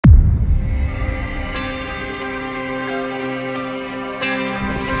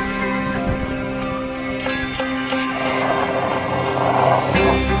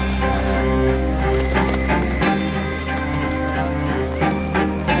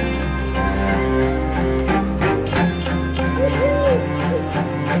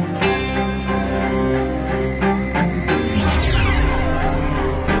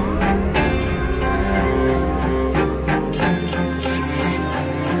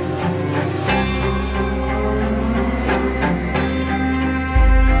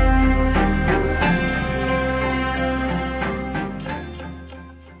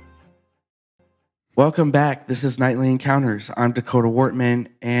Welcome back. This is Nightly Encounters. I'm Dakota Wortman,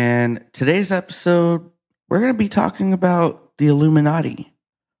 and today's episode, we're going to be talking about the Illuminati.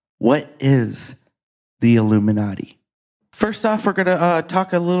 What is the Illuminati? First off, we're going to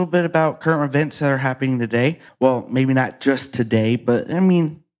talk a little bit about current events that are happening today. Well, maybe not just today, but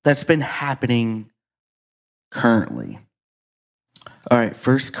that's been happening currently. All right,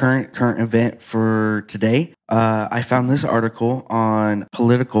 first current event for today. I found this article on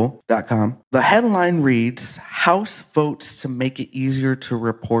political.com. The headline reads, House votes to make it easier to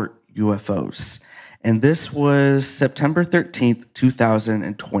report UFOs. And this was September 13th,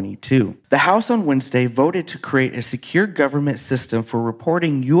 2022. The House on Wednesday voted to create a secure government system for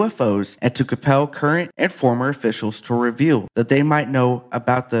reporting UFOs and to compel current and former officials to reveal that they might know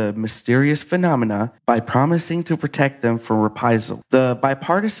about the mysterious phenomena by promising to protect them from reprisal. The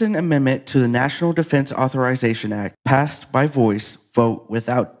bipartisan amendment to the National Defense Authorization Act passed by vote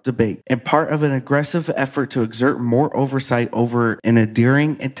without debate, and part of an aggressive effort to exert more oversight over an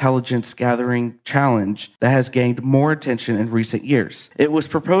enduring intelligence gathering challenge that has gained more attention in recent years. It was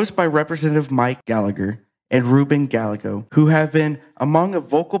proposed by Representative Mike Gallagher and Ruben Gallego, who have been among a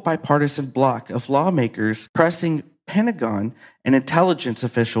vocal bipartisan bloc of lawmakers pressing Pentagon and intelligence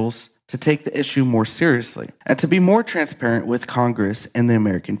officials to take the issue more seriously and to be more transparent with Congress and the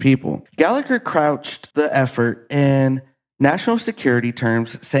American people. Gallagher couched the effort in national security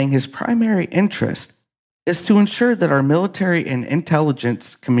terms, saying his primary interest is to ensure that our military and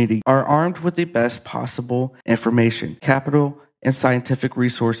intelligence community are armed with the best possible information, capital, and scientific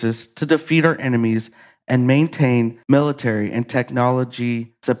resources to defeat our enemies and maintain military and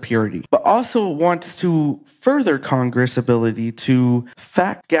technology superiority, but also wants to further Congress' ability to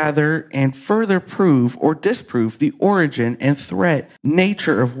fact gather and further prove or disprove the origin and threat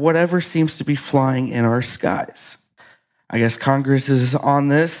nature of whatever seems to be flying in our skies. I guess Congress is on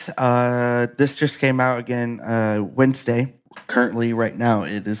this. This just came out again Wednesday. Currently, right now,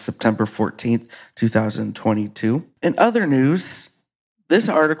 it is September 14th, 2022. In other news, this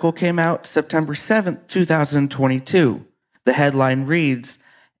article came out September 7th, 2022. The headline reads,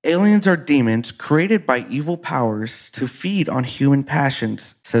 Aliens are demons created by evil powers to feed on human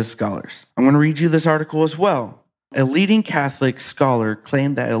passions, says scholars. I'm going to read you this article as well. A leading Catholic scholar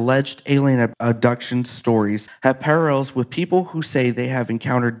claimed that alleged alien abduction stories have parallels with people who say they have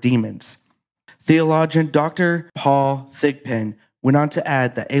encountered demons. Theologian Dr. Paul Thigpen went on to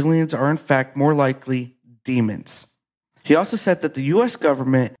add that aliens are in fact more likely demons. He also said that the U.S.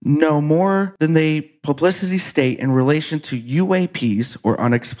 government know more than they publicity state in relation to UAPs, or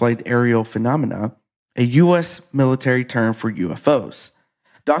unexplained aerial phenomena, a U.S. military term for UFOs.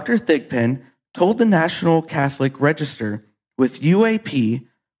 Dr. Thigpen told the National Catholic Register, with UAP,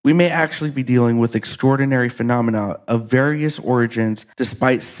 we may actually be dealing with extraordinary phenomena of various origins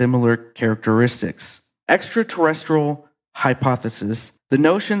despite similar characteristics. Extraterrestrial hypothesis, the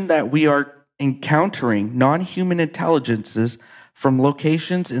notion that we are encountering non-human intelligences from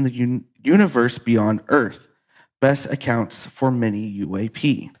locations in the universe beyond Earth, best accounts for many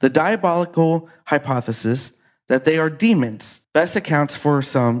UAP. The diabolical hypothesis that they are demons best accounts for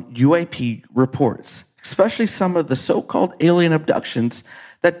some UAP reports, especially some of the so-called alien abductions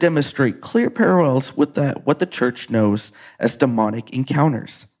that demonstrate clear parallels with what the church knows as demonic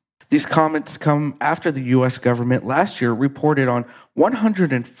encounters. These comments come after the U.S. government last year reported on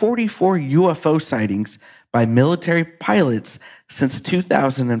 144 UFO sightings by military pilots since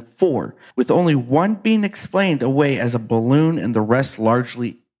 2004, with only one being explained away as a balloon and the rest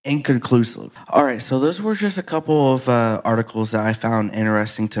largely inconclusive. All right, so those were just a couple of articles that I found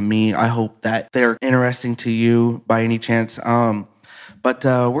interesting to me. I hope that they're interesting to you by any chance. But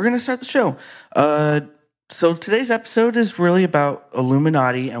we're going to start the show. So today's episode is really about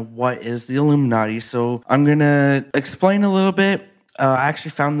Illuminati and what is the Illuminati. So I'm going to explain a little bit. I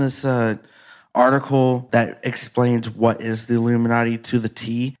actually found this article that explains what is the Illuminati to the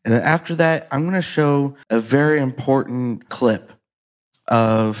T. And then after that, I'm going to show a very important clip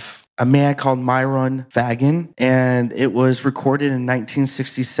of a man called Myron Fagan, and it was recorded in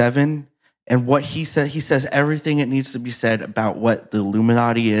 1967. And what he says everything it needs to be said about what the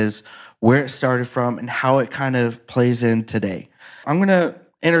Illuminati is, where it started from, and how it kind of plays in today. I'm going to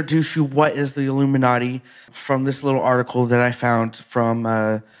introduce you what is the Illuminati from this little article that I found from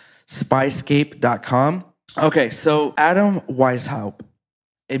Spyscape.com. Okay, so Adam Weishaupt,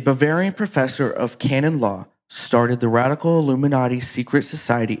 a Bavarian professor of canon law, started the radical Illuminati secret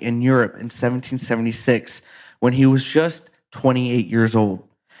society in Europe in 1776 when he was just 28 years old.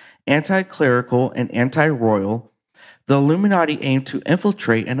 Anti-clerical and anti-royal, the Illuminati aimed to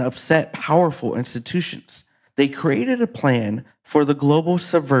infiltrate and upset powerful institutions. They created a plan for the global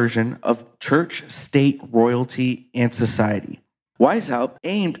subversion of church, state, royalty, and society. Weishaupt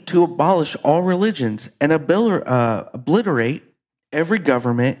aimed to abolish all religions and obliterate every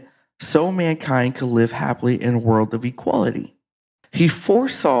government so mankind could live happily in a world of equality. He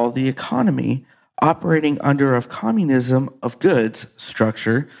foresaw the economy operating under a communism of goods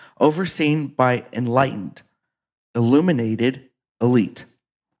structure overseen by enlightened, illuminated elite,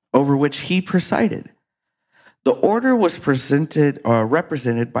 over which he presided. The order was represented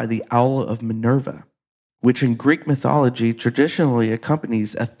by the owl of Minerva, which in Greek mythology traditionally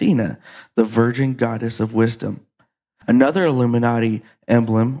accompanies Athena, the virgin goddess of wisdom. Another Illuminati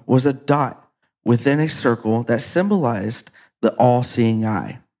emblem was a dot within a circle that symbolized the all-seeing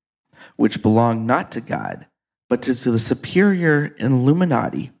eye, which belonged not to God, but to the superior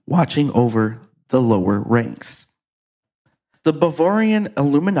Illuminati watching over the lower ranks. The Bavarian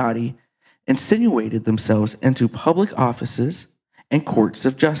Illuminati insinuated themselves into public offices and courts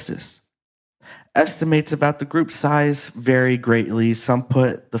of justice. Estimates about the group size vary greatly. Some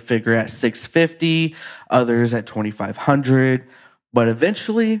put the figure at 650, others at 2,500, but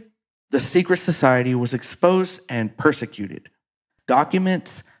eventually the secret society was exposed and persecuted.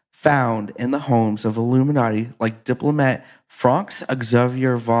 Documents found in the homes of Illuminati, like diplomat Franz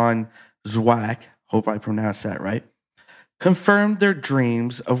Xavier von Zwack, hope I pronounced that right, confirmed their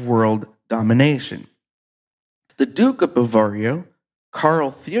dreams of world domination. The Duke of Bavaria,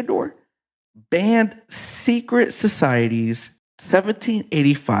 Karl Theodor, banned secret societies in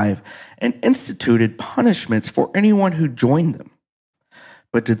 1785 and instituted punishments for anyone who joined them.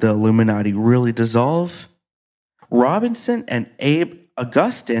 But did the Illuminati really dissolve? Robinson and Abe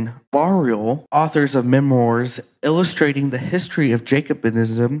Augustin Barriel, authors of memoirs illustrating the history of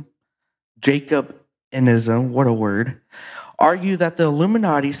Jacobinism, what a word, argue that the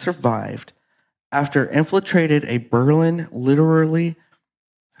Illuminati survived after infiltrated a Berlin literary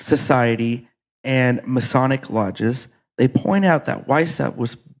society and Masonic lodges. They point out that Weishaupt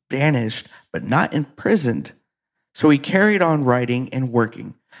was banished but not imprisoned, so he carried on writing and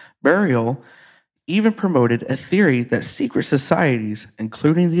working. Barriel even promoted a theory that secret societies,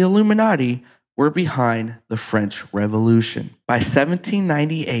 including the Illuminati, were behind the French Revolution. By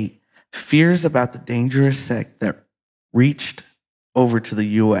 1798, fears about the dangerous sect that reached over to the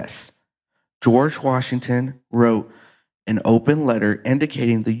U.S. George Washington wrote an open letter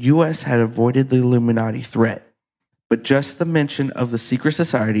indicating the U.S. had avoided the Illuminati threat, but just the mention of the secret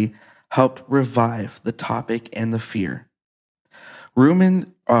society helped revive the topic and the fear. Rumors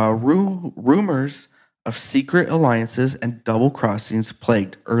of secret alliances and double crossings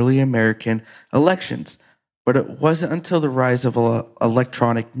plagued early American elections, but it wasn't until the rise of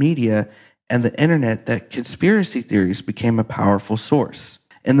electronic media and the internet that conspiracy theories became a powerful source.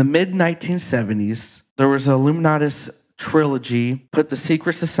 In the mid-1970s, there was an Illuminatus trilogy put the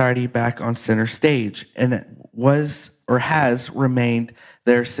secret society back on center stage, and it was or has remained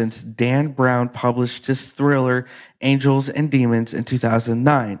there since Dan Brown published his thriller Angels and Demons in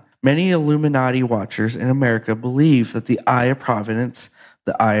 2009. Many Illuminati watchers in America believe that the Eye of Providence,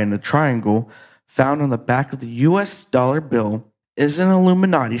 the eye in a triangle, found on the back of the U.S. dollar bill is an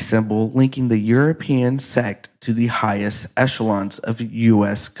Illuminati symbol linking the European sect to the highest echelons of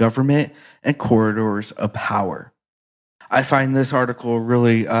U.S. government and corridors of power. I find this article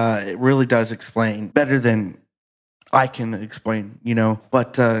really, it really does explain better than I can explain,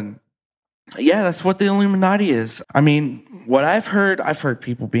 but yeah, that's what the Illuminati is. I mean, what I've heard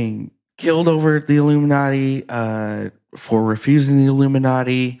people being killed over the Illuminati, for refusing the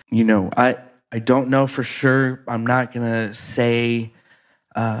Illuminati. I don't know for sure. I'm not going to say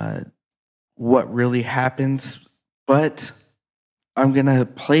what really happens, but I'm going to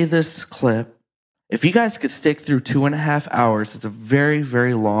play this clip. If you guys could stick through 2.5 hours, it's a very,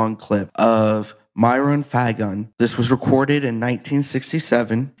 very long clip of Myron Fagan. This was recorded in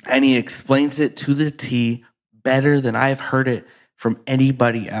 1967, and he explains it to the T better than I've heard it from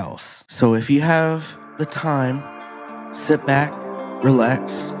anybody else. So if you have the time, sit back,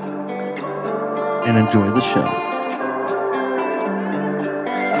 relax, and enjoy the show.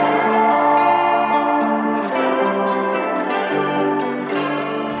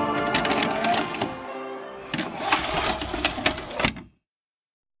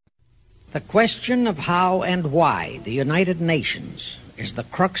 The question of how and why the United Nations is the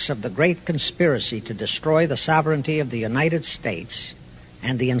crux of the great conspiracy to destroy the sovereignty of the United States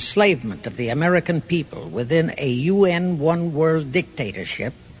and the enslavement of the American people within a UN one-world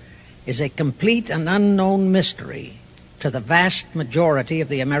dictatorship is a complete and unknown mystery to the vast majority of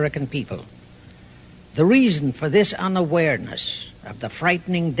the American people. The reason for this unawareness of the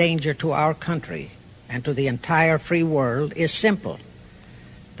frightening danger to our country and to the entire free world is simple.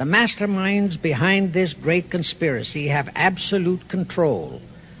 The masterminds behind this great conspiracy have absolute control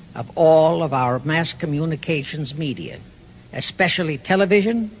of all of our mass communications media, especially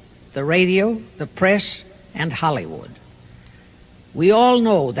television, the radio, the press, and Hollywood. We all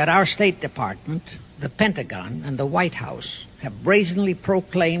know that our State Department, the Pentagon, and the White House have brazenly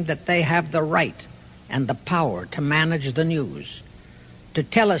proclaimed that they have the right and the power to manage the news, to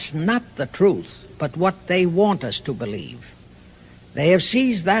tell us not the truth, but what they want us to believe. They have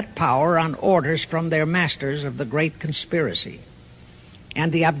seized that power on orders from their masters of the great conspiracy.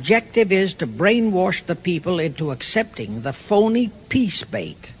 And the objective is to brainwash the people into accepting the phony peace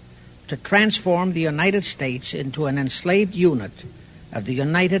bait to transform the United States into an enslaved unit of the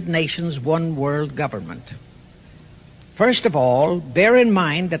United Nations one world government. First of all, bear in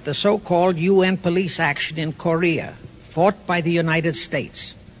mind that the so-called UN police action in Korea, fought by the United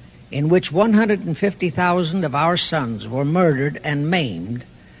States, in which 150,000 of our sons were murdered and maimed,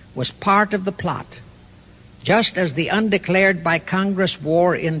 was part of the plot, just as the undeclared by Congress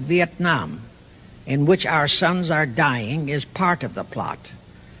war in Vietnam, in which our sons are dying, is part of the plot,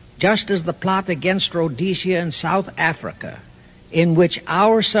 just as the plot against Rhodesia and South Africa, in which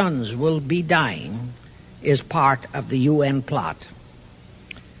our sons will be dying, is part of the UN plot.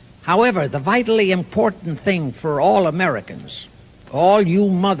 However, the vitally important thing for all Americans, all you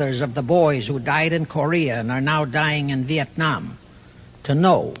mothers of the boys who died in Korea and are now dying in Vietnam, to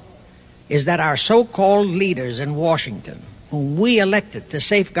know is that our so-called leaders in Washington, whom we elected to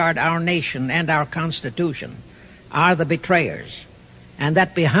safeguard our nation and our Constitution, are the betrayers, and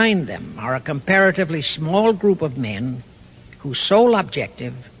that behind them are a comparatively small group of men whose sole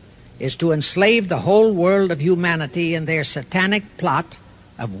objective is to enslave the whole world of humanity in their satanic plot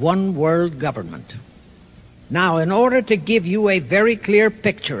of one world government. Now, in order to give you a very clear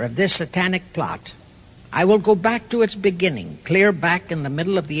picture of this satanic plot, I will go back to its beginning, clear back in the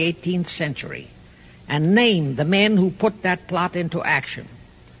middle of the 18th century, and name the men who put that plot into action,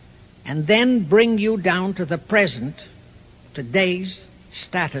 and then bring you down to the present, today's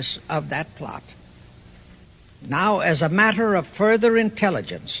status of that plot. Now, as a matter of further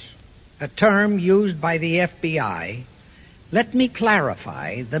intelligence, a term used by the FBI, let me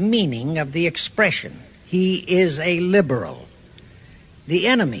clarify the meaning of the expression, "He is a liberal." The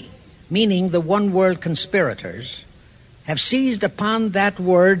enemy, meaning the one world conspirators, have seized upon that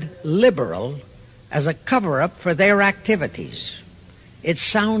word liberal as a cover-up for their activities. It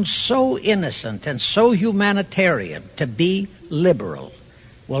sounds so innocent and so humanitarian to be liberal.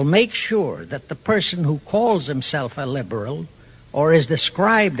 We'll make sure that the person who calls himself a liberal or is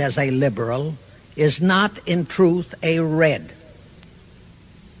described as a liberal is not in truth a red.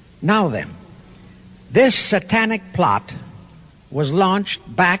 Now then, this satanic plot was launched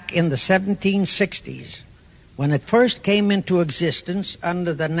back in the 1760s when it first came into existence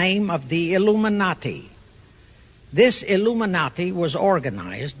under the name of the Illuminati. This Illuminati was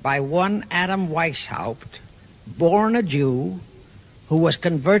organized by one Adam Weishaupt, born a Jew, who was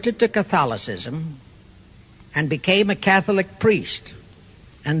converted to Catholicism and became a Catholic priest,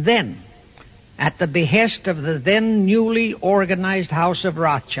 and then, at the behest of the then newly organized House of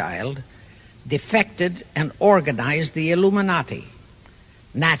Rothschild, defected and organized the Illuminati.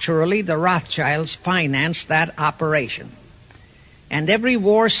 Naturally, the Rothschilds financed that operation. And every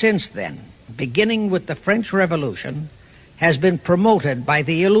war since then, beginning with the French Revolution, has been promoted by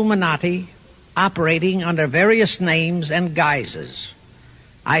the Illuminati, operating under various names and guises.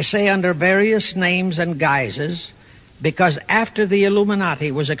 I say under various names and guises because after the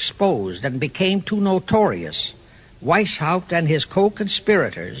Illuminati was exposed and became too notorious, Weishaupt and his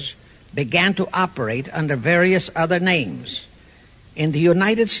co-conspirators began to operate under various other names. In the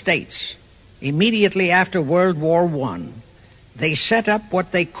United States, immediately after World War I, they set up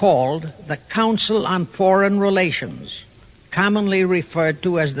what they called the Council on Foreign Relations, commonly referred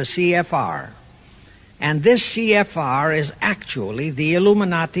to as the CFR. And this CFR is actually the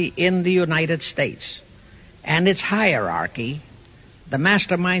Illuminati in the United States. And its hierarchy, the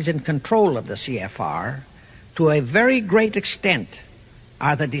masterminds in control of the CFR, to a very great extent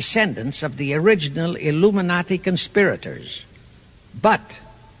are the descendants of the original Illuminati conspirators. But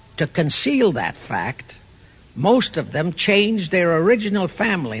to conceal that fact, most of them changed their original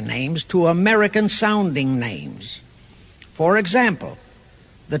family names to American-sounding names. For example,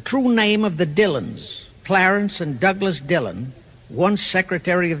 the true name of the Dillons, Clarence and Douglas Dillon, once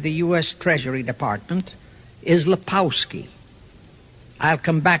Secretary of the U.S. Treasury Department, is Lepowski. I'll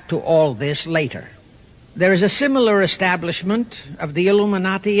come back to all this later. There is a similar establishment of the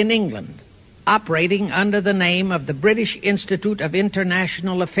Illuminati in England, operating under the name of the British Institute of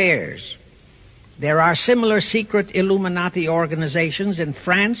International Affairs. There are similar secret Illuminati organizations in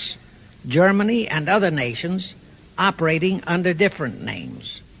France, Germany, and other nations operating under different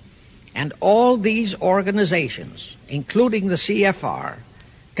names. And all these organizations, including the CFR,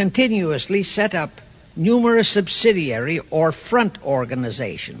 continuously set up numerous subsidiary or front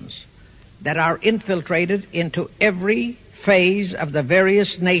organizations that are infiltrated into every phase of the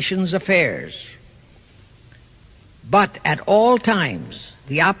various nations' affairs. But at all times,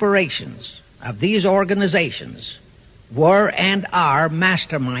 the operations of these organizations were and are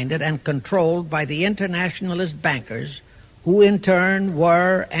masterminded and controlled by the internationalist bankers, who in turn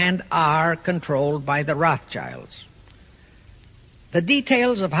were and are controlled by the Rothschilds. The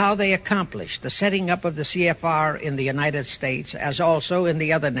details of how they accomplished the setting up of the CFR in the United States, as also in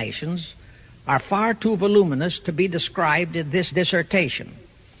the other nations, are far too voluminous to be described in this dissertation.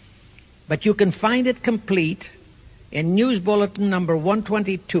 But you can find it complete in News Bulletin number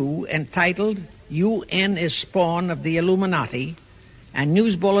 122, entitled UN is Spawn of the Illuminati, and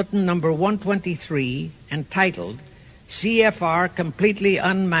News Bulletin number 123, entitled CFR Completely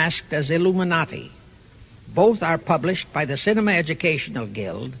Unmasked as Illuminati. Both are published by the Cinema Educational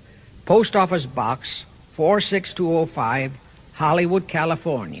Guild, Post Office Box 46205, Hollywood,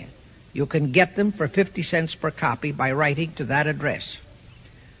 California. You can get them for 50 cents per copy by writing to that address.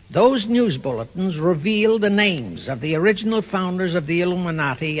 Those news bulletins reveal the names of the original founders of the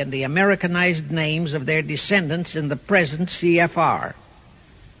Illuminati and the Americanized names of their descendants in the present CFR.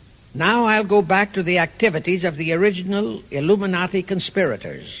 Now I'll go back to the activities of the original Illuminati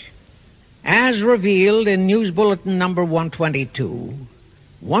conspirators. As revealed in News Bulletin number 122,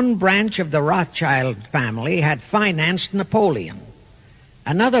 one branch of the Rothschild family had financed Napoleon.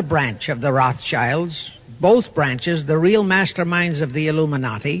 Another branch of the Rothschilds, both branches the real masterminds of the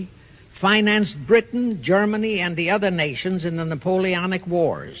Illuminati, financed Britain, Germany, and the other nations in the Napoleonic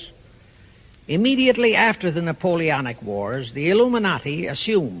Wars. Immediately after the Napoleonic Wars, the Illuminati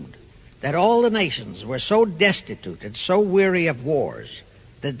assumed that all the nations were so destitute and so weary of wars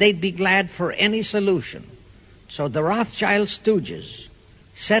that they'd be glad for any solution. So the Rothschild stooges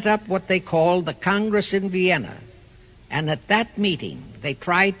set up what they called the Congress in Vienna, and at that meeting they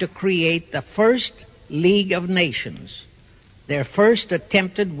tried to create the first League of Nations, their first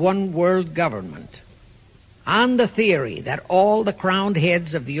attempted one-world government, on the theory that all the crowned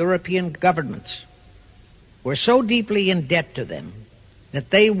heads of the European governments were so deeply in debt to them that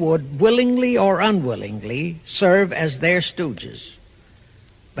they would, willingly or unwillingly, serve as their stooges.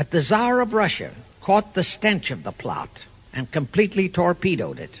 But the Tsar of Russia caught the stench of the plot and completely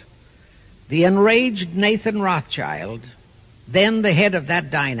torpedoed it. The enraged Nathan Rothschild, then the head of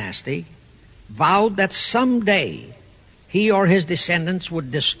that dynasty, vowed that someday he or his descendants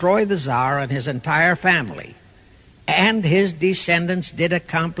would destroy the Tsar and his entire family. And his descendants did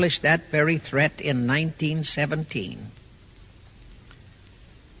accomplish that very threat in 1917.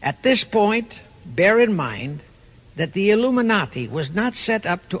 At this point, bear in mind that the Illuminati was not set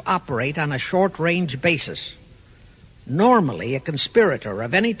up to operate on a short-range basis. Normally, a conspirator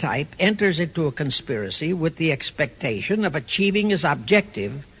of any type enters into a conspiracy with the expectation of achieving his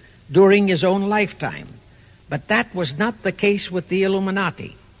objective during his own lifetime. But that was not the case with the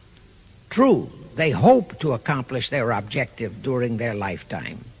Illuminati. True, they hoped to accomplish their objective during their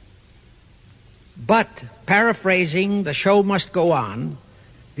lifetime. But, paraphrasing The Show Must Go On,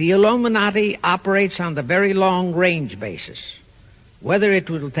 the Illuminati operates on the very long-range basis. Whether it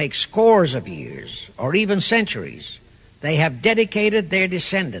will take scores of years or even centuries, they have dedicated their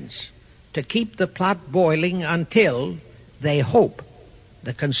descendants to keep the plot boiling until they hope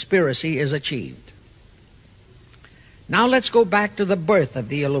the conspiracy is achieved. Now let's go back to the birth of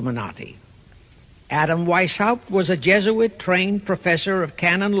the Illuminati. Adam Weishaupt was a Jesuit-trained professor of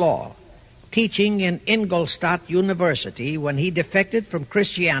canon law, teaching in Ingolstadt University when he defected from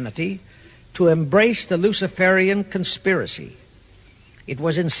Christianity to embrace the Luciferian conspiracy. It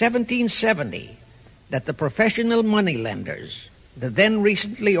was in 1770 that the professional moneylenders, the then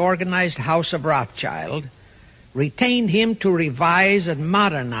recently organized House of Rothschild, retained him to revise and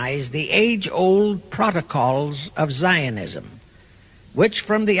modernize the age-old protocols of Zionism, which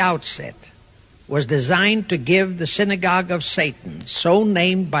from the outset was designed to give the synagogue of Satan, so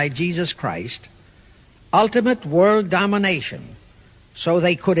named by Jesus Christ, ultimate world domination, so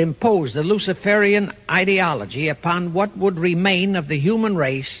they could impose the Luciferian ideology upon what would remain of the human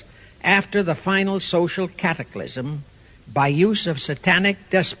race after the final social cataclysm by use of satanic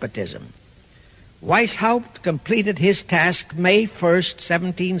despotism. Weishaupt completed his task May 1st,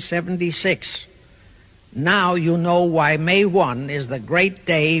 1776. Now you know why May 1 is the great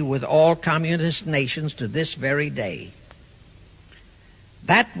day with all communist nations to this very day.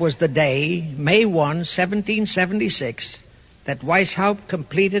 That was the day, May 1, 1776, that Weishaupt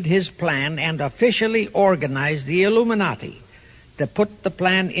completed his plan and officially organized the Illuminati to put the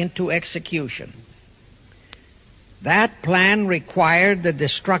plan into execution. That plan required the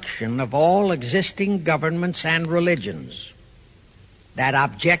destruction of all existing governments and religions. That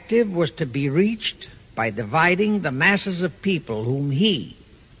objective was to be reached by dividing the masses of people whom he,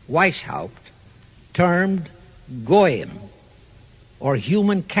 Weishaupt, termed Goyim, or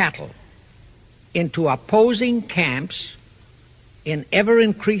human cattle, into opposing camps in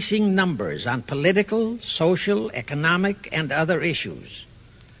ever-increasing numbers on political, social, economic, and other issues,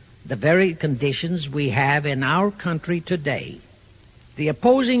 the very conditions we have in our country today. The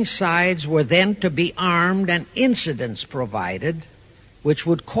opposing sides were then to be armed and incidents provided which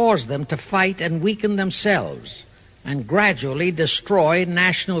would cause them to fight and weaken themselves and gradually destroy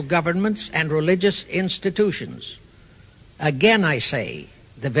national governments and religious institutions. Again, I say,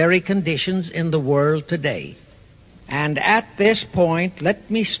 the very conditions in the world today. And at this point, let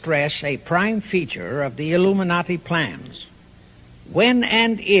me stress a prime feature of the Illuminati plans. When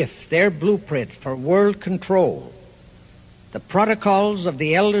and if their blueprint for world control, the protocols of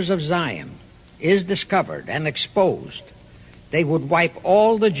the elders of Zion, is discovered and exposed, they would wipe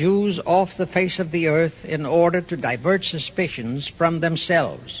all the Jews off the face of the earth in order to divert suspicions from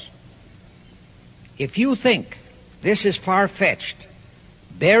themselves. If you think this is far-fetched,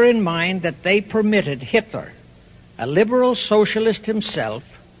 bear in mind that they permitted Hitler, a liberal socialist himself,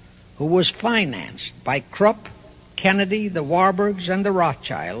 who was financed by Krupp, Kennedy, the Warburgs, and the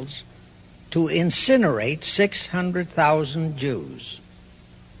Rothschilds, to incinerate 600,000 Jews.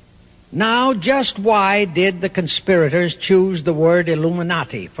 Now, just why did the conspirators choose the word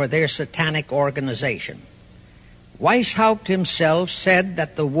Illuminati for their satanic organization? Weishaupt himself said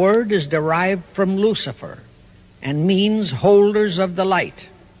that the word is derived from Lucifer and means holders of the light,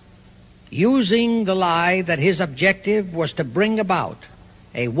 using the lie that his objective was to bring about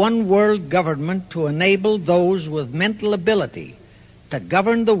a one-world government to enable those with mental ability to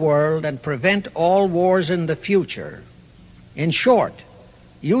govern the world and prevent all wars in the future. In short,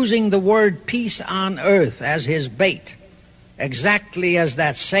 using the word peace on earth as his bait, exactly as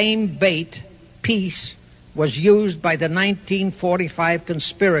that same bait, peace, was used by the 1945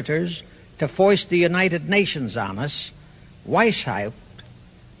 conspirators to foist the United Nations on us. Weishaupt,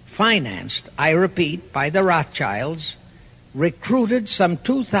 financed, I repeat, by the Rothschilds, recruited some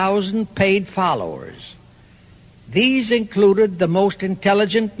 2,000 paid followers. These included the most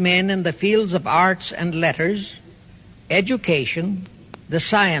intelligent men in the fields of arts and letters, education, the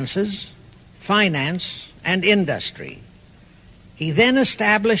sciences, finance, and industry. He then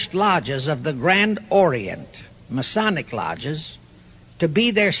established lodges of the Grand Orient, Masonic lodges, to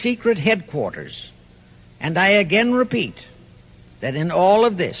be their secret headquarters. And I again repeat that in all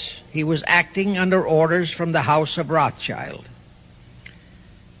of this he was acting under orders from the House of Rothschild.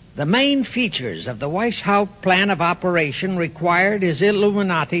 The main features of the Weishaupt plan of operation required his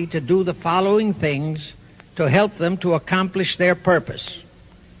Illuminati to do the following things to help them to accomplish their purpose.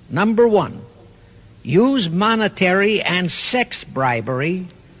 Number one, use monetary and sex bribery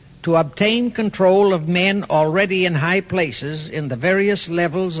to obtain control of men already in high places in the various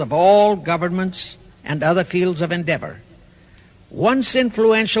levels of all governments and other fields of endeavor. Once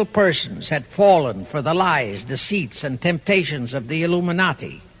influential persons had fallen for the lies, deceits, and temptations of the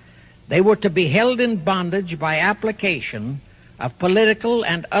Illuminati, they were to be held in bondage by application of political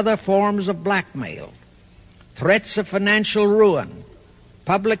and other forms of blackmail, threats of financial ruin,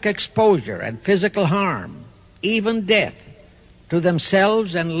 public exposure and physical harm, even death, to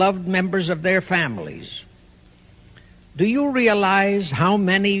themselves and loved members of their families. Do you realize how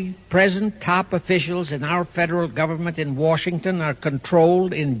many present top officials in our federal government in Washington are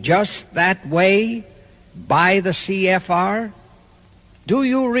controlled in just that way by the CFR? Do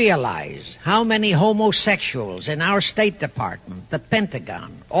you realize how many homosexuals in our State Department, the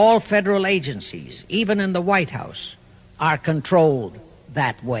Pentagon, all federal agencies, even in the White House, are controlled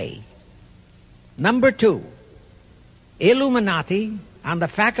that way? Number two, Illuminati on the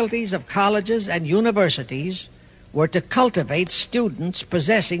faculties of colleges and universities were to cultivate students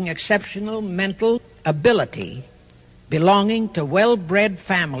possessing exceptional mental ability belonging to well-bred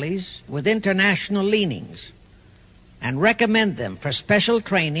families with international leanings and recommend them for special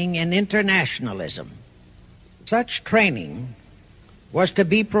training in internationalism. Such training was to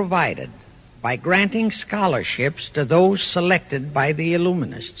be provided by granting scholarships to those selected by the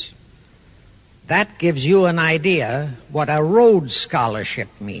Illuminists. That gives you an idea what a Rhodes Scholarship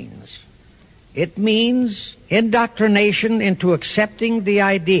means. It means indoctrination into accepting the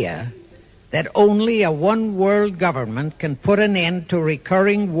idea that only a one-world government can put an end to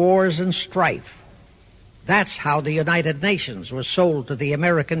recurring wars and strife. That's how the United Nations was sold to the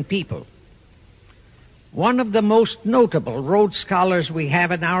American people. One of the most notable Rhodes Scholars we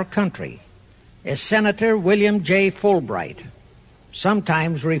have in our country is Senator William J. Fulbright,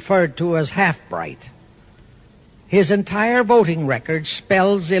 sometimes referred to as Half-Bright. His entire voting record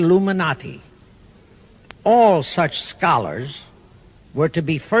spells Illuminati. All such scholars were to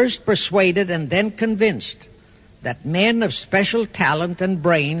be first persuaded and then convinced that men of special talent and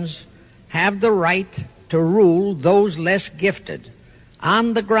brains have the right to rule those less gifted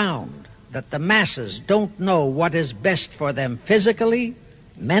on the ground that the masses don't know what is best for them physically,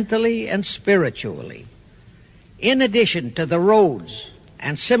 mentally, and spiritually. In addition to the Rhodes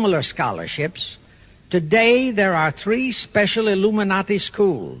and similar scholarships, today there are 3 special Illuminati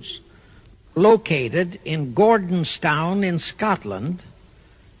schools located in Gordonstown in Scotland,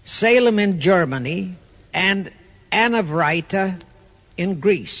 Salem in Germany, and Anavryta in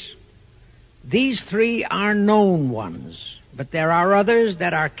Greece. These 3 are known ones, but there are others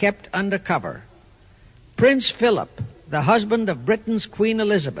that are kept under cover. Prince Philip, the husband of Britain's Queen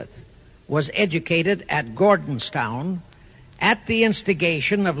Elizabeth, was educated at Gordonstown at the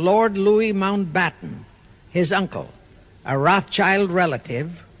instigation of Lord Louis Mountbatten, his uncle, a Rothschild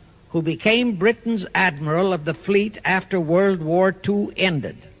relative, who became Britain's admiral of the fleet after World War II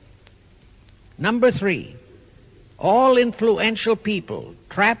ended. Number 3, all influential people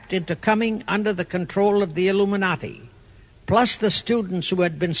trapped into coming under the control of the Illuminati, plus the students who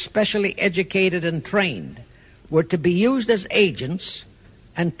had been specially educated and trained, were to be used as agents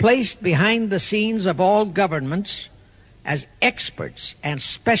and placed behind the scenes of all governments as experts and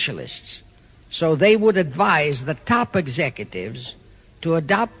specialists, so they would advise the top executives to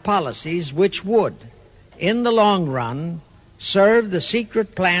adopt policies which would, in the long run, serve the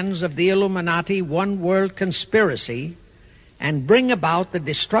secret plans of the Illuminati one-world conspiracy and bring about the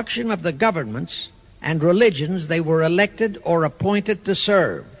destruction of the governments and religions they were elected or appointed to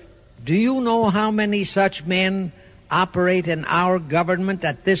serve. Do you know how many such men operate in our government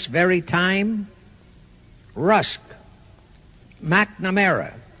at this very time? Rusk,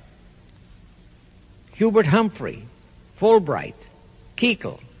 McNamara, Hubert Humphrey, Fulbright,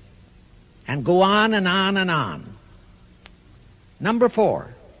 Kuchel, and go on and on and on. Number 4,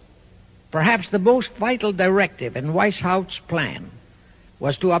 perhaps the most vital directive in Weishaupt's plan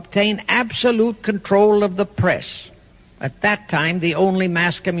was to obtain absolute control of the press, at that time the only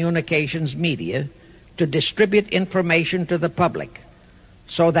mass communications media, to distribute information to the public,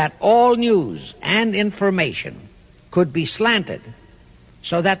 so that all news and information could be slanted,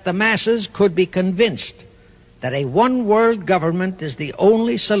 so that the masses could be convinced that a one-world government is the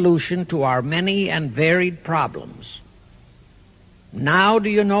only solution to our many and varied problems. Now do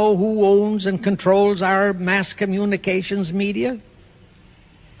you know who owns and controls our mass communications media?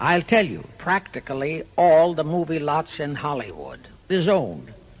 I'll tell you, practically all the movie lots in Hollywood is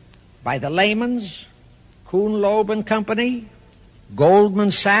owned by the Lehmans, Kuhn, Loeb and Company,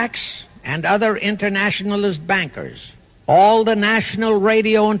 Goldman Sachs, and other internationalist bankers. All the national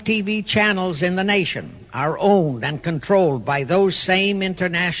radio and TV channels in the nation are owned and controlled by those same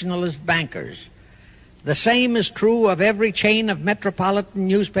internationalist bankers. The same is true of every chain of metropolitan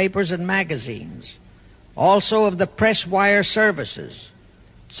newspapers and magazines, also of the press wire services,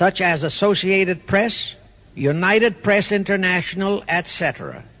 such as Associated Press, United Press International,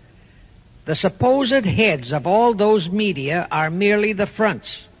 etc. The supposed heads of all those media are merely the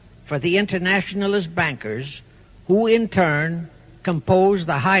fronts for the internationalist bankers, who in turn compose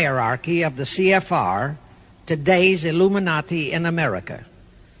the hierarchy of the CFR, today's Illuminati in America.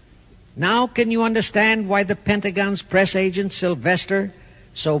 Now can you understand why the Pentagon's press agent Sylvester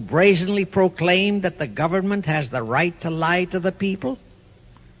so brazenly proclaimed that the government has the right to lie to the people?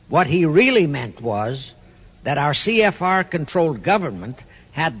 What he really meant was that our CFR-controlled government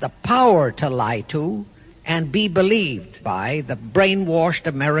had the power to lie to and be believed by the brainwashed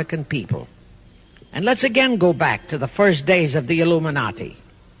American people. And let's again go back to the first days of the Illuminati.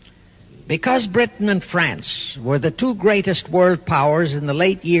 Because Britain and France were the 2 greatest world powers in the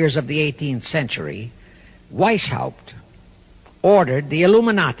late years of the 18th century, Weishaupt ordered the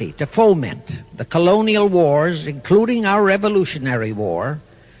Illuminati to foment the colonial wars, including our Revolutionary War,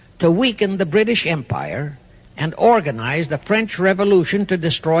 to weaken the British Empire and organize the French Revolution to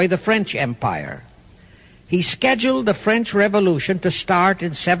destroy the French Empire. He scheduled the French Revolution to start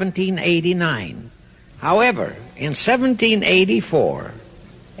in 1789. However, in 1784,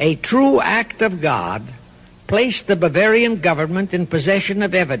 a true act of God placed the Bavarian government in possession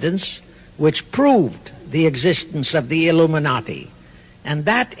of evidence which proved the existence of the Illuminati, And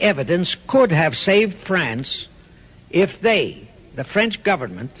that evidence could have saved France if they, the French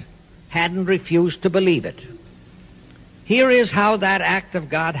government, hadn't refused to believe it. Here is how that act of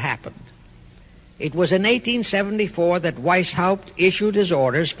God happened. It was in 1874 that Weishaupt issued his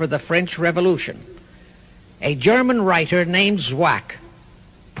orders for the French Revolution. A German writer named Zwack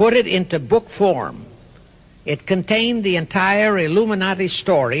put it into book form. It contained the entire Illuminati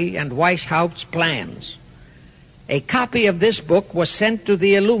story and Weishaupt's plans. A copy of this book was sent to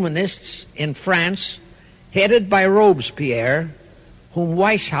the Illuminists in France, headed by Robespierre, whom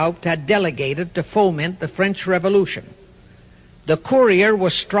Weishaupt had delegated to foment the French Revolution. The courier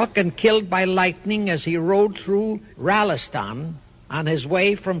was struck and killed by lightning as he rode through Ralston on his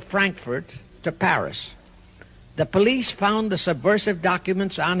way from Frankfurt to Paris. The police found the subversive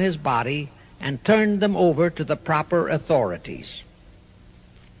documents on his body and turned them over to the proper authorities.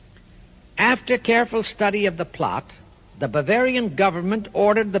 After careful study of the plot, the Bavarian government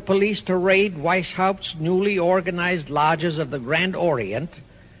ordered the police to raid Weishaupt's newly organized lodges of the Grand Orient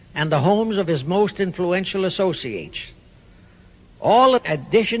and the homes of his most influential associates. All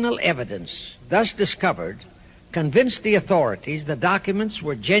additional evidence thus discovered convinced the authorities the documents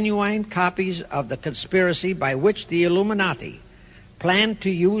were genuine copies of the conspiracy by which the Illuminati planned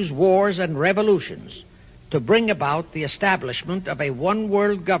to use wars and revolutions to bring about the establishment of a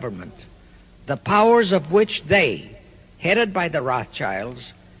one-world government, the powers of which they, headed by the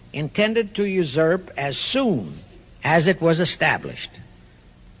Rothschilds, intended to usurp as soon as it was established,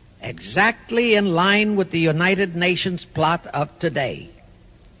 exactly in line with the United Nations plot of today.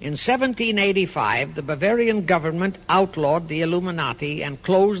 In 1785, the Bavarian government outlawed the Illuminati and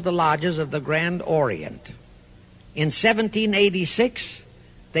closed the lodges of the Grand Orient. In 1786,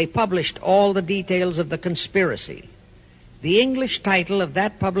 they published all the details of the conspiracy. The English title of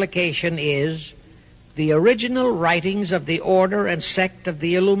that publication is The Original Writings of the Order and Sect of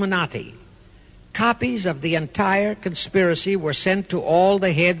the Illuminati. Copies of the entire conspiracy were sent to all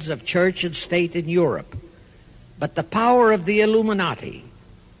the heads of church and state in Europe. But the power of the Illuminati,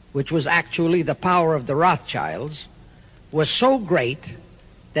 which was actually the power of the Rothschilds, was so great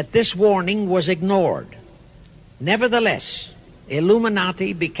that this warning was ignored. Nevertheless,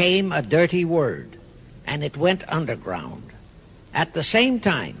 Illuminati became a dirty word, and it went underground. At the same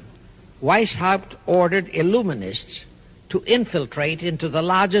time, Weishaupt ordered Illuminists to infiltrate into the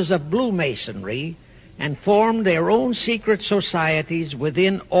lodges of Blue Masonry and form their own secret societies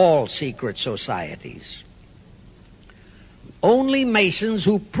within all secret societies. Only Masons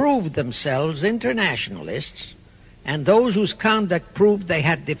who proved themselves internationalists and those whose conduct proved they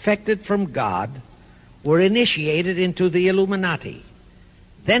had defected from God were initiated into the Illuminati.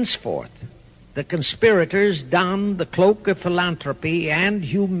 Thenceforth, the conspirators donned the cloak of philanthropy and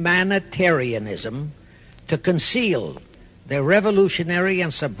humanitarianism to conceal their revolutionary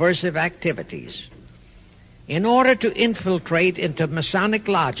and subversive activities. In order to infiltrate into Masonic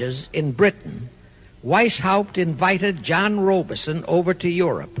lodges in Britain, Weishaupt invited John Robison over to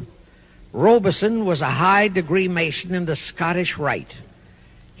Europe. Robison was a high-degree Mason in the Scottish Rite.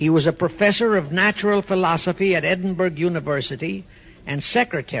 He was a professor of natural philosophy at Edinburgh University and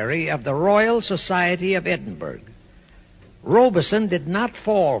secretary of the Royal Society of Edinburgh. Robison did not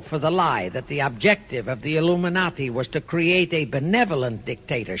fall for the lie that the objective of the Illuminati was to create a benevolent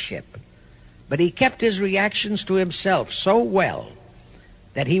dictatorship, but he kept his reactions to himself so well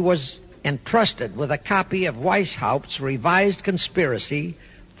that he was entrusted with a copy of Weishaupt's revised conspiracy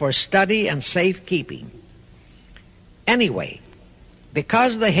for study and safekeeping. Anyway,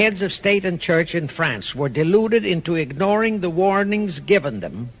 because the heads of state and church in France were deluded into ignoring the warnings given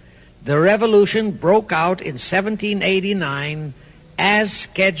them, the revolution broke out in 1789 as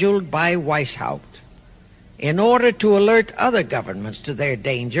scheduled by Weishaupt. In order to alert other governments to their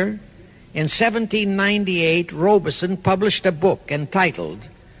danger, in 1798 Robison published a book entitled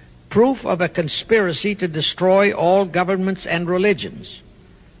Proof of a Conspiracy to Destroy All Governments and Religions.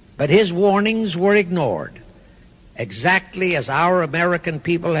 But his warnings were ignored, exactly as our American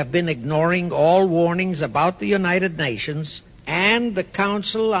people have been ignoring all warnings about the United Nations and the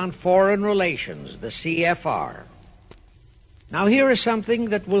Council on Foreign Relations, the CFR. Now here is something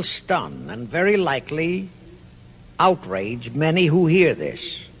that will stun and very likely outrage many who hear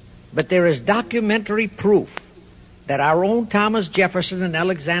this. But there is documentary proof that our own Thomas Jefferson and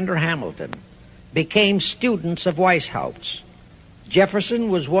Alexander Hamilton became students of Weishaupt's. Jefferson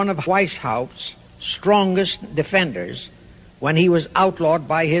was one of Weishaupt's strongest defenders when he was outlawed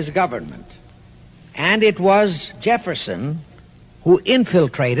by his government. And it was Jefferson who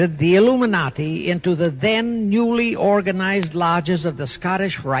infiltrated the Illuminati into the then newly organized lodges of the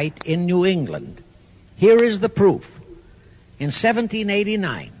Scottish Rite in New England. Here is the proof. In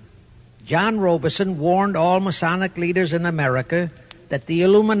 1789, John Robeson warned all Masonic leaders in America that the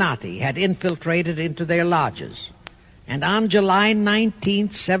Illuminati had infiltrated into their lodges. And on July 19,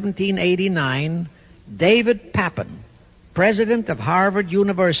 1789, David Papin, president of Harvard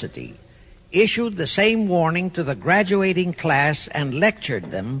University, issued the same warning to the graduating class and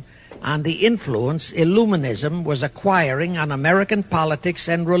lectured them on the influence Illuminism was acquiring on American politics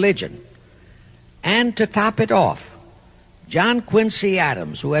and religion. And to top it off, John Quincy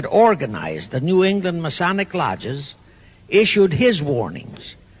Adams, who had organized the New England Masonic Lodges, issued his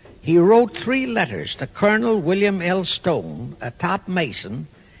warnings. He wrote 3 letters to Colonel William L. Stone, a top Mason,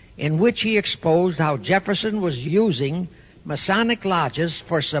 in which he exposed how Jefferson was using Masonic lodges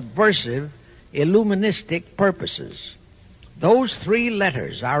for subversive, Illuministic purposes. Those 3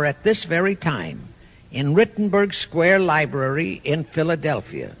 letters are at this very time in Rittenberg Square Library in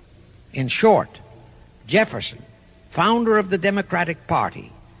Philadelphia. In short, Jefferson, founder of the Democratic Party,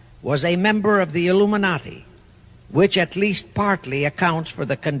 was a member of the Illuminati, which at least partly accounts for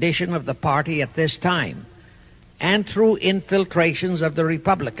the condition of the party at this time. And through infiltrations of the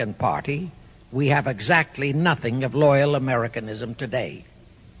Republican Party, we have exactly nothing of loyal Americanism today.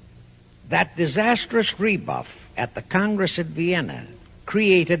 That disastrous rebuff at the Congress at Vienna,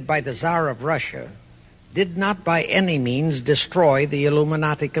 created by the Tsar of Russia, did not by any means destroy the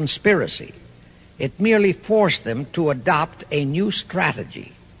Illuminati conspiracy. It merely forced them to adopt a new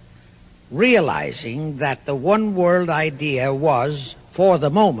strategy. Realizing that the one world idea was, for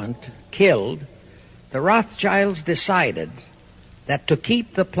the moment, killed, the Rothschilds decided that to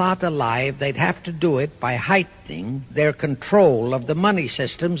keep the plot alive, they'd have to do it by heightening their control of the money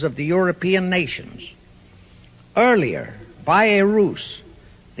systems of the European nations. Earlier, by a ruse,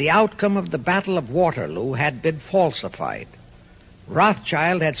 the outcome of the Battle of Waterloo had been falsified.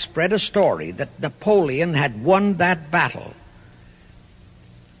 Rothschild had spread a story that Napoleon had won that battle.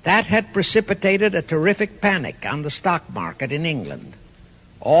 That had precipitated a terrific panic on the stock market in England.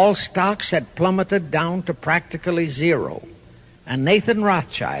 All stocks had plummeted down to practically zero, and Nathan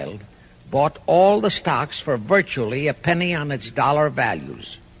Rothschild bought all the stocks for virtually a penny on its dollar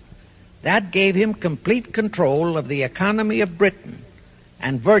values. That gave him complete control of the economy of Britain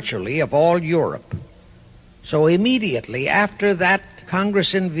and virtually of all Europe. So immediately after that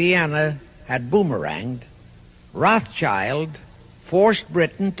Congress in Vienna had boomeranged, Rothschild forced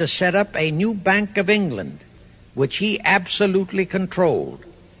Britain to set up a new Bank of England, which he absolutely controlled.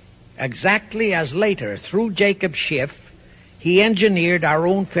 Exactly as later, through Jacob Schiff, he engineered our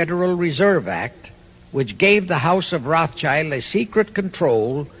own Federal Reserve Act, which gave the House of Rothschild a secret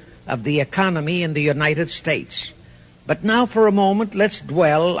control of the economy in the United States. But now for a moment, let's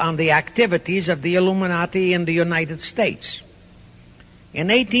dwell on the activities of the Illuminati in the United States. In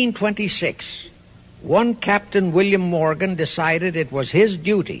 1826, one Captain William Morgan decided it was his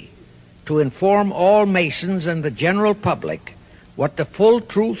duty to inform all Masons and the general public what the full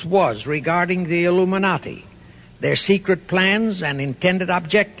truth was regarding the Illuminati, their secret plans and intended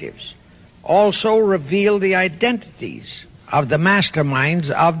objectives. Also reveal the identities of the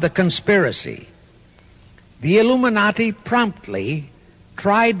masterminds of the conspiracy. The Illuminati promptly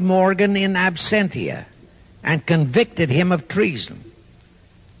tried Morgan in absentia and convicted him of treason.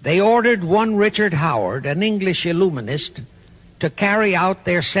 They ordered one Richard Howard, an English Illuminist, to carry out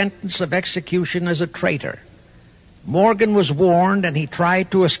their sentence of execution as a traitor. Morgan was warned and he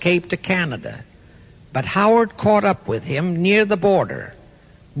tried to escape to Canada, but Howard caught up with him near the border,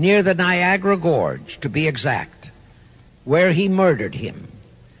 near the Niagara Gorge, to be exact, where he murdered him.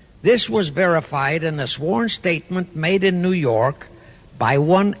 This was verified in a sworn statement made in New York by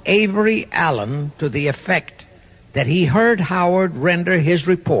one Avery Allen to the effect that he heard Howard render his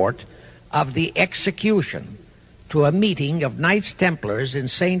report of the execution to a meeting of Knights Templars in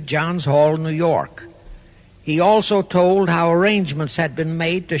St. John's Hall, New York. He also told how arrangements had been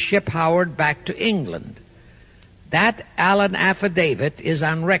made to ship Howard back to England. That Allen affidavit is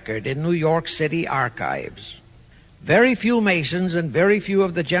on record in New York City archives. Very few Masons and very few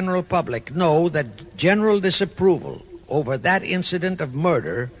of the general public know that general disapproval over that incident of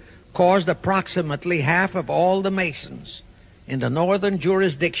murder caused approximately half of all the Masons in the northern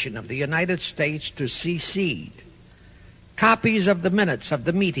jurisdiction of the United States to secede. Copies of the minutes of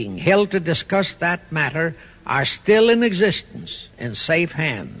the meeting held to discuss that matter are still in existence in safe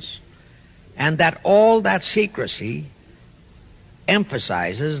hands, and that all that secrecy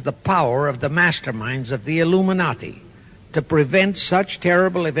emphasizes the power of the masterminds of the Illuminati to prevent such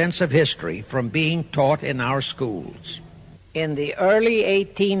terrible events of history from being taught in our schools. In the early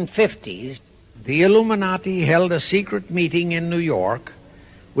 1850s, the Illuminati held a secret meeting in New York,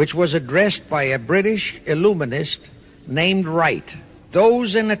 which was addressed by a British Illuminist named Wright.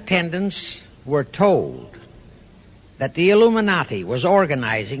 Those in attendance were told that the Illuminati was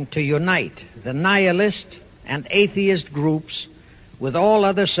organizing to unite the nihilist and atheist groups with all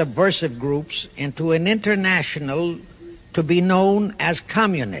other subversive groups into an international to be known as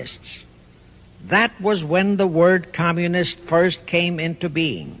communists. That was when the word communist first came into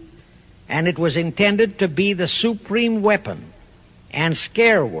being, and it was intended to be the supreme weapon and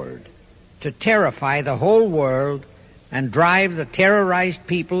scare word to terrify the whole world and drive the terrorized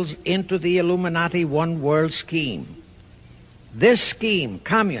peoples into the Illuminati one world scheme. This scheme,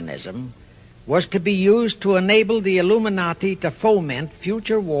 communism, was to be used to enable the Illuminati to foment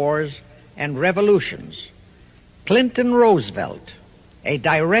future wars and revolutions. Clinton Roosevelt, a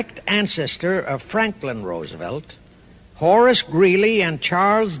direct ancestor of Franklin Roosevelt, Horace Greeley and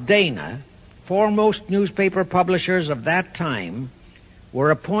Charles Dana, foremost newspaper publishers of that time,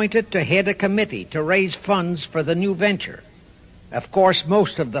 were appointed to head a committee to raise funds for the new venture. Of course,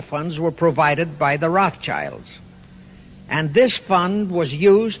 most of the funds were provided by the Rothschilds. And this fund was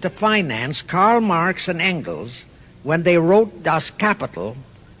used to finance Karl Marx and Engels when they wrote Das Kapital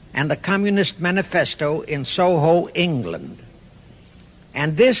and the Communist Manifesto in Soho, England.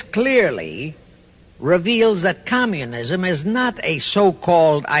 And this clearly reveals that communism is not a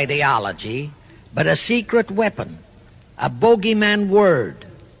so-called ideology, but a secret weapon, a bogeyman word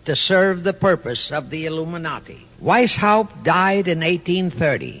to serve the purpose of the Illuminati. Weishaupt died in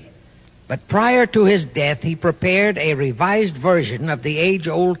 1830. But prior to his death, he prepared a revised version of the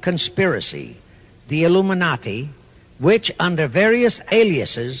age-old conspiracy, the Illuminati, which, under various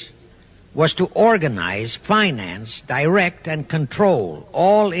aliases, was to organize, finance, direct, and control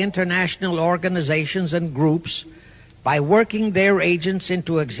all international organizations and groups by working their agents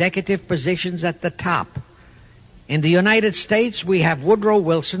into executive positions at the top. In the United States, we have Woodrow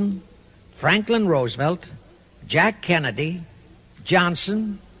Wilson, Franklin Roosevelt, Jack Kennedy,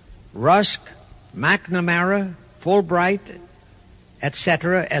 Johnson, Rusk, McNamara, Fulbright,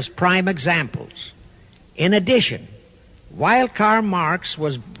 etc. as prime examples. In addition, while Karl Marx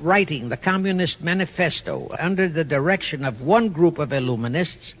was writing the Communist Manifesto under the direction of one group of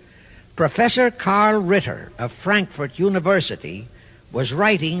Illuminists, Professor Karl Ritter of Frankfurt University was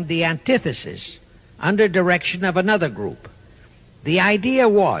writing the antithesis under direction of another group. The idea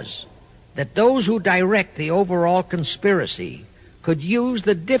was that those who direct the overall conspiracy could use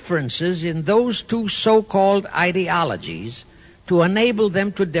the differences in those two so-called ideologies to enable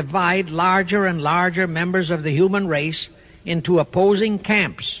them to divide larger and larger members of the human race into opposing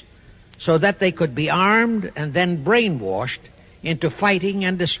camps so that they could be armed and then brainwashed into fighting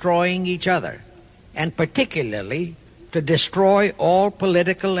and destroying each other, and particularly to destroy all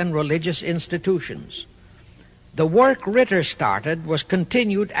political and religious institutions. The work Ritter started was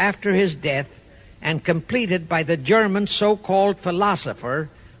continued after his death and completed by the German so-called philosopher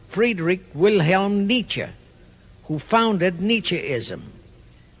Friedrich Wilhelm Nietzsche, who founded Nietzscheism.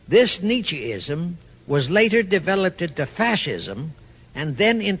 This Nietzscheism was later developed into fascism and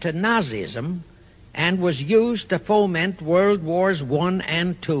then into Nazism and was used to foment World Wars I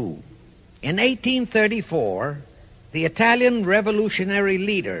and II. In 1834, the Italian revolutionary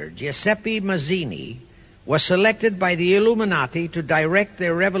leader Giuseppe Mazzini was selected by the Illuminati to direct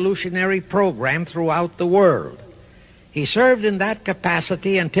their revolutionary program throughout the world. He served in that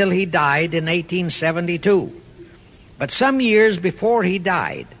capacity until he died in 1872. But some years before he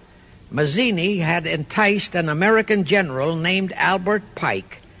died, Mazzini had enticed an American general named Albert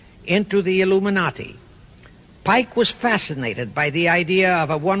Pike into the Illuminati. Pike was fascinated by the idea of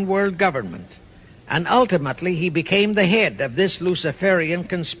a one-world government, and ultimately he became the head of this Luciferian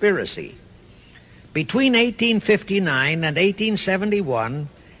conspiracy. Between 1859 and 1871,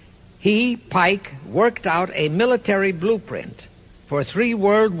 he, Pike, worked out a military blueprint for 3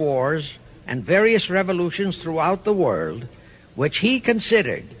 world wars and various revolutions throughout the world, which he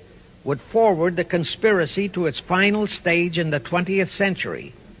considered would forward the conspiracy to its final stage in the 20th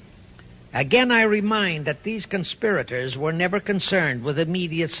century. Again, I remind that these conspirators were never concerned with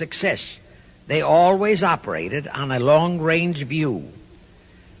immediate success. They always operated on a long-range view.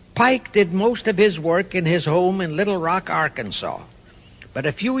 Pike did most of his work in his home in Little Rock, Arkansas. But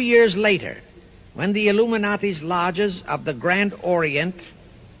a few years later, when the Illuminati's lodges of the Grand Orient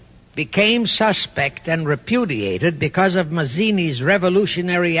became suspect and repudiated because of Mazzini's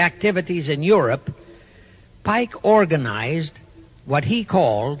revolutionary activities in Europe, Pike organized what he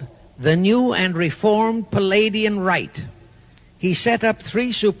called the New and Reformed Palladian Rite. He set up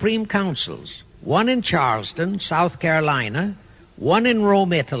 3 supreme councils, one in Charleston, South Carolina, one in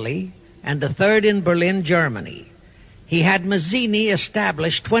Rome, Italy, and the third in Berlin, Germany. he had Mazzini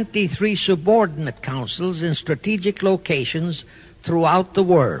establish 23 subordinate councils in strategic locations throughout the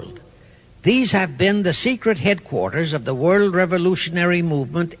world. These have been the secret headquarters of the world revolutionary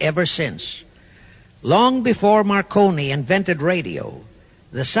movement ever since. Long before Marconi invented radio,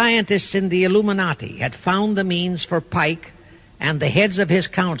 the scientists in the Illuminati had found the means for Pike and the heads of his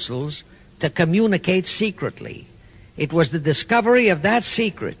councils to communicate secretly. It was the discovery of that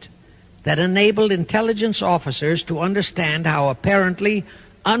secret that enabled intelligence officers to understand how apparently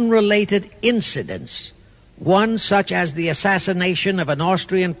unrelated incidents, one such as the assassination of an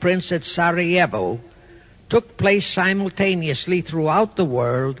Austrian prince at Sarajevo, took place simultaneously throughout the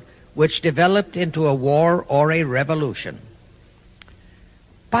world, which developed into a war or a revolution.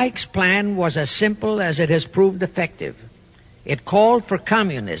 Pike's plan was as simple as it has proved effective. It called for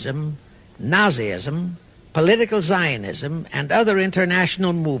communism, Nazism, political Zionism, and other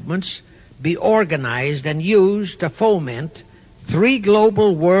international movements be organized and used to foment 3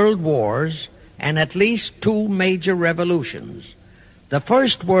 global world wars and at least 2 major revolutions. The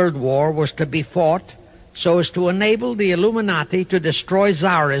First World War was to be fought so as to enable the Illuminati to destroy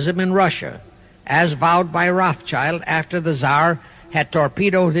Tsarism in Russia, as vowed by Rothschild after the Tsar had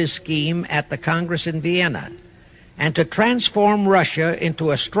torpedoed his scheme at the Congress in Vienna, and to transform Russia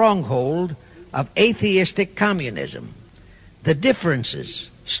into a stronghold of atheistic communism. The differences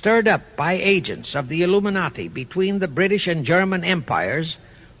stirred up by agents of the Illuminati between the British and German empires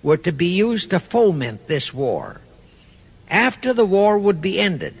were to be used to foment this war. After the war would be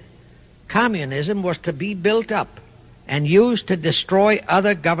ended, communism was to be built up and used to destroy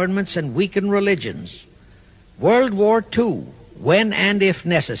other governments and weaken religions. World War II, when and if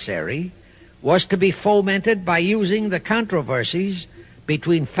necessary, was to be fomented by using the controversies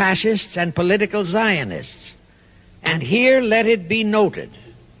between fascists and political Zionists. And here let it be noted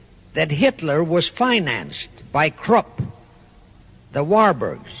that Hitler was financed by Krupp, the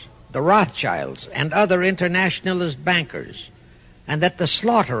Warburgs, the Rothschilds, and other internationalist bankers, and that the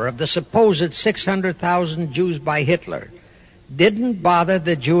slaughter of the supposed 600,000 Jews by Hitler didn't bother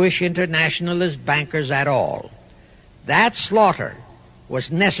the Jewish internationalist bankers at all. That slaughter was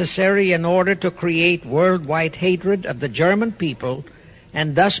necessary in order to create worldwide hatred of the German people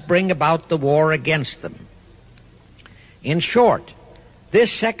and thus bring about the war against them. In short,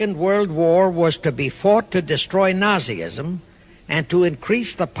 this Second World War was to be fought to destroy Nazism and to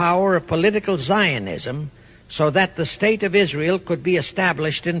increase the power of political Zionism so that the State of Israel could be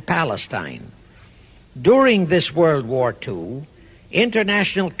established in Palestine. During this World War II,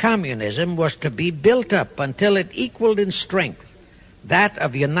 international communism was to be built up until it equaled in strength that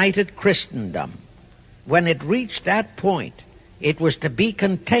of united Christendom. When it reached that point, it was to be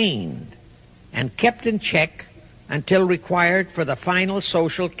contained and kept in check until required for the final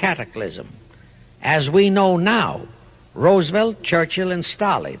social cataclysm. As we know now, Roosevelt, Churchill, and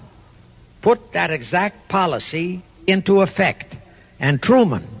Stalin put that exact policy into effect, and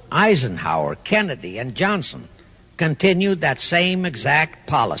Truman, Eisenhower, Kennedy, and Johnson continued that same exact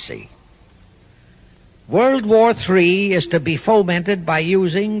policy. World War III is to be fomented by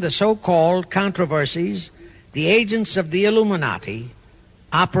using the so-called controversies the agents of the Illuminati,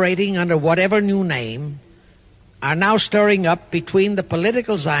 operating under whatever new name, are now stirring up between the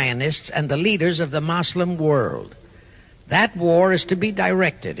political Zionists and the leaders of the Muslim world. That war is to be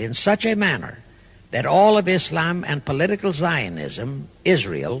directed in such a manner that all of Islam and political Zionism,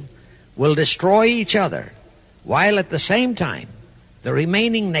 Israel, will destroy each other, while at the same time the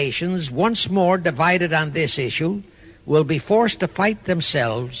remaining nations, once more divided on this issue, will be forced to fight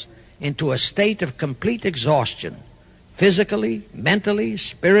themselves into a state of complete exhaustion, physically, mentally,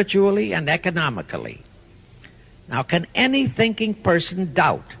 spiritually, and economically. Now, can any thinking person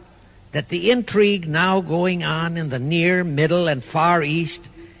doubt that the intrigue now going on in the Near, Middle, and Far East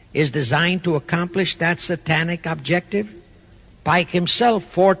is designed to accomplish that satanic objective? Pike himself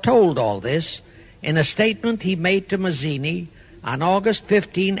foretold all this in a statement he made to Mazzini on August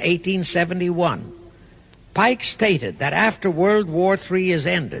 15, 1871. Pike stated that after World War III is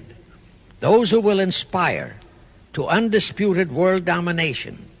ended, those who will inspire to undisputed world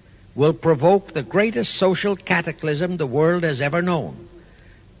domination will provoke the greatest social cataclysm the world has ever known.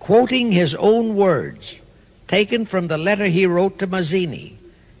 Quoting his own words, taken from the letter he wrote to Mazzini,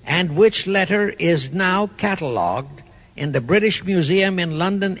 and which letter is now catalogued in the British Museum in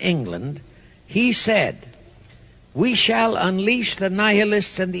London, England, he said, "We shall unleash the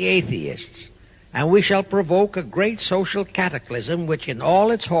nihilists and the atheists, and we shall provoke a great social cataclysm which in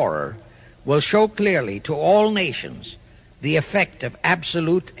all its horror will show clearly to all nations the effect of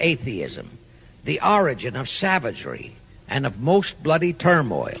absolute atheism, the origin of savagery and of most bloody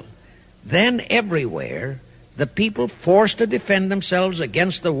turmoil. Then everywhere the people forced to defend themselves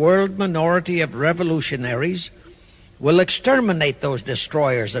against the world minority of revolutionaries will exterminate those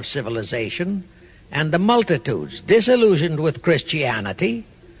destroyers of civilization and the multitudes disillusioned with Christianity,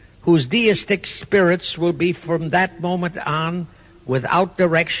 whose deistic spirits will be from that moment on without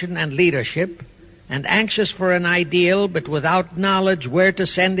direction and leadership, and anxious for an ideal but without knowledge where to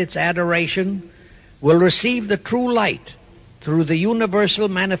send its adoration, will receive the true light through the universal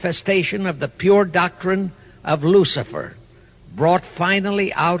manifestation of the pure doctrine of Lucifer, brought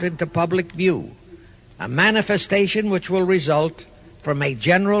finally out into public view, a manifestation which will result from a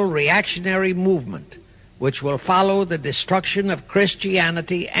general reactionary movement which will follow the destruction of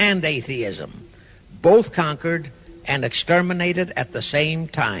Christianity and atheism, both conquered and exterminated at the same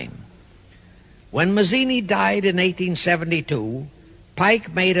time. When Mazzini died in 1872,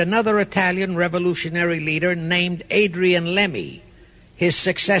 Pike made another Italian revolutionary leader named Adrian Lemmi his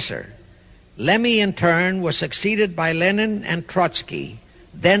successor. Lemmi, in turn, was succeeded by Lenin and Trotsky,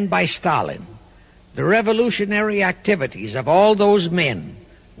 then by Stalin. The revolutionary activities of all those men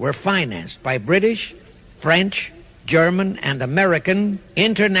were financed by British, French, German, and American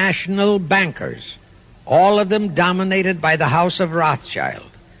international bankers, all of them dominated by the House of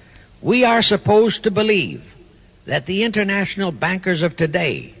Rothschild. We are supposed to believe that the international bankers of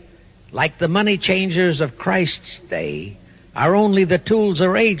today, like the money changers of Christ's day, are only the tools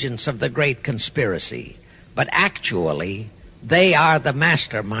or agents of the great conspiracy, but actually they are the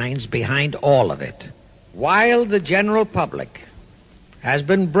masterminds behind all of it. While the general public has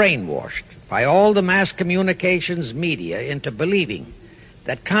been brainwashed by all the mass communications media into believing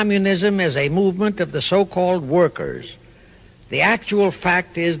that communism is a movement of the so-called workers, the actual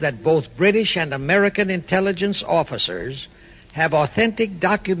fact is that both British and American intelligence officers have authentic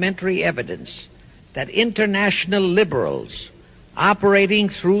documentary evidence that international liberals operating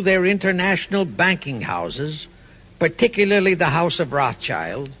through their international banking houses, particularly the House of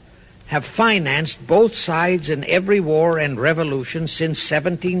Rothschild, have financed both sides in every war and revolution since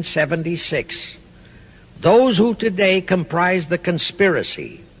 1776. Those who today comprise the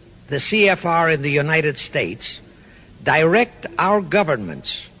conspiracy, the CFR in the United States, direct our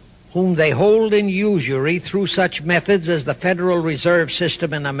governments, whom they hold in usury through such methods as the Federal Reserve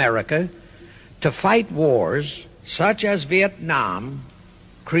System in America, to fight wars such as Vietnam,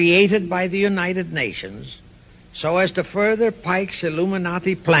 created by the United Nations, so as to further Pike's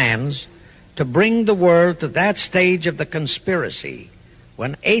Illuminati plans to bring the world to that stage of the conspiracy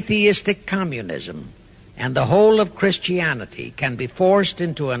when atheistic communism and the whole of Christianity can be forced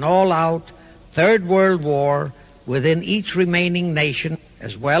into an all-out Third World War within each remaining nation,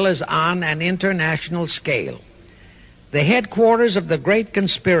 as well as on an international scale. The headquarters of the great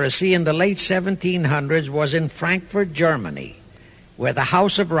conspiracy in the late 1700s was in Frankfurt, Germany, where the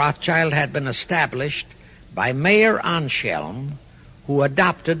House of Rothschild had been established by Mayer Anschelm, who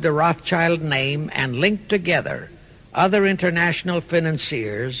adopted the Rothschild name and linked together other international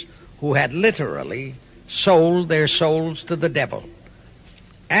financiers who had literally sold their souls to the devil.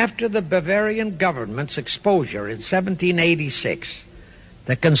 After the Bavarian government's exposure in 1786,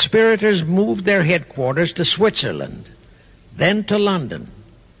 the conspirators moved their headquarters to Switzerland, then to London.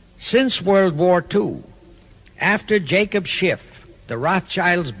 Since World War II, after Jacob Schiff, the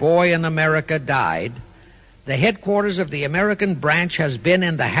Rothschild's boy in America, died, the headquarters of the American branch has been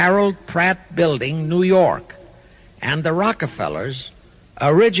in the Harold Pratt Building, New York, and the Rockefellers,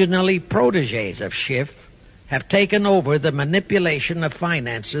 originally protégés of Schiff, have taken over the manipulation of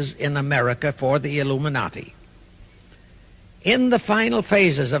finances in America for the Illuminati. In the final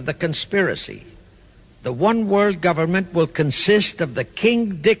phases of the conspiracy, the one world government will consist of the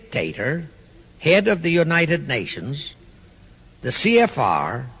king dictator, head of the United Nations, the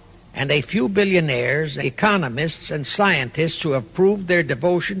CFR, and a few billionaires, economists, and scientists who have proved their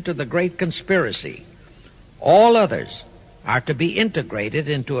devotion to the great conspiracy. All others are to be integrated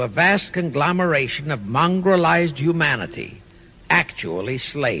into a vast conglomeration of mongrelized humanity, actually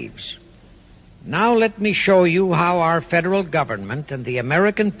slaves. Now let me show you how our federal government and the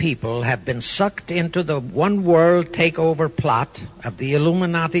American people have been sucked into the one world takeover plot of the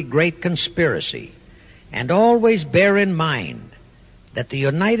Illuminati great conspiracy. And always bear in mind that the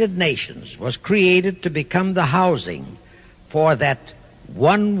United Nations was created to become the housing for that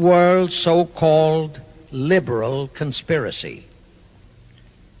one world so-called liberal conspiracy.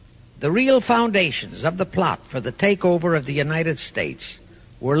 The real foundations of the plot for the takeover of the United States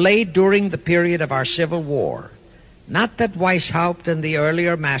were laid during the period of our Civil War. Not that Weishaupt and the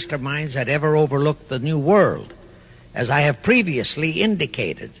earlier masterminds had ever overlooked the New World. As I have previously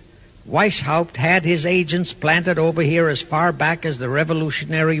indicated, Weishaupt had his agents planted over here as far back as the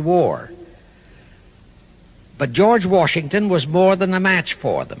Revolutionary War. But George Washington was more than a match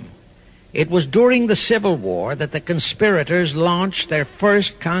for them. It was during the Civil War that the conspirators launched their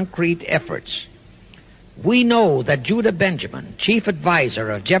first concrete efforts. We know that Judah Benjamin, chief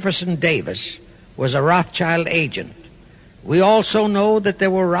advisor of Jefferson Davis, was a Rothschild agent. We also know that there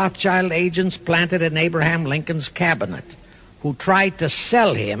were Rothschild agents planted in Abraham Lincoln's cabinet who tried to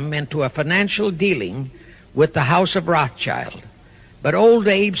sell him into a financial dealing with the House of Rothschild. But old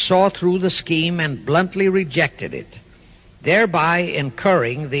Abe saw through the scheme and bluntly rejected it, thereby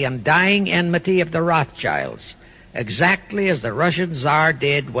incurring the undying enmity of the Rothschilds, exactly as the Russian Tsar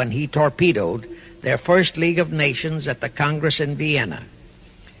did when he torpedoed their first League of Nations at the Congress in Vienna.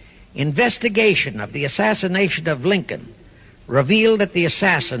 Investigation of the assassination of Lincoln revealed that the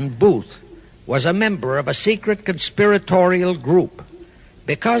assassin, Booth, was a member of a secret conspiratorial group.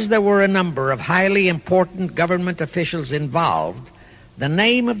 Because there were a number of highly important government officials involved, the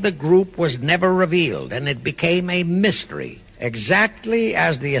name of the group was never revealed, and it became a mystery, exactly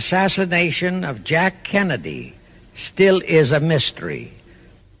as the assassination of Jack Kennedy still is a mystery.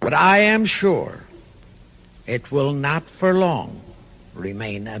 But I am sure it will not for long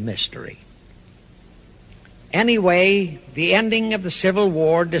remain a mystery. Anyway, the ending of the Civil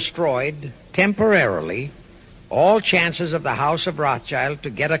War destroyed, temporarily, all chances of the House of Rothschild to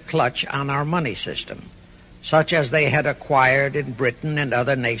get a clutch on our money system, such as they had acquired in Britain and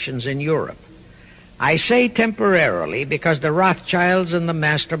other nations in Europe. I say temporarily because the Rothschilds and the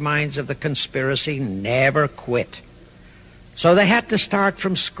masterminds of the conspiracy never quit. So they had to start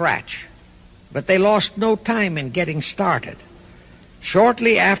from scratch, but they lost no time in getting started.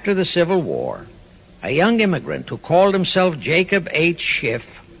 Shortly after the Civil War, a young immigrant who called himself Jacob H. Schiff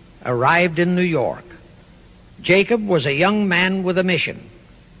arrived in New York. Jacob was a young man with a mission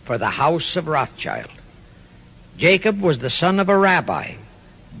for the House of Rothschild. Jacob was the son of a rabbi,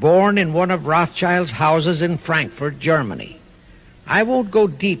 born in one of Rothschild's houses in Frankfurt, Germany. I won't go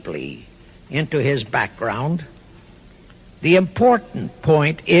deeply into his background. The important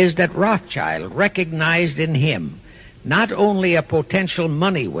point is that Rothschild recognized in him not only a potential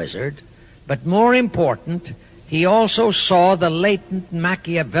money wizard, but more important, he also saw the latent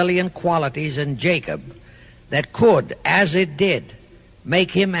Machiavellian qualities in Jacob that could, as it did,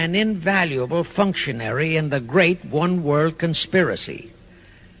 make him an invaluable functionary in the great one-world conspiracy.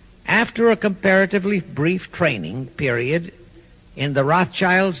 After a comparatively brief training period in the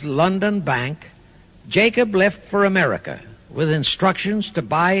Rothschilds' London bank, Jacob left for America with instructions to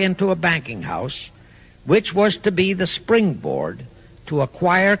buy into a banking house, which was to be the springboard to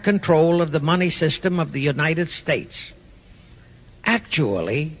acquire control of the money system of the United States.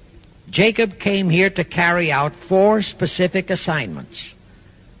 Actually, Jacob came here to carry out 4 specific assignments.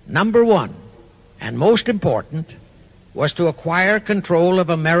 Number 1, and most important, was to acquire control of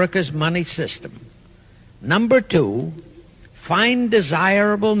America's money system. Number 2, find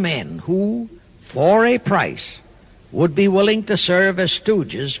desirable men who, for a price, would be willing to serve as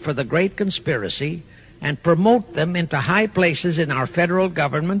stooges for the great conspiracy and promote them into high places in our federal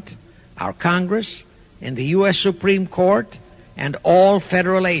government, our Congress, in the U.S. Supreme Court, and all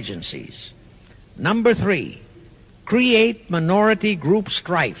federal agencies. Number 3, create minority group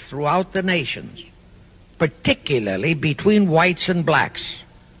strife throughout the nations, particularly between whites and blacks.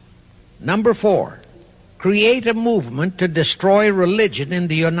 Number 4, create a movement to destroy religion in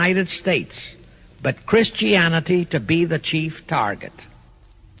the United States, but Christianity to be the chief target.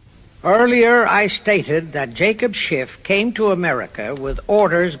 Earlier, I stated that Jacob Schiff came to America with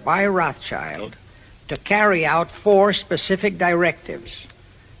orders by Rothschild to carry out 4 specific directives.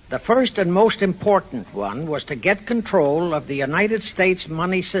 The first and most important one was to get control of the United States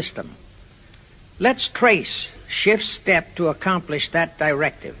money system. Let's trace Schiff's step to accomplish that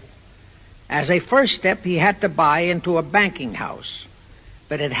directive. As a first step, he had to buy into a banking house,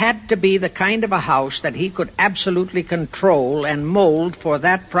 but it had to be the kind of a house that he could absolutely control and mold for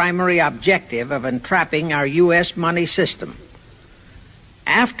that primary objective of entrapping our U.S. money system.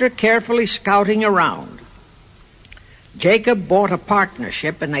 After carefully scouting around, Jacob bought a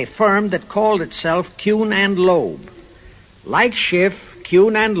partnership in a firm that called itself Kuhn and Loeb. Like Schiff,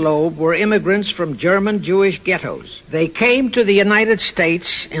 Kuhn and Loeb were immigrants from German Jewish ghettos. They came to the United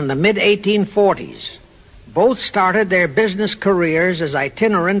States in the mid-1840s. Both started their business careers as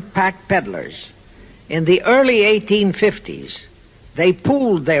itinerant pack peddlers. In the early 1850s, they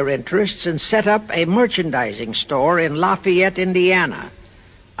pooled their interests and set up a merchandising store in Lafayette, Indiana,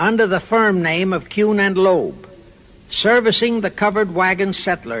 under the firm name of Kuhn and Loeb, servicing the covered wagon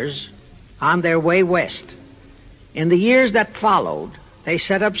settlers on their way west. In the years that followed, they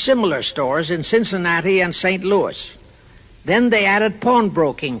set up similar stores in Cincinnati and St. Louis. Then they added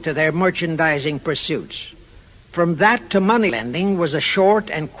pawnbroking to their merchandising pursuits. From that to money lending was a short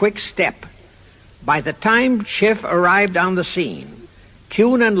and quick step. By the time Schiff arrived on the scene,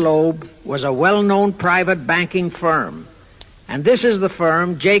 Kuhn and Loeb was a well-known private banking firm, and this is the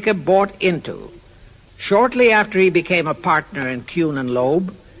firm Jacob bought into. Shortly after he became a partner in Kuhn and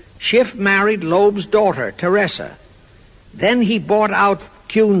Loeb, Schiff married Loeb's daughter, Teresa. Then he bought out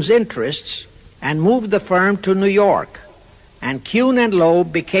Kuhn's interests and moved the firm to New York, and Kuhn and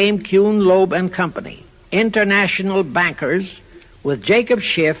Loeb became Kuhn, Loeb and Company, international bankers, with Jacob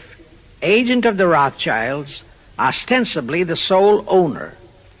Schiff, agent of the Rothschilds, ostensibly the sole owner.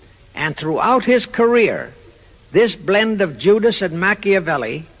 And throughout his career, this blend of Judas and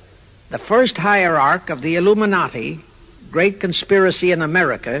Machiavelli, the first hierarch of the Illuminati, great conspiracy in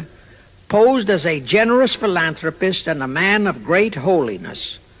America, posed as a generous philanthropist and a man of great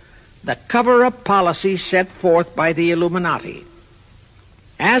holiness, the cover-up policy set forth by the Illuminati.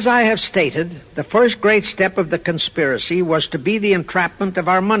 As I have stated, the first great step of the conspiracy was to be the entrapment of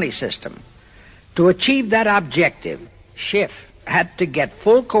our money system. To achieve that objective, Schiff had to get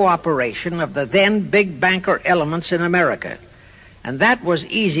full cooperation of the then big banker elements in America, and that was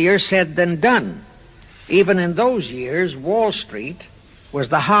easier said than done. Even in those years, Wall Street was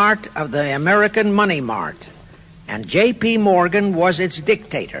the heart of the American money mart, and J.P. Morgan was its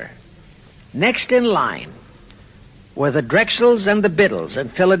dictator. Next in line were the Drexels and the Biddles in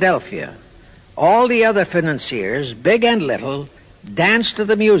Philadelphia. All the other financiers, big and little, danced to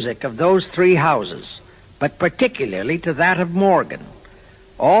the music of those three houses, but particularly to that of Morgan.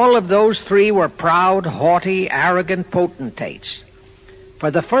 All of those three were proud, haughty, arrogant potentates.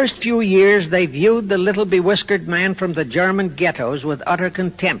 For the first few years, they viewed the little bewhiskered man from the German ghettos with utter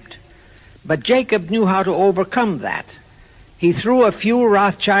contempt. But Jacob knew how to overcome that. He threw a few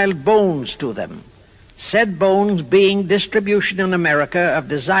Rothschild bones to them, said bones being distribution in America of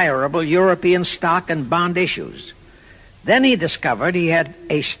desirable European stock and bond issues. Then he discovered he had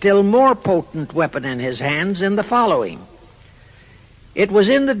a still more potent weapon in his hands in the following. It was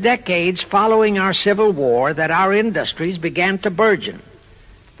in the decades following our Civil War that our industries began to burgeon.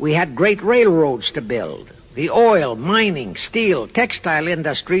 We had great railroads to build. The oil, mining, steel, textile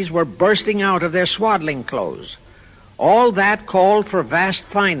industries were bursting out of their swaddling clothes. All that called for vast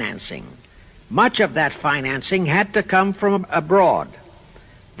financing. Much of that financing had to come from abroad.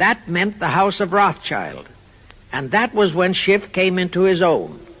 That meant the House of Rothschild. And that was when Schiff came into his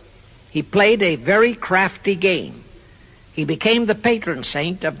own. He played a very crafty game. He became the patron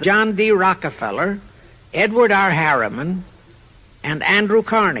saint of John D. Rockefeller, Edward R. Harriman, and Andrew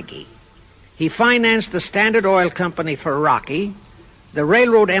Carnegie. He financed the Standard Oil Company for Rocky, the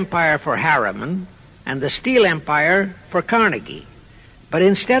railroad empire for Harriman, and the steel empire for Carnegie. But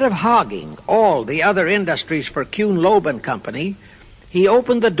instead of hogging all the other industries for Kuhn, Loeb and Company, he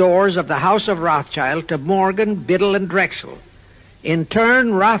opened the doors of the House of Rothschild to Morgan, Biddle, and Drexel. In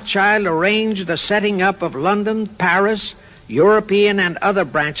turn, Rothschild arranged the setting up of London, Paris, European, and other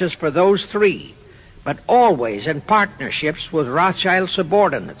branches for those three, but always in partnerships with Rothschild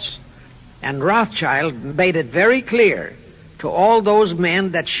subordinates. And Rothschild made it very clear to all those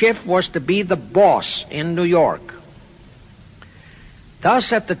men that Schiff was to be the boss in New York.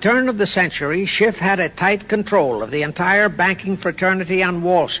 Thus, at the turn of the century, Schiff had a tight control of the entire banking fraternity on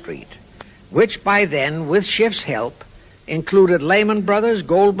Wall Street, which by then, with Schiff's help, included Lehman Brothers,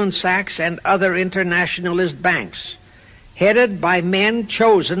 Goldman Sachs, and other internationalist banks, headed by men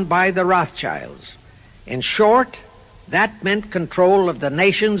chosen by the Rothschilds. In short, that meant control of the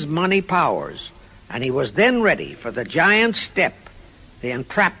nation's money powers, and he was then ready for the giant step, the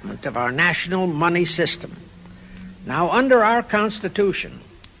entrapment of our national money system. Now, under our Constitution,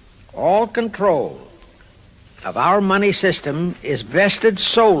 all control of our money system is vested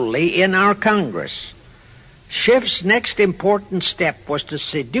solely in our Congress. Schiff's next important step was to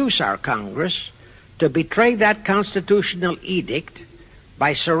seduce our Congress to betray that constitutional edict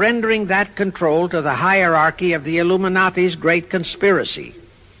by surrendering that control to the hierarchy of the Illuminati's great conspiracy.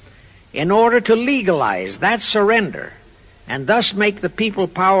 In order to legalize that surrender and thus make the people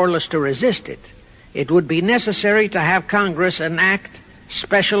powerless to resist it, it would be necessary to have Congress enact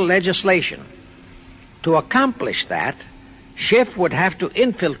special legislation. To accomplish that, Schiff would have to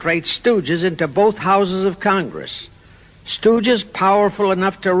infiltrate stooges into both houses of Congress, stooges powerful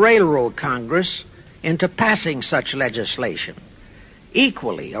enough to railroad Congress into passing such legislation.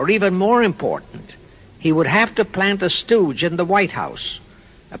 Equally, or even more important, he would have to plant a stooge in the White House,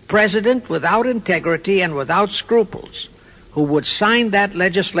 a president without integrity and without scruples, who would sign that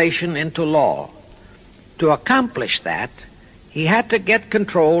legislation into law. To accomplish that, he had to get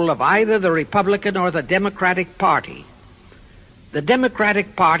control of either the Republican or the Democratic Party. The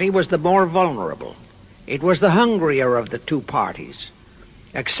Democratic Party was the more vulnerable. It was the hungrier of the two parties.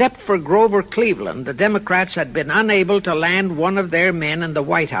 Except for Grover Cleveland, the Democrats had been unable to land one of their men in the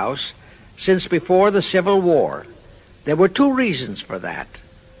White House since before the Civil War. There were two reasons for that.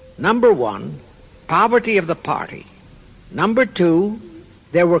 Number one, poverty of the party. Number two,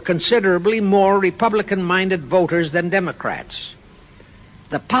 there were considerably more Republican-minded voters than Democrats.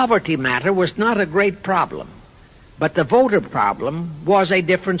 The poverty matter was not a great problem, but the voter problem was a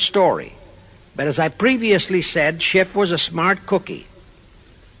different story. But as I previously said, Schiff was a smart cookie.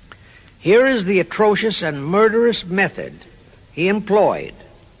 Here is the atrocious and murderous method he employed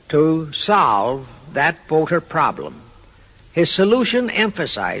to solve that voter problem. His solution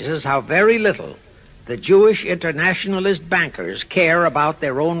emphasizes how very little the Jewish internationalist bankers care about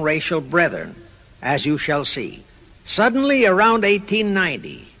their own racial brethren, as you shall see. Suddenly, around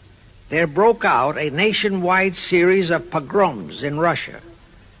 1890, there broke out a nationwide series of pogroms in Russia.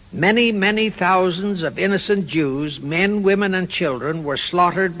 Many, many thousands of innocent Jews, men, women, and children, were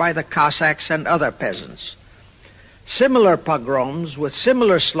slaughtered by the Cossacks and other peasants. Similar pogroms with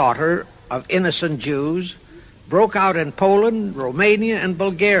similar slaughter of innocent Jews broke out in Poland, Romania, and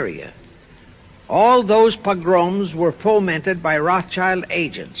Bulgaria. All those pogroms were fomented by Rothschild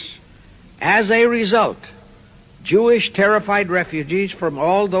agents. As a result, Jewish terrified refugees from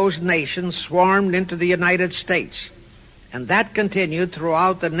all those nations swarmed into the United States. And that continued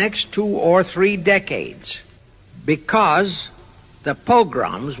throughout the next 2 or 3 decades because the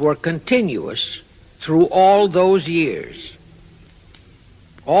pogroms were continuous through all those years.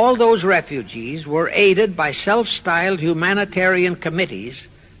 All those refugees were aided by self-styled humanitarian committees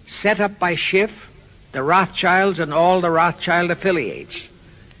set up by Schiff, the Rothschilds, and all the Rothschild affiliates.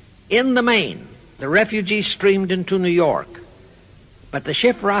 In the main, the refugees streamed into New York. But the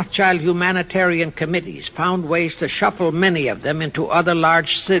Schiff-Rothschild humanitarian committees found ways to shuffle many of them into other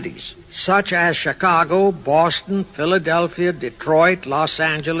large cities, such as Chicago, Boston, Philadelphia, Detroit, Los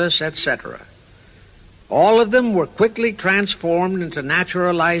Angeles, etc. All of them were quickly transformed into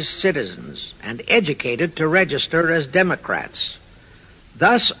naturalized citizens and educated to register as Democrats.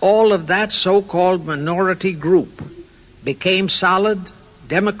 Thus, all of that so-called minority group became solid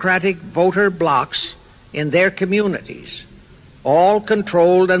Democratic voter blocs in their communities, all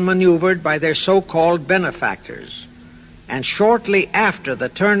controlled and maneuvered by their so-called benefactors. And shortly after the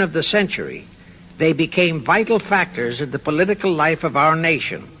turn of the century, they became vital factors in the political life of our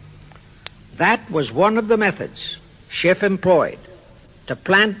nation. That was one of the methods Schiff employed to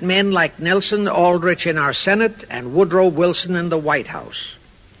plant men like Nelson Aldrich in our Senate and Woodrow Wilson in the White House.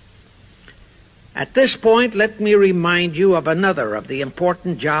 At this point, let me remind you of another of the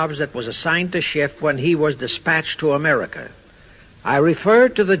important jobs that was assigned to Schiff when he was dispatched to America. I refer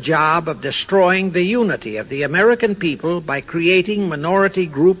to the job of destroying the unity of the American people by creating minority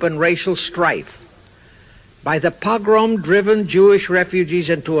group and racial strife. By the pogrom-driven Jewish refugees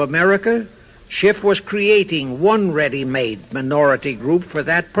into America, Schiff was creating one ready-made minority group for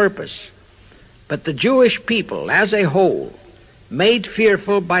that purpose. But the Jewish people as a whole, made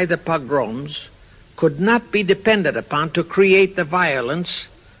fearful by the pogroms, could not be depended upon to create the violence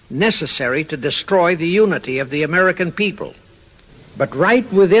necessary to destroy the unity of the American people. But right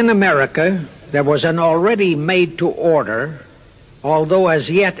within America, there was an already made-to-order, although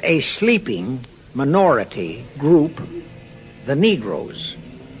as yet a sleeping minority group, the Negroes,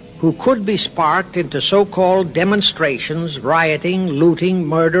 who could be sparked into so-called demonstrations, rioting, looting,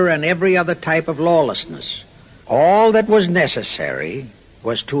 murder, and every other type of lawlessness. All that was necessary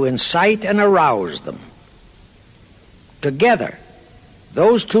was to incite and arouse them. Together,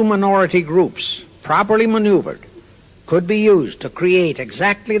 those two minority groups, properly maneuvered, could be used to create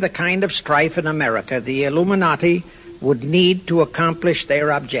exactly the kind of strife in America the Illuminati would need to accomplish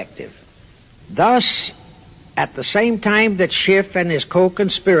their objective. Thus, at the same time that Schiff and his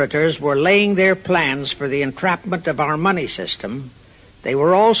co-conspirators were laying their plans for the entrapment of our money system, they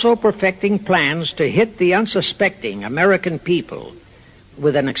were also perfecting plans to hit the unsuspecting American people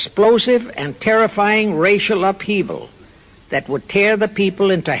with an explosive and terrifying racial upheaval that would tear the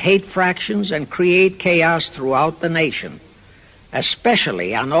people into hate fractions and create chaos throughout the nation,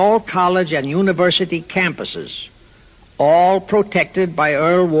 especially on all college and university campuses, all protected by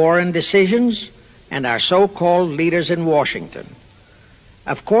Earl Warren decisions and our so-called leaders in Washington.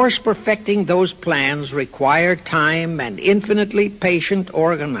 Of course, perfecting those plans required time and infinitely patient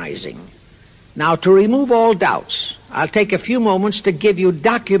organizing. Now, to remove all doubts, I'll take a few moments to give you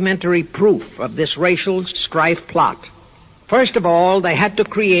documentary proof of this racial strife plot. First of all, they had to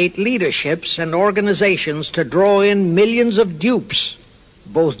create leaderships and organizations to draw in millions of dupes,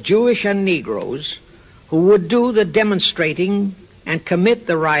 both Jewish and Negroes, who would do the demonstrating and commit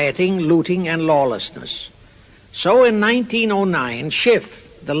the rioting, looting, and lawlessness. So in 1909, Schiff,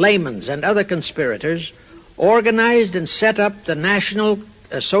 the Layman's, and other conspirators organized and set up the National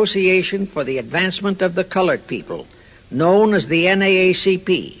Association for the Advancement of the Colored People, known as the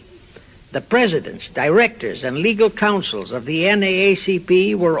NAACP. The presidents, directors, and legal counsels of the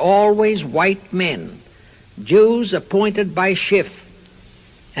NAACP were always white men, Jews appointed by Schiff.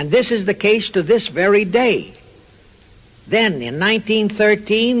 And this is the case to this very day. Then, in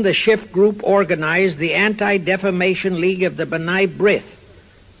 1913, the Schiff Group organized the Anti-Defamation League of the B'nai B'rith,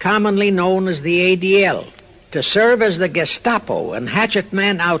 commonly known as the ADL, to serve as the Gestapo and hatchet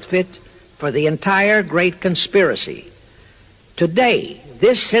man outfit for the entire great conspiracy. Today,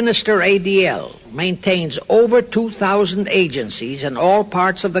 this sinister ADL maintains over 2,000 agencies in all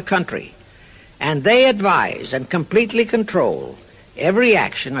parts of the country, and they advise and completely control every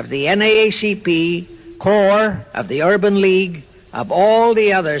action of the NAACP, CORE, of the Urban League, of all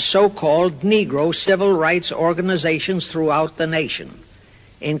the other so-called Negro civil rights organizations throughout the nation,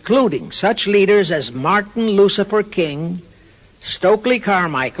 including such leaders as Martin Lucifer King, Stokely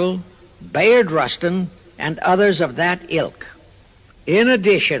Carmichael, Bayard Rustin, and others of that ilk. In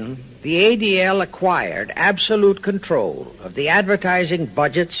addition, the ADL acquired absolute control of the advertising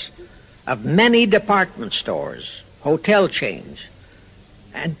budgets of many department stores, hotel chains,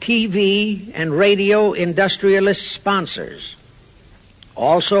 and TV and radio industrialist sponsors,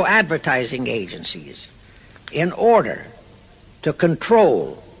 also advertising agencies, in order to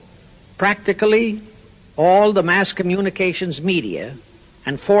control practically all the mass communications media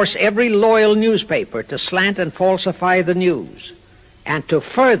and force every loyal newspaper to slant and falsify the news, and to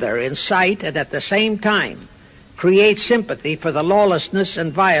further incite and at the same time create sympathy for the lawlessness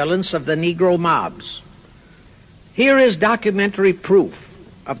and violence of the Negro mobs. Here is documentary proof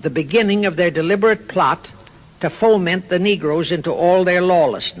of the beginning of their deliberate plot to foment the Negroes into all their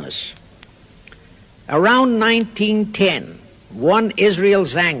lawlessness. Around 1910, one Israel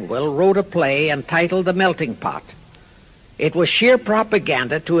Zangwill wrote a play entitled The Melting Pot. It was sheer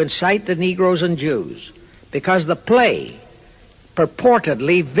propaganda to incite the Negroes and Jews, because the play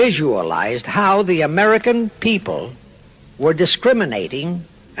purportedly visualized how the American people were discriminating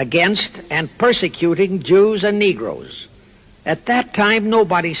against and persecuting Jews and Negroes. At that time,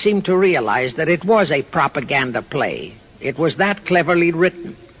 nobody seemed to realize that it was a propaganda play. It was that cleverly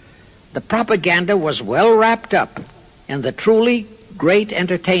written. The propaganda was well wrapped up in the truly great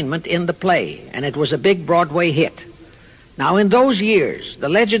entertainment in the play, and it was a big Broadway hit. Now, in those years, the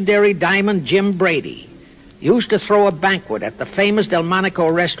legendary Diamond Jim Brady used to throw a banquet at the famous Delmonico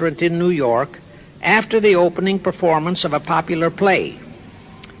restaurant in New York after the opening performance of a popular play.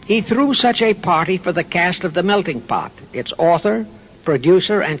 He threw such a party for the cast of The Melting Pot, its author,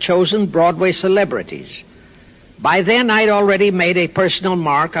 producer, and chosen Broadway celebrities. By then, I'd already made a personal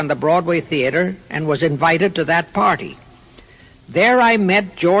mark on the Broadway theater and was invited to that party. There I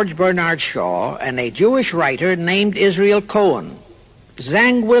met George Bernard Shaw and a Jewish writer named Israel Cohen.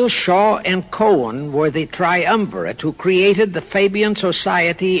 Zangwill, Shaw, and Cohen were the triumvirate who created the Fabian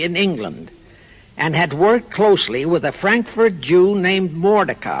Society in England and had worked closely with a Frankfurt Jew named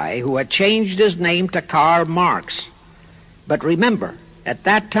Mordecai, who had changed his name to Karl Marx. But remember, at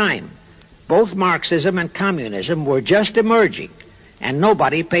that time, both Marxism and communism were just emerging, and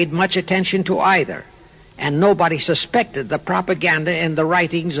nobody paid much attention to either, and nobody suspected the propaganda in the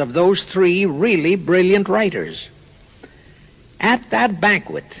writings of those three really brilliant writers. At that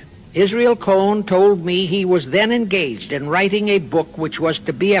banquet, Israel Cohen told me he was then engaged in writing a book which was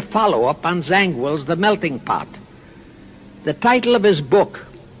to be a follow-up on Zangwill's The Melting Pot. The title of his book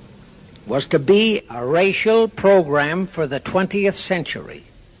was to be A Racial Program for the 20th Century.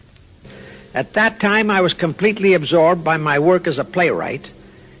 At that time, I was completely absorbed by my work as a playwright,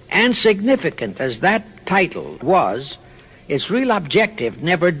 and significant as that title was, its real objective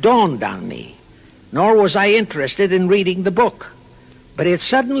never dawned on me, nor was I interested in reading the book. But it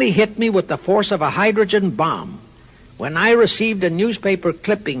suddenly hit me with the force of a hydrogen bomb when I received a newspaper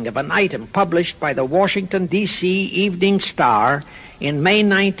clipping of an item published by the Washington, D.C. Evening Star in May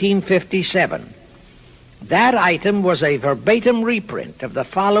 1957. That item was a verbatim reprint of the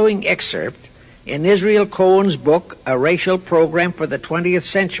following excerpt in Israel Cohen's book, A Racial Program for the 20th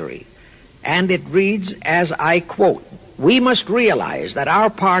Century, and it reads as I quote, "We must realize that our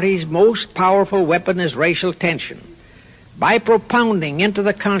party's most powerful weapon is racial tension. By propounding into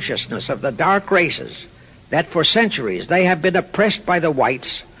the consciousness of the dark races that for centuries they have been oppressed by the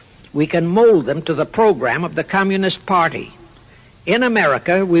whites, we can mold them to the program of the Communist Party. In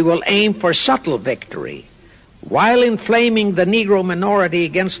America, we will aim for subtle victory. While inflaming the Negro minority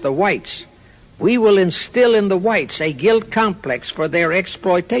against the whites, we will instill in the whites a guilt complex for their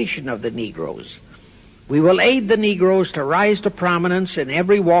exploitation of the Negroes. We will aid the Negroes to rise to prominence in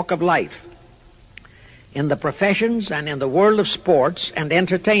every walk of life, in the professions and in the world of sports and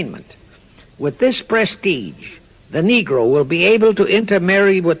entertainment. With this prestige, the Negro will be able to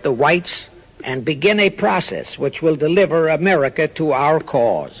intermarry with the whites and begin a process which will deliver America to our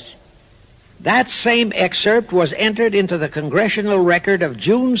cause. That same excerpt was entered into the Congressional Record of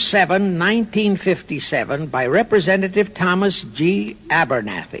June 7, 1957 by Representative Thomas G.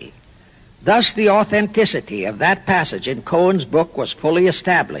 Abernathy. Thus the authenticity of that passage in Cohen's book was fully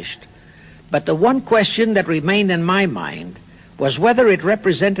established. But the one question that remained in my mind was whether it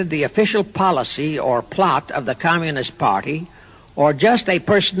represented the official policy or plot of the Communist Party or just a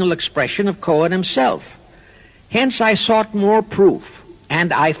personal expression of Cohen himself. Hence I sought more proof,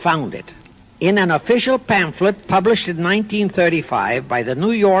 and I found it. In an official pamphlet published in 1935 by the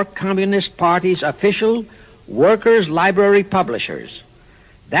New York Communist Party's official Workers' Library Publishers.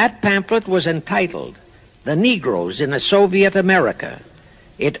 That pamphlet was entitled, "The Negroes in a Soviet America."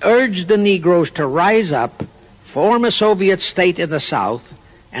 It urged the Negroes to rise up, form a Soviet state in the South,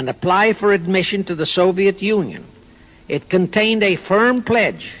 and apply for admission to the Soviet Union. It contained a firm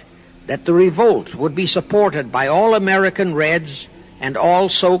pledge that the revolt would be supported by all American Reds and all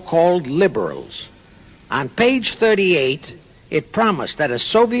so-called liberals. On page 38, it promised that a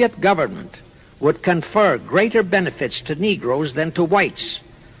Soviet government would confer greater benefits to Negroes than to whites.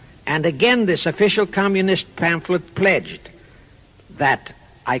 And again this official communist pamphlet pledged that,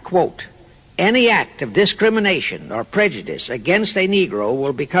 I quote, "Any act of discrimination or prejudice against a Negro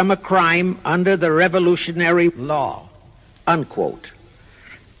will become a crime under the revolutionary law," unquote.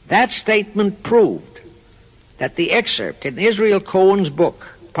 That statement proved that the excerpt in Israel Cohen's book,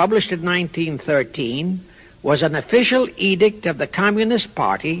 published in 1913, was an official edict of the Communist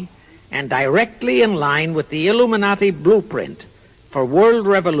Party and directly in line with the Illuminati blueprint for world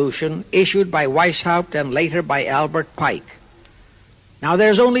revolution issued by Weishaupt and later by Albert Pike. Now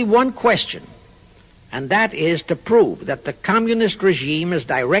there's only one question, and that is to prove that the communist regime is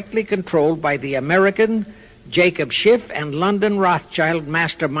directly controlled by the American Jacob Schiff and London Rothschild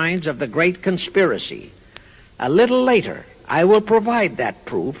masterminds of the Great Conspiracy. A little later, I will provide that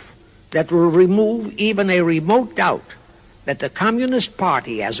proof that will remove even a remote doubt that the Communist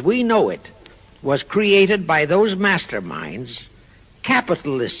Party as we know it was created by those masterminds,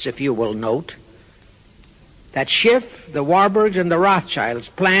 capitalists if you will note, that Schiff, the Warburgs, and the Rothschilds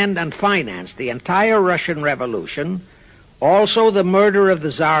planned and financed the entire Russian Revolution, also the murder of the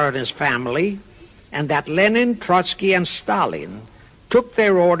Tsar and his family, and that Lenin, Trotsky, and Stalin took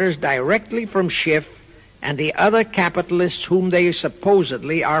their orders directly from Schiff and the other capitalists whom they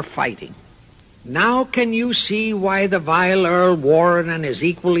supposedly are fighting. Now can you see why the vile Earl Warren and his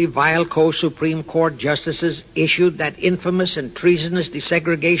equally vile co-Supreme Court justices issued that infamous and treasonous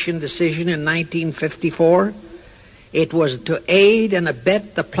desegregation decision in 1954? It was to aid and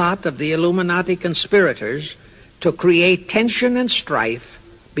abet the plot of the Illuminati conspirators to create tension and strife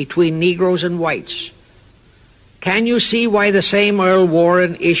between Negroes and whites. Can you see why the same Earl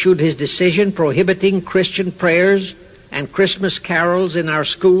Warren issued his decision prohibiting Christian prayers and Christmas carols in our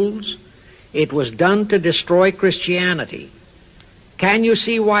schools? It was done to destroy Christianity. Can you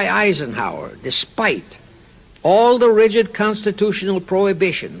see why Eisenhower, despite all the rigid constitutional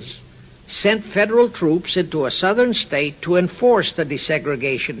prohibitions, sent federal troops into a southern state to enforce the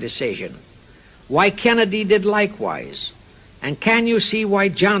desegregation decision? Why Kennedy did likewise? And can you see why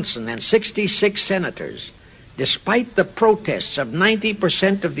Johnson and 66 senators, despite the protests of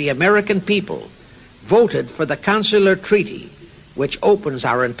 90% of the American people, voted for the Consular Treaty, which opens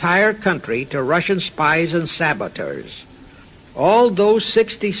our entire country to Russian spies and saboteurs? All those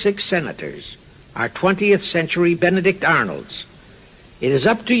 66 senators are 20th century Benedict Arnolds. It is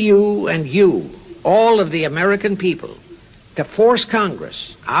up to you and you, all of the American people, to force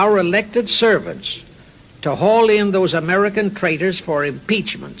Congress, our elected servants, to haul in those American traitors for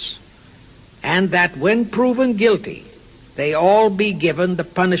impeachments, and that when proven guilty, they all be given the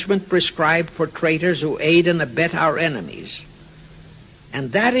punishment prescribed for traitors who aid and abet our enemies.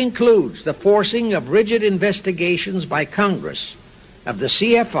 And that includes the forcing of rigid investigations by Congress of the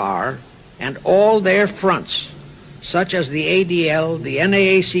CFR and all their fronts, such as the ADL, the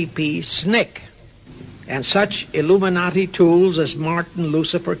NAACP, SNCC, and such Illuminati tools as Martin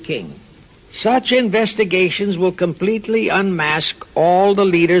Lucifer King. Such investigations will completely unmask all the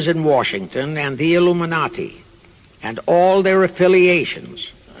leaders in Washington and the Illuminati and all their affiliations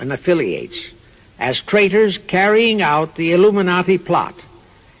and affiliates as traitors carrying out the Illuminati plot.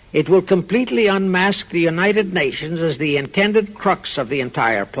 It will completely unmask the United Nations as the intended crux of the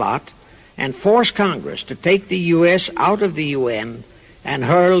entire plot and force Congress to take the U.S. out of the UN and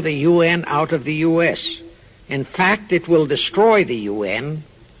hurl the UN out of the U.S. In fact, it will destroy the UN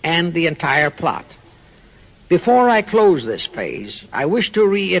and the entire plot. Before I close this phase, I wish to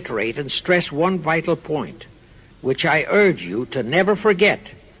reiterate and stress one vital point, which I urge you to never forget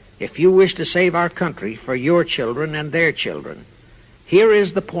if you wish to save our country for your children and their children. Here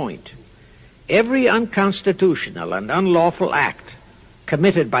is the point. Every unconstitutional and unlawful act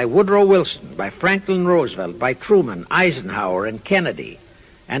committed by Woodrow Wilson, by Franklin Roosevelt, by Truman, Eisenhower, and Kennedy,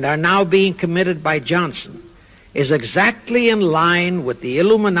 and are now being committed by Johnson, is exactly in line with the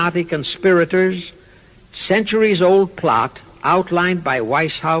Illuminati conspirators' centuries-old plot outlined by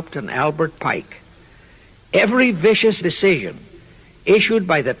Weishaupt and Albert Pike. Every vicious decision issued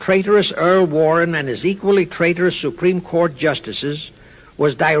by the traitorous Earl Warren and his equally traitorous Supreme Court justices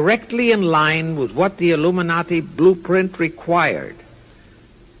was directly in line with what the Illuminati blueprint required.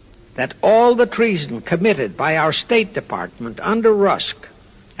 That all the treason committed by our State Department under Rusk,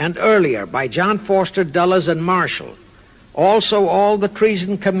 and earlier by John Foster Dulles and Marshall, also all the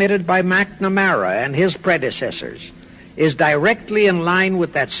treason committed by McNamara and his predecessors, is directly in line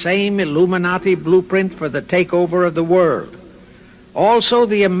with that same Illuminati blueprint for the takeover of the world. Also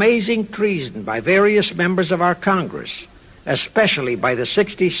the amazing treason by various members of our Congress, especially by the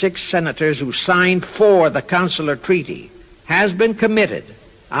 66 senators who signed for the Consular Treaty, has been committed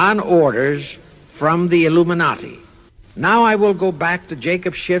on orders from the Illuminati. Now I will go back to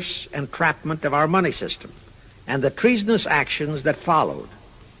Jacob Schiff's entrapment of our money system and the treasonous actions that followed.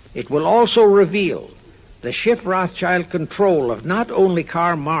 It will also reveal the Schiff-Rothschild control of not only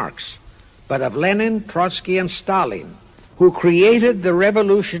Karl Marx, but of Lenin, Trotsky, and Stalin, who created the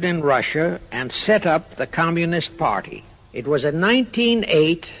revolution in Russia and set up the Communist Party. It was in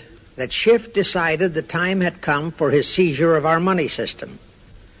 1908 that Schiff decided the time had come for his seizure of our money system.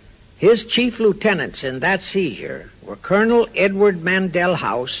 His chief lieutenants in that seizure were Colonel Edward Mandel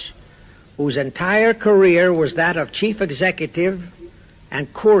House, whose entire career was that of chief executive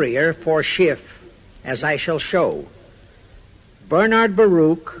and courier for Schiff, as I shall show, Bernard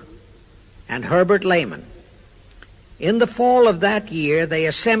Baruch, and Herbert Lehman. In the fall of that year, they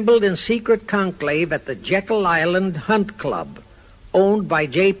assembled in secret conclave at the Jekyll Island Hunt Club, owned by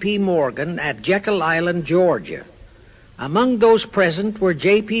J.P. Morgan at Jekyll Island, Georgia. Among those present were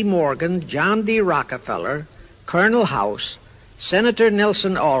J.P. Morgan, John D. Rockefeller, Colonel House, Senator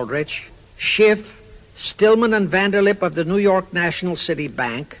Nelson Aldrich, Schiff, Stillman and Vanderlip of the New York National City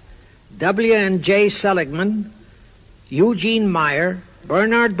Bank, W. and J. Seligman, Eugene Meyer,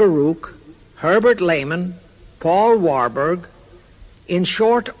 Bernard Baruch, Herbert Lehman, Paul Warburg, in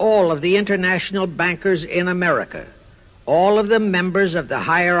short, all of the international bankers in America, all of them members of the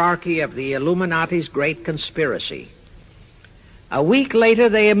hierarchy of the Illuminati's great conspiracy. A week later,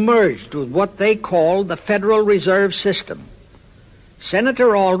 they emerged with what they called the Federal Reserve System.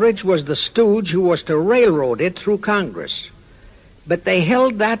 Senator Aldrich was the stooge who was to railroad it through Congress. But they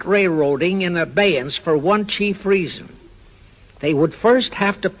held that railroading in abeyance for one chief reason. They would first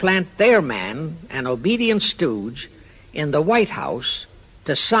have to plant their man, an obedient stooge, in the White House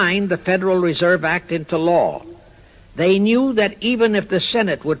to sign the Federal Reserve Act into law. They knew that even if the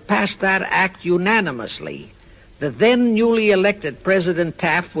Senate would pass that act unanimously, the then newly elected President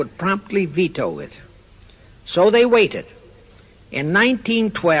Taft would promptly veto it. So they waited. In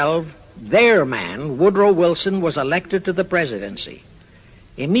 1912, their man, Woodrow Wilson, was elected to the presidency.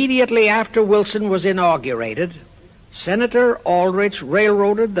 Immediately after Wilson was inaugurated, Senator Aldrich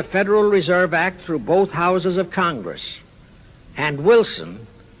railroaded the Federal Reserve Act through both houses of Congress, and Wilson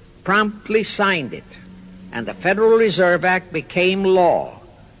promptly signed it, and the Federal Reserve Act became law.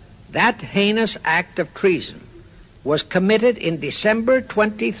 That heinous act of treason was committed in December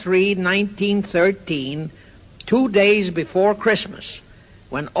 23, 1913, 2 days before Christmas,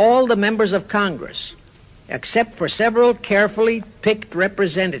 when all the members of Congress, except for several carefully picked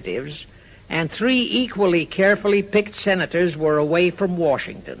representatives and 3 equally carefully picked senators, were away from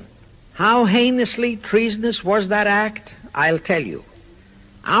Washington. How heinously treasonous was that act? I'll tell you.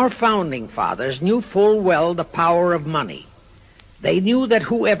 Our founding fathers knew full well the power of money. They knew that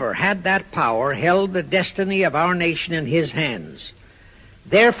whoever had that power held the destiny of our nation in his hands.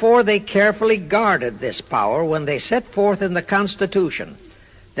 Therefore, they carefully guarded this power when they set forth in the Constitution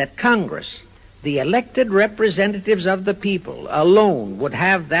that Congress, the elected representatives of the people, alone would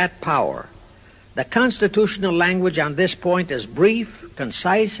have that power. The constitutional language on this point is brief,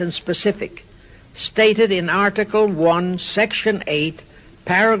 concise, and specific, stated in Article 1, Section 8,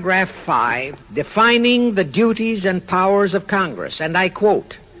 Paragraph 5, defining the duties and powers of Congress, and I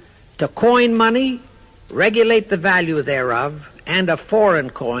quote, "To coin money, regulate the value thereof, and of foreign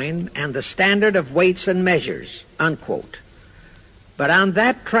coin, and the standard of weights and measures," unquote. But on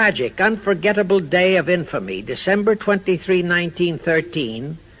that tragic, unforgettable day of infamy, December 23,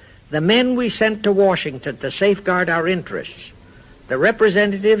 1913, the men we sent to Washington to safeguard our interests, the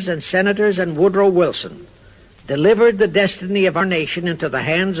representatives and senators and Woodrow Wilson, delivered the destiny of our nation into the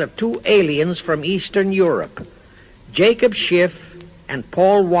hands of two aliens from Eastern Europe, Jacob Schiff and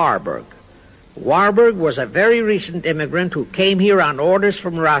Paul Warburg. Warburg was a very recent immigrant who came here on orders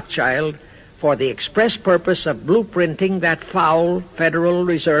from Rothschild for the express purpose of blueprinting that foul Federal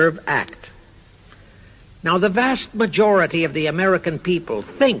Reserve Act. Now, the vast majority of the American people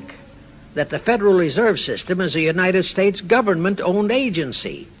think that the Federal Reserve System is a United States government-owned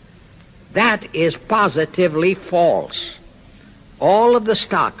agency. That is positively false. All of the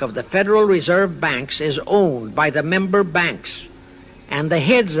stock of the Federal Reserve banks is owned by the member banks, and the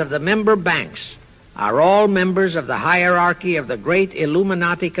heads of the member banks are all members of the hierarchy of the great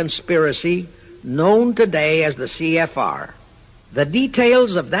Illuminati conspiracy known today as the CFR. The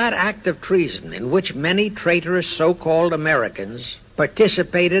details of that act of treason in which many traitorous so-called Americans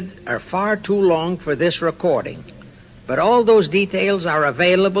participated are far too long for this recording, but all those details are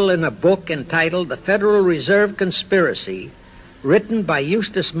available in a book entitled The Federal Reserve Conspiracy, written by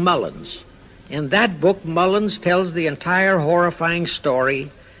Eustace Mullins. In that book, Mullins tells the entire horrifying story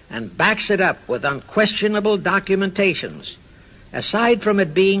and backs it up with unquestionable documentations. Aside from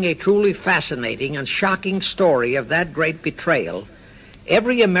it being a truly fascinating and shocking story of that great betrayal,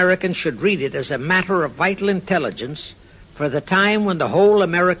 every American should read it as a matter of vital intelligence for the time when the whole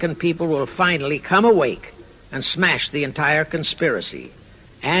American people will finally come awake and smash the entire conspiracy.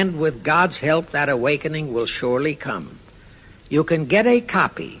 And with God's help, that awakening will surely come. You can get a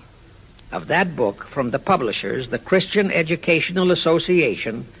copy of that book from the publishers, the Christian Educational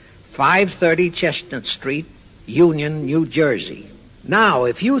Association, 530 Chestnut Street, Union, New Jersey. Now,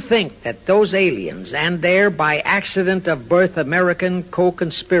 if you think that those aliens and their by accident of birth American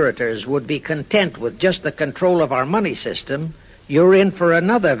co-conspirators would be content with just the control of our money system, you're in for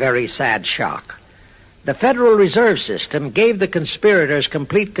another very sad shock. The Federal Reserve System gave the conspirators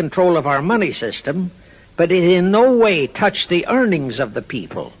complete control of our money system, but it in no way touched the earnings of the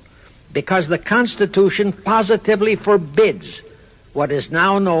people, because the Constitution positively forbids what is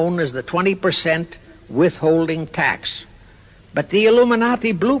now known as the 20% withholding tax. But the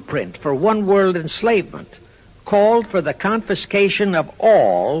Illuminati blueprint for one world enslavement called for the confiscation of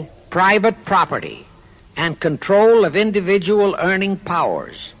all private property and control of individual earning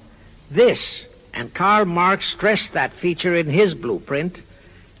powers. This, and Karl Marx stressed that feature in his blueprint,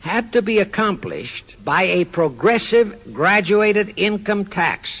 had to be accomplished by a progressive graduated income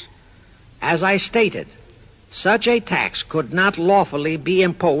tax. As I stated, such a tax could not lawfully be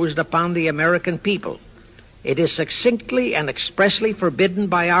imposed upon the American people. It is succinctly and expressly forbidden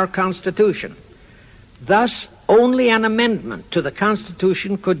by our Constitution. Thus, only an amendment to the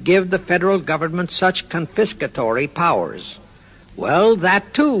Constitution could give the federal government such confiscatory powers. Well,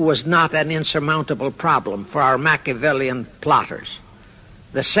 that too was not an insurmountable problem for our Machiavellian plotters.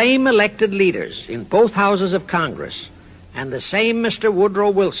 The same elected leaders in both houses of Congress and the same Mr.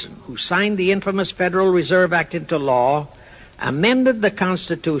 Woodrow Wilson, who signed the infamous Federal Reserve Act into law, amended the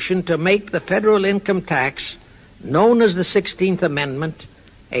Constitution to make the federal income tax, known as the 16th Amendment,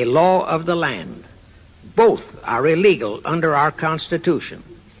 a law of the land. Both are illegal under our Constitution.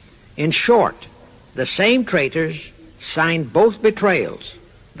 In short, the same traitors signed both betrayals,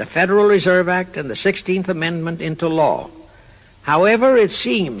 the Federal Reserve Act and the 16th Amendment, into law. However, it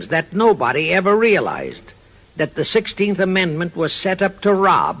seems that nobody ever realized that the 16th Amendment was set up to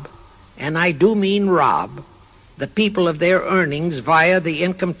rob, and I do mean rob, the people of their earnings via the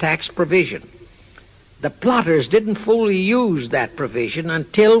income tax provision. The plotters didn't fully use that provision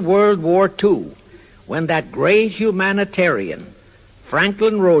until World War II, when that great humanitarian,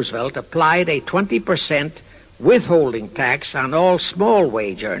 Franklin Roosevelt, applied a 20% withholding tax on all small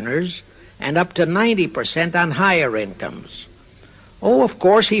wage earners and up to 90% on higher incomes. Oh, of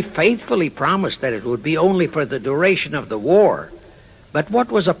course, he faithfully promised that it would be only for the duration of the war. But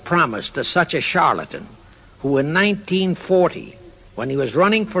what was a promise to such a charlatan who in 1940, when he was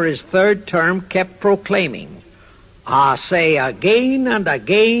running for his third term, kept proclaiming, "I say again and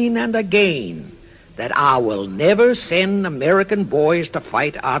again and again that I will never send American boys to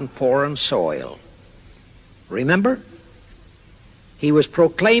fight on foreign soil"? Remember? He was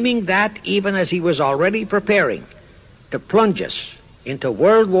proclaiming that even as he was already preparing to plunge us into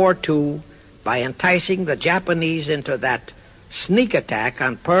World War II by enticing the Japanese into that sneak attack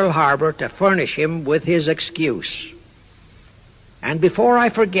on Pearl Harbor to furnish him with his excuse. And before I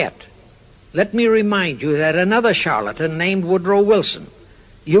forget, let me remind you that another charlatan named Woodrow Wilson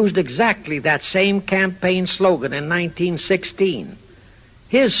used exactly that same campaign slogan in 1916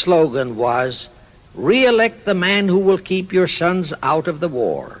 His slogan was, "Re-elect the man who will keep your sons out of the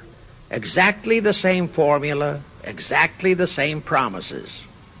war." Exactly the same formula, exactly the same promises.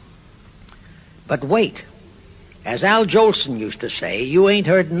 But wait. As Al Jolson used to say, you ain't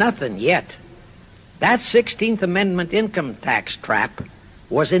heard nothing yet. That 16th Amendment income tax trap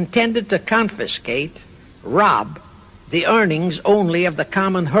was intended to confiscate, rob, the earnings only of the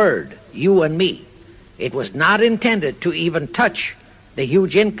common herd, you and me. It was not intended to even touch the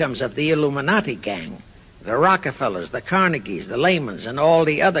huge incomes of the Illuminati gang, the Rockefellers, the Carnegies, the Lehmans, and all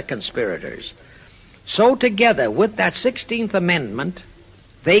the other conspirators. So together with that 16th Amendment,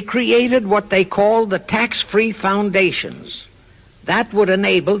 they created what they called the tax-free foundations. That would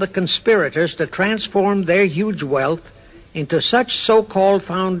enable the conspirators to transform their huge wealth into such so-called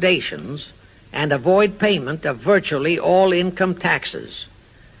foundations and avoid payment of virtually all income taxes.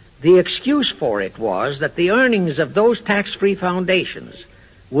 The excuse for it was that the earnings of those tax-free foundations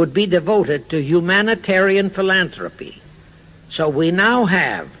would be devoted to humanitarian philanthropy. So we now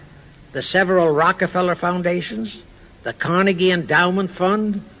have the several Rockefeller foundations, the Carnegie Endowment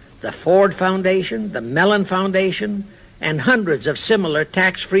Fund, the Ford Foundation, the Mellon Foundation, and hundreds of similar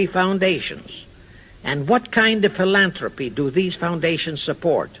tax-free foundations. And what kind of philanthropy do these foundations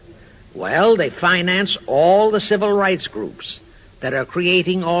support? Well, they finance all the civil rights groups that are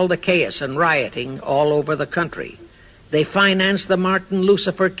creating all the chaos and rioting all over the country. They finance the Martin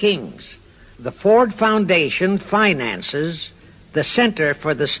Lucifer Kings. The Ford Foundation finances the Center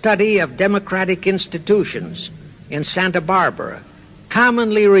for the Study of Democratic Institutions in Santa Barbara,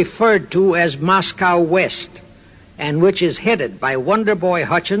 commonly referred to as Moscow West, and which is headed by Wonderboy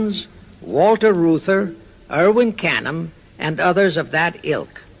Hutchins, Walter Reuther, Irwin Canham, and others of that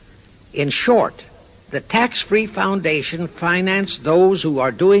ilk. In short, the tax-free foundation financed those who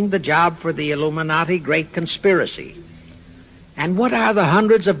are doing the job for the Illuminati Great Conspiracy. And what are the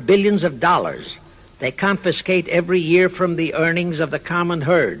hundreds of billions of dollars they confiscate every year from the earnings of the common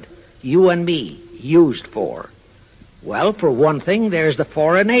herd, you and me, used for? Well, for one thing, there's the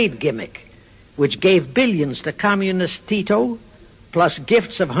foreign aid gimmick, which gave billions to Communist Tito, plus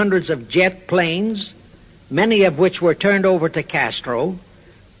gifts of hundreds of jet planes, many of which were turned over to Castro,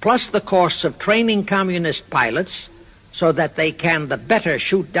 plus the costs of training communist pilots so that they can the better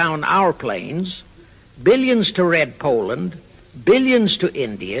shoot down our planes, billions to Red Poland, billions to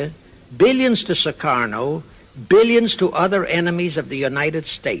India, billions to Sukarno, billions to other enemies of the United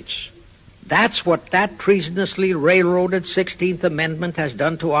States. That's what that treasonously railroaded 16th Amendment has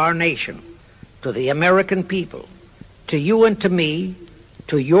done to our nation, to the American people, to you and to me,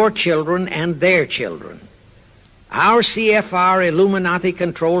 to your children and their children. Our CFR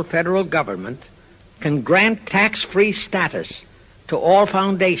Illuminati-controlled federal government can grant tax-free status to all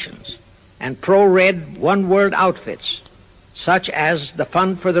foundations and pro-red one-world outfits, such as the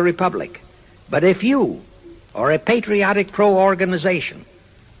Fund for the Republic. But if you, or a patriotic pro-organization,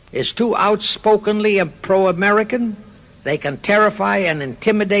 is too outspokenly pro-American, they can terrify and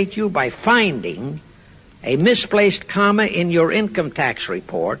intimidate you by finding a misplaced comma in your income tax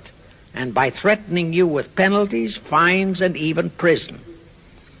report and by threatening you with penalties, fines, and even prison.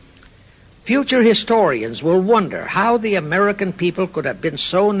 Future historians will wonder how the American people could have been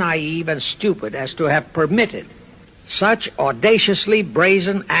so naive and stupid as to have permitted such audaciously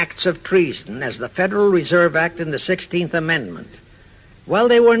brazen acts of treason as the Federal Reserve Act and the 16th Amendment. Well,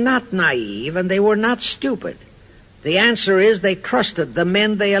 they were not naive and they were not stupid. The answer is they trusted the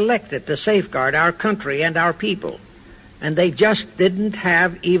men they elected to safeguard our country and our people, and they just didn't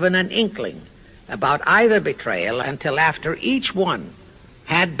have even an inkling about either betrayal until after each one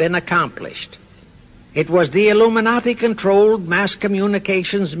had been accomplished. It was the Illuminati-controlled mass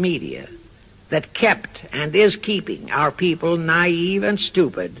communications media that kept and is keeping our people naive and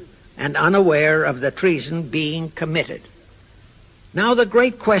stupid and unaware of the treason being committed. Now the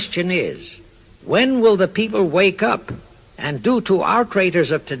great question is, when will the people wake up and do to our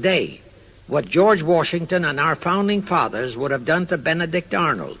traitors of today what George Washington and our founding fathers would have done to Benedict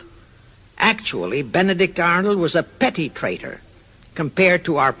Arnold? Actually, Benedict Arnold was a petty traitor compared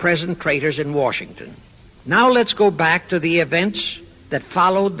to our present traitors in Washington. Now let's go back to the events that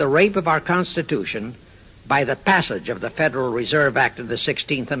followed the rape of our Constitution by the passage of the Federal Reserve Act of the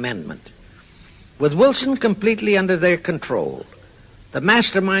 16th Amendment. With Wilson completely under their control, the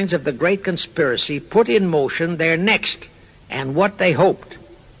masterminds of the Great Conspiracy put in motion their next and what they hoped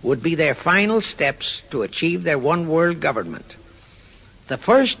would be their final steps to achieve their one-world government. The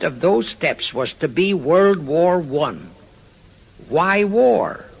first of those steps was to be World War I. Why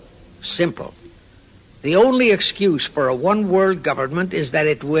war? Simple. The only excuse for a one-world government is that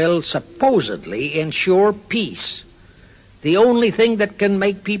it will supposedly ensure peace. The only thing that can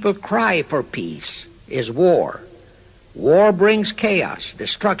make people cry for peace is war. War brings chaos,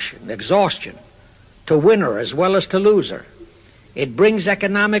 destruction, exhaustion, to winner as well as to loser. It brings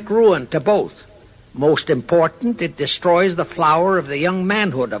economic ruin to both. Most important, it destroys the flower of the young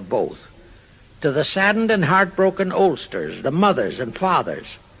manhood of both. To the saddened and heartbroken oldsters, the mothers and fathers,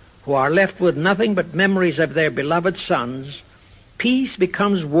 who are left with nothing but memories of their beloved sons, peace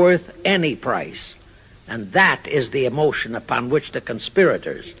becomes worth any price. And that is the emotion upon which the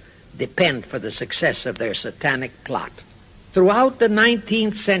conspirators depend for the success of their satanic plot. Throughout the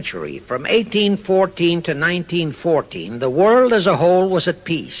 19th century, from 1814 to 1914, the world as a whole was at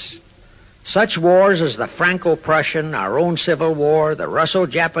peace. Such wars as the Franco-Prussian, our own Civil War, the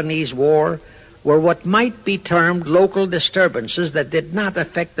Russo-Japanese War, were what might be termed local disturbances that did not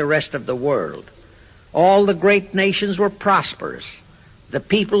affect the rest of the world. All the great nations were prosperous, the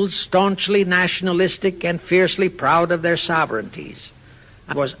peoples staunchly nationalistic and fiercely proud of their sovereignties.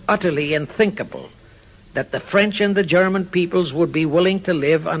 It was utterly unthinkable that the French and the German peoples would be willing to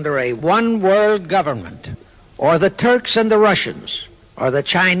live under a one-world government, or the Turks and the Russians, or the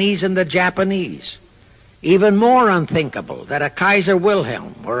Chinese and the Japanese. Even more unthinkable that a Kaiser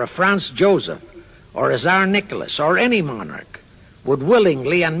Wilhelm, or a Franz Joseph, or a Tsar Nicholas, or any monarch, would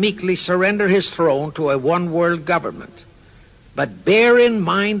willingly and meekly surrender his throne to a one-world government. But bear in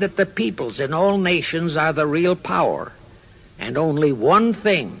mind that the peoples in all nations are the real power, and only one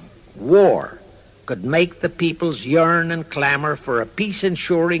thing, war, could make the peoples yearn and clamor for a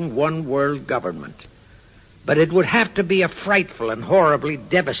peace-ensuring one-world government. But it would have to be a frightful and horribly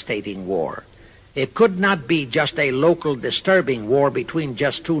devastating war. It could not be just a local disturbing war between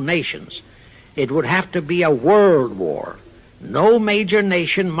just two nations. It would have to be a world war. No major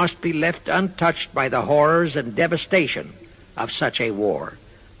nation must be left untouched by the horrors and devastation of such a war.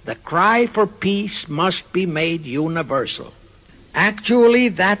 The cry for peace must be made universal. Actually,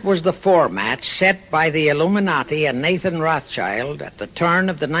 that was the format set by the Illuminati and Nathan Rothschild at the turn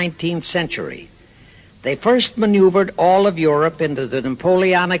of the 19th century. They first maneuvered all of Europe into the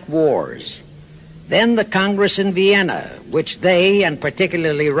Napoleonic Wars. Then the Congress in Vienna, which they, and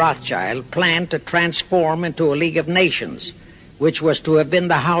particularly Rothschild, planned to transform into a League of Nations, which was to have been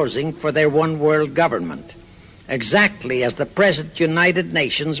the housing for their one-world government, exactly as the present United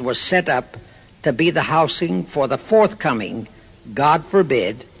Nations was set up to be the housing for the forthcoming, God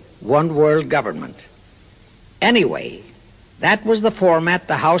forbid, one-world government. Anyway, that was the format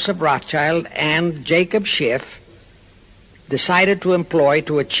the House of Rothschild and Jacob Schiff decided to employ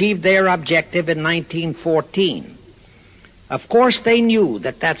to achieve their objective in 1914. Of course, they knew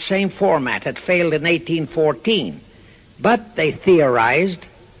that that same format had failed in 1814, but they theorized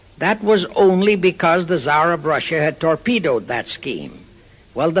that was only because the Tsar of Russia had torpedoed that scheme.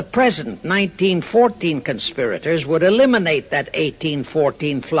 Well, the present 1914 conspirators would eliminate that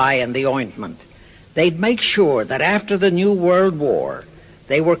 1814 fly in the ointment. They'd make sure that after the New World War,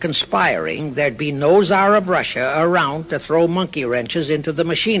 they were conspiring, there'd be no Tsar of Russia around to throw monkey wrenches into the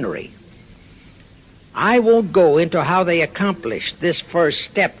machinery. I won't go into how they accomplished this first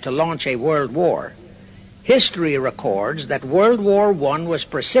step to launch a world war. History records that World War I was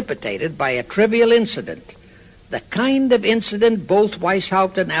precipitated by a trivial incident, the kind of incident both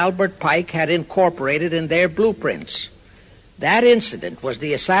Weishaupt and Albert Pike had incorporated in their blueprints. That incident was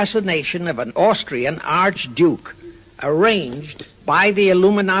the assassination of an Austrian archduke, arranged by the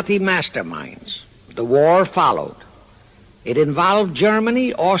Illuminati masterminds. The war followed. It involved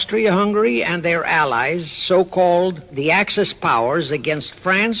Germany, Austria-Hungary, and their allies, so-called the Axis powers, against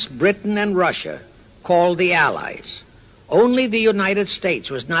France, Britain, and Russia, called the Allies. Only the United States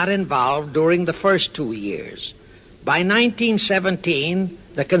was not involved during the first 2 years. By 1917,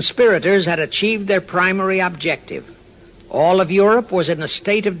 the conspirators had achieved their primary objective. All of Europe was in a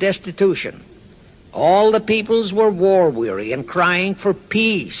state of destitution. All the peoples were war-weary and crying for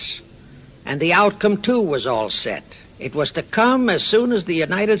peace. And the outcome, too, was all set. It was to come as soon as the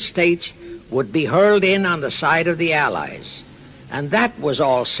United States would be hurled in on the side of the Allies. And that was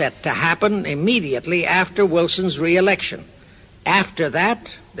all set to happen immediately after Wilson's re-election. After that,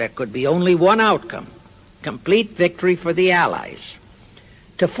 there could be only one outcome: complete victory for the Allies.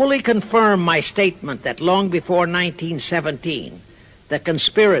 To fully confirm my statement that long before 1917, the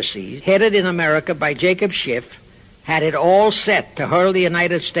conspiracy headed in America by Jacob Schiff had it all set to hurl the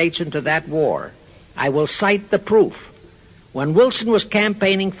United States into that war, I will cite the proof. When Wilson was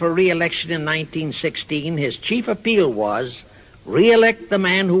campaigning for re-election in 1916, his chief appeal was, "Re-elect the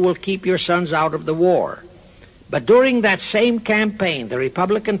man who will keep your sons out of the war." But during that same campaign, the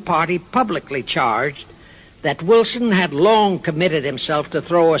Republican Party publicly charged that Wilson had long committed himself to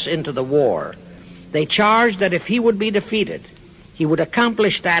throw us into the war. They charged that if he would be defeated, he would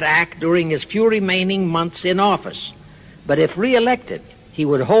accomplish that act during his few remaining months in office. But if re-elected, he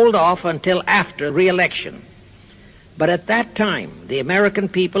would hold off until after re-election. But at that time, the American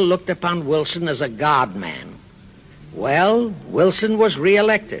people looked upon Wilson as a God-man. Well, Wilson was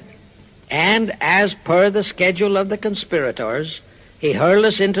re-elected, and as per the schedule of the conspirators, he hurled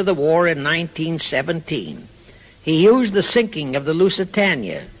us into the war in 1917. He used the sinking of the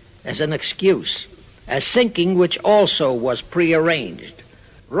Lusitania as an excuse, a sinking which also was prearranged.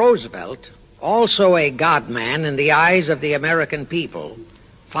 Roosevelt, also a God-man in the eyes of the American people,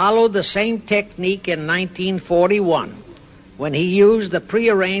 followed the same technique in 1941 when he used the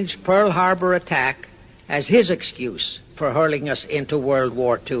prearranged Pearl Harbor attack as his excuse for hurling us into World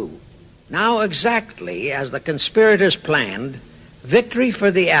War II. Now, exactly as the conspirators planned, victory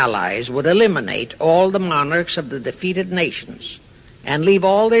for the Allies would eliminate all the monarchs of the defeated nations and leave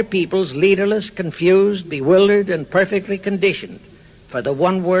all their peoples leaderless, confused, bewildered, and perfectly conditioned for the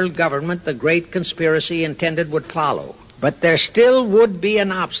one-world government the great conspiracy intended would follow. But there still would be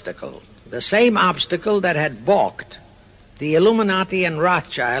an obstacle, the same obstacle that had balked the Illuminati and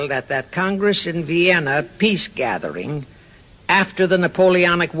Rothschild at that Congress in Vienna peace gathering after the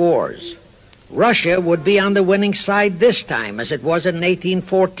Napoleonic Wars. Russia would be on the winning side this time, as it was in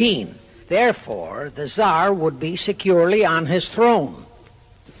 1814. Therefore, the Tsar would be securely on his throne.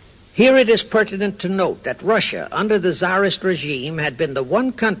 Here it is pertinent to note that Russia, under the Tsarist regime, had been the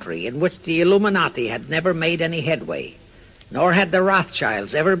one country in which the Illuminati had never made any headway, nor had the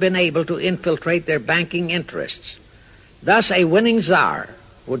Rothschilds ever been able to infiltrate their banking interests. Thus, a winning Tsar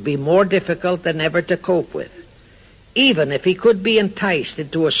would be more difficult than ever to cope with. Even if he could be enticed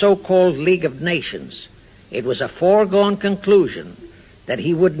into a so-called League of Nations, it was a foregone conclusion that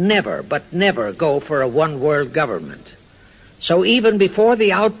he would never, but never go for a one-world government. So even before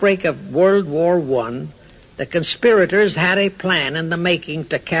the outbreak of World War I, the conspirators had a plan in the making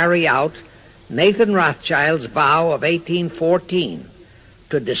to carry out Nathan Rothschild's vow of 1814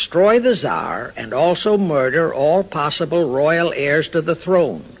 to destroy the Tsar and also murder all possible royal heirs to the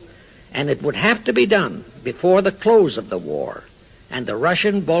throne. And it would have to be done before the close of the war, and the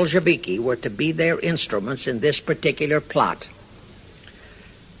Russian Bolsheviki were to be their instruments in this particular plot.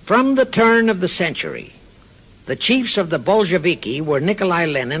 From the turn of the century, the chiefs of the Bolsheviki were Nikolai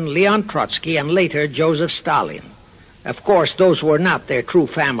Lenin, Leon Trotsky, and later Joseph Stalin. Of course, those were not their true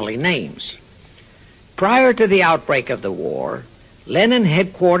family names. Prior to the outbreak of the war, Lenin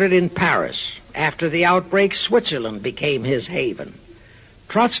headquartered in Paris. After the outbreak, Switzerland became his haven.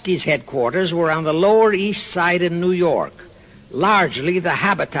 Trotsky's headquarters were on the Lower East Side in New York, largely the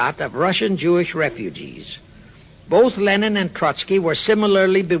habitat of Russian Jewish refugees. Both Lenin and Trotsky were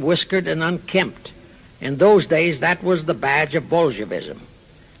similarly bewhiskered and unkempt. In those days, that was the badge of Bolshevism.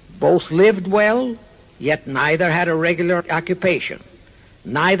 Both lived well, yet neither had a regular occupation.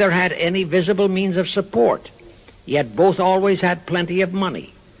 Neither had any visible means of support, yet both always had plenty of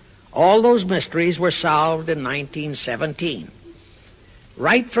money. All those mysteries were solved in 1917.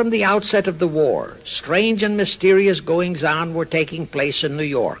 Right from the outset of the war, strange and mysterious goings-on were taking place in New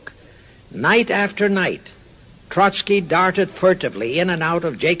York. Night after night, Trotsky darted furtively in and out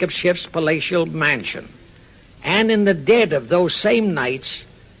of Jacob Schiff's palatial mansion. And in the dead of those same nights,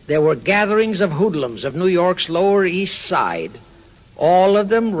 there were gatherings of hoodlums of New York's Lower East Side, all of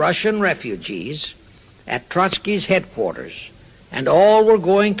them Russian refugees, at Trotsky's headquarters, and all were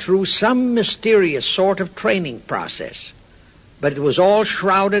going through some mysterious sort of training process. But it was all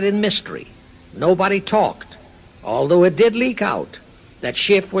shrouded in mystery. Nobody talked, although it did leak out that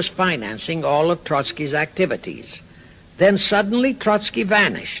Schiff was financing all of Trotsky's activities. Then suddenly Trotsky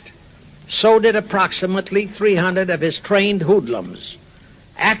vanished. So did approximately 300 of his trained hoodlums.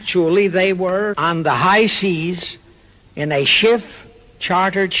 Actually, they were on the high seas in a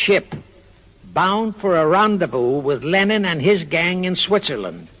Schiff-chartered ship bound for a rendezvous with Lenin and his gang in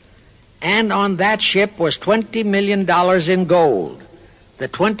Switzerland. And on that ship was $20 million in gold, the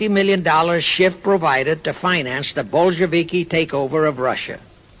 $20 million Schiff provided to finance the Bolsheviki takeover of Russia.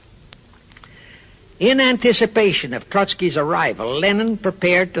 In anticipation of Trotsky's arrival, Lenin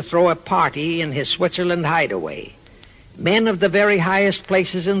prepared to throw a party in his Switzerland hideaway. Men of the very highest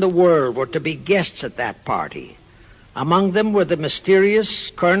places in the world were to be guests at that party. Among them were the mysterious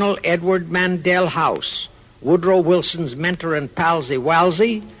Colonel Edward Mandel House, Woodrow Wilson's mentor and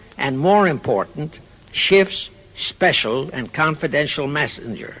palsy-walsy, and more important, Schiff's special and confidential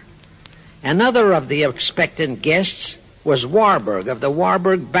messenger. Another of the expectant guests was Warburg of the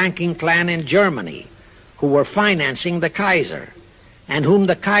Warburg banking clan in Germany, who were financing the Kaiser, and whom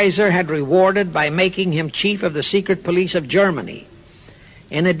the Kaiser had rewarded by making him chief of the secret police of Germany.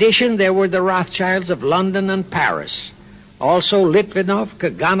 In addition, there were the Rothschilds of London and Paris, also Litvinov,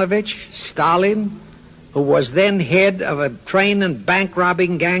 Kaganovich, Stalin, who was then head of a train and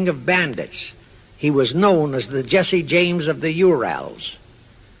bank-robbing gang of bandits. He was known as the Jesse James of the Urals.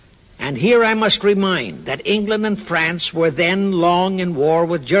 And here I must remind that England and France were then long in war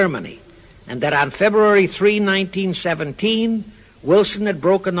with Germany, and that on February 3, 1917, Wilson had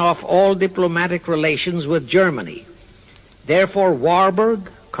broken off all diplomatic relations with Germany. Therefore,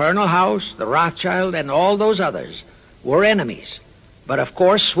 Warburg, Colonel House, the Rothschild, and all those others were enemies. But of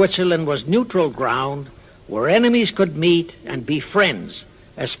course, Switzerland was neutral ground where enemies could meet and be friends,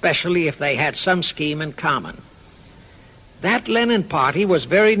 especially if they had some scheme in common. That Lenin party was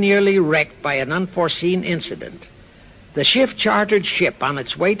very nearly wrecked by an unforeseen incident. The Schiff-chartered ship on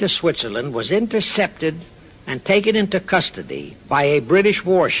its way to Switzerland was intercepted and taken into custody by a British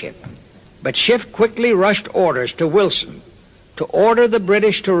warship. But Schiff quickly rushed orders to Wilson to order the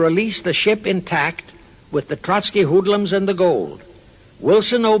British to release the ship intact with the Trotsky hoodlums and the gold.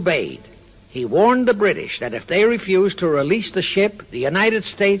 Wilson obeyed. He warned the British that if they refused to release the ship, the United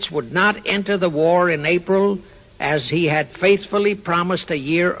States would not enter the war in April as he had faithfully promised a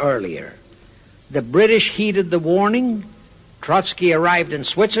year earlier. The British heeded the warning. Trotsky arrived in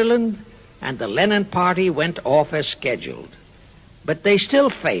Switzerland, and the Lenin party went off as scheduled. But they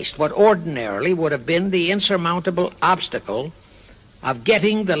still faced what ordinarily would have been the insurmountable obstacle of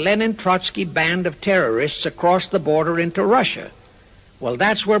getting the Lenin-Trotsky band of terrorists across the border into Russia. Well,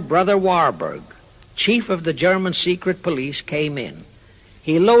 that's where Brother Warburg, chief of the German secret police, came in.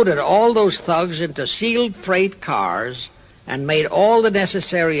 He loaded all those thugs into sealed freight cars and made all the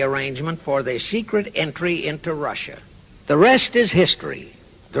necessary arrangement for their secret entry into Russia. The rest is history.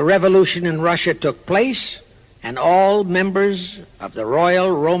 The revolution in Russia took place, and all members of the royal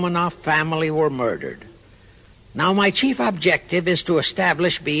Romanov family were murdered. Now, my chief objective is to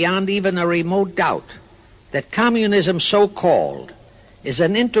establish beyond even a remote doubt that communism, so-called, is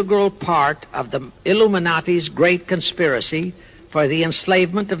an integral part of the Illuminati's great conspiracy for the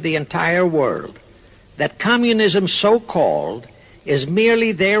enslavement of the entire world. That communism, so-called, is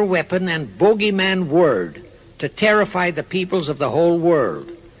merely their weapon and bogeyman word to terrify the peoples of the whole world,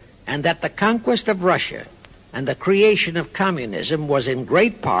 and that the conquest of Russia and the creation of communism was in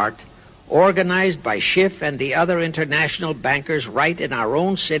great part organized by Schiff and the other international bankers right in our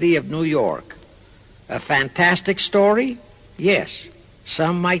own city of New York. A fantastic story? Yes.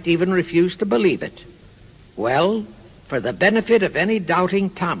 Some might even refuse to believe it. Well, for the benefit of any doubting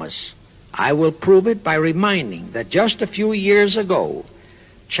Thomas, I will prove it by reminding that just a few years ago,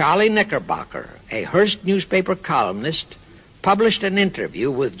 Charlie Knickerbocker, a Hearst newspaper columnist, published an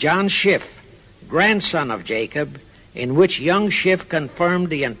interview with John Schiff, grandson of Jacob, in which young Schiff confirmed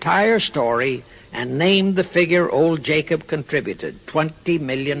the entire story and named the figure old Jacob contributed, $20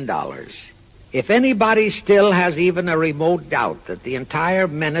 million. If anybody still has even a remote doubt that the entire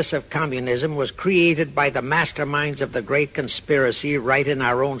menace of communism was created by the masterminds of the great conspiracy right in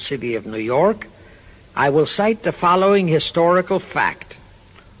our own city of New York, I will cite the following historical fact.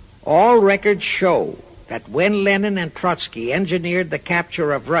 All records show that when Lenin and Trotsky engineered the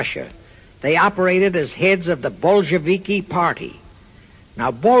capture of Russia, they operated as heads of the Bolsheviki party.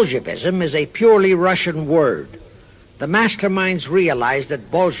 Now, Bolshevism is a purely Russian word. The masterminds realized that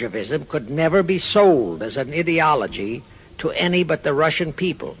Bolshevism could never be sold as an ideology to any but the Russian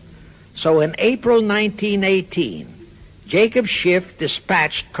people. So in April 1918, Jacob Schiff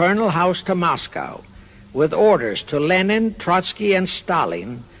dispatched Colonel House to Moscow with orders to Lenin, Trotsky, and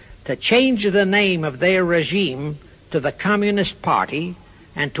Stalin to change the name of their regime to the Communist Party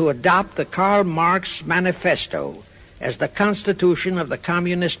and to adopt the Karl Marx Manifesto as the constitution of the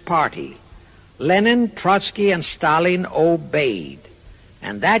Communist Party. Lenin, Trotsky, and Stalin obeyed.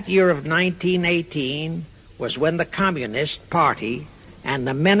 And that year of 1918 was when the Communist Party and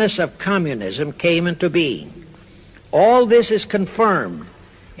the menace of communism came into being. All this is confirmed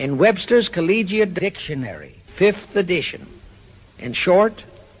in Webster's Collegiate Dictionary, 5th edition. In short,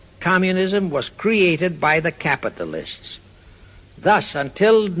 communism was created by the capitalists. Thus,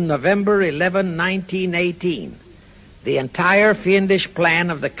 until November 11, 1918, the entire fiendish plan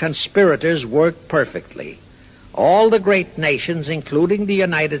of the conspirators worked perfectly. All the great nations, including the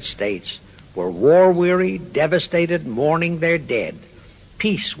United States, were war-weary, devastated, mourning their dead.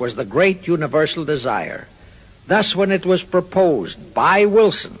 Peace was the great universal desire. Thus, when it was proposed by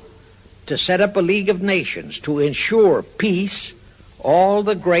Wilson to set up a League of Nations to ensure peace, all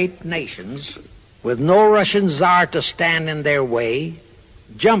the great nations, with no Russian czar to stand in their way,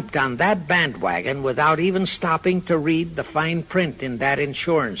 jumped on that bandwagon without even stopping to read the fine print in that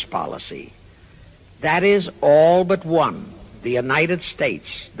insurance policy. That is, all but one, the United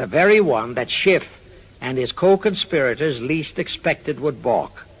States, the very one that Schiff and his co-conspirators least expected would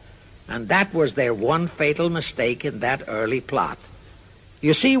balk. And that was their one fatal mistake in that early plot.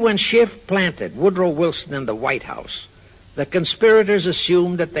 You see, when Schiff planted Woodrow Wilson in the White House, the conspirators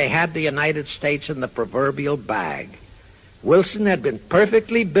assumed that they had the United States in the proverbial bag. Wilson had been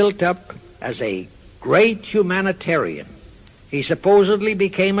perfectly built up as a great humanitarian. He supposedly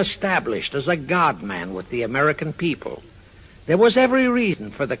became established as a God-man with the American people. There was every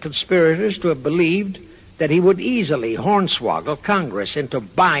reason for the conspirators to have believed that he would easily hornswoggle Congress into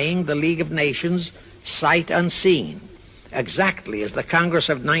buying the League of Nations sight unseen, exactly as the Congress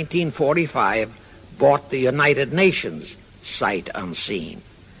of 1945 bought the United Nations sight unseen.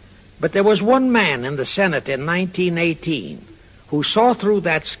 But there was one man in the Senate in 1918 who saw through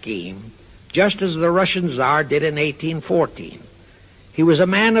that scheme just as the Russian Tsar did in 1814. He was a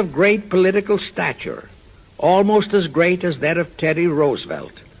man of great political stature, almost as great as that of Teddy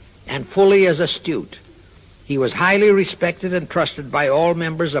Roosevelt, and fully as astute. He was highly respected and trusted by all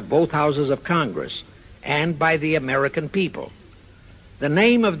members of both houses of Congress and by the American people. The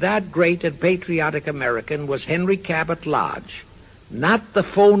name of that great and patriotic American was Henry Cabot Lodge, not the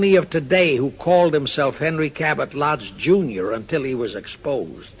phony of today who called himself Henry Cabot Lodge, Jr. until he was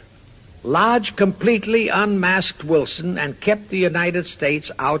exposed. Lodge completely unmasked Wilson and kept the United States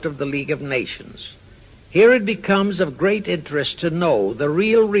out of the League of Nations. Here it becomes of great interest to know the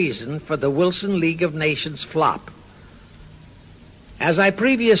real reason for the Wilson League of Nations flop. As I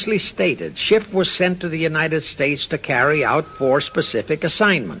previously stated, Schiff was sent to the United States to carry out 4 specific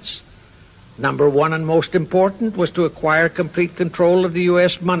assignments. Number 1 and most important was to acquire complete control of the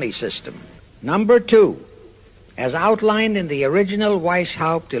U.S. money system. Number 2, as outlined in the original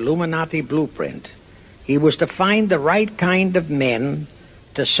Weishaupt Illuminati blueprint, he was to find the right kind of men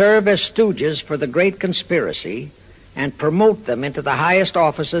to serve as stooges for the great conspiracy and promote them into the highest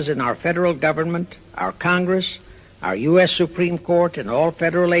offices in our federal government, our Congress, our U.S. Supreme Court, and all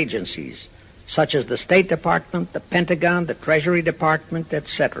federal agencies, such as the State Department, the Pentagon, the Treasury Department,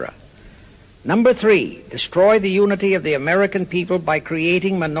 etc. Number 3, destroy the unity of the American people by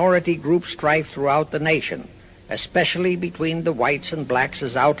creating minority group strife throughout the nation, especially between the whites and blacks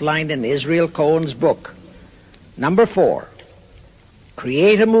as outlined in Israel Cohen's book. Number 4,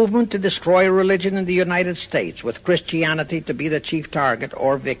 create a movement to destroy religion in the United States, with Christianity to be the chief target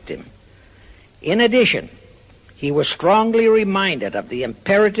or victim. In addition, he was strongly reminded of the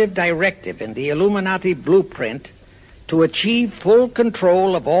imperative directive in the Illuminati blueprint to achieve full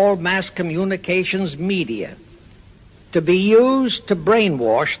control of all mass communications media, to be used to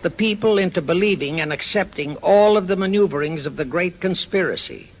brainwash the people into believing and accepting all of the maneuverings of the great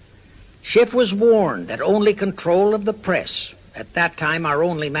conspiracy. Schiff was warned that only control of the press, at that time our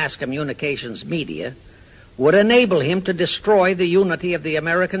only mass communications media, would enable him to destroy the unity of the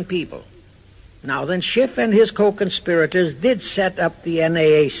American people. Now then, Schiff and his co-conspirators did set up the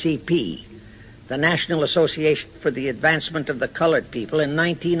NAACP, the National Association for the Advancement of the Colored People, in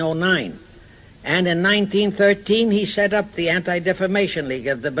 1909. And in 1913 he set up the Anti-Defamation League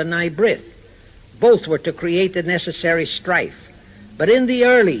of the B'nai B'rith. Both were to create the necessary strife. But in the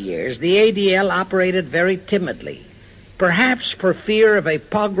early years, the ADL operated very timidly, perhaps for fear of a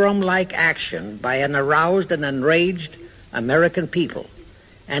pogrom-like action by an aroused and enraged American people.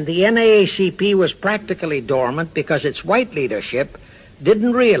 And the NAACP was practically dormant because its white leadership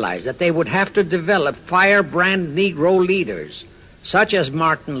didn't realize that they would have to develop firebrand Negro leaders, such as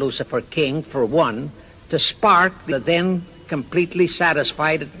Martin Lucifer King, for one, to spark the then completely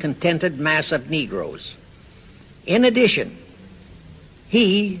satisfied and contented mass of Negroes. In addition,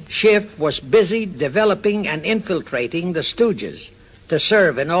 he, Schiff, was busy developing and infiltrating the stooges to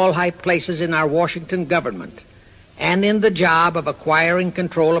serve in all high places in our Washington government, and in the job of acquiring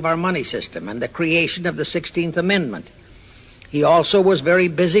control of our money system and the creation of the 16th Amendment. He also was very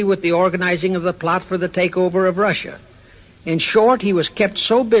busy with the organizing of the plot for the takeover of Russia. In short, he was kept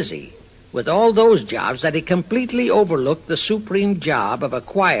so busy with all those jobs that he completely overlooked the supreme job of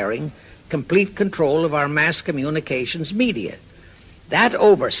acquiring complete control of our mass communications media. That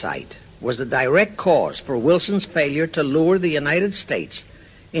oversight was the direct cause for Wilson's failure to lure the United States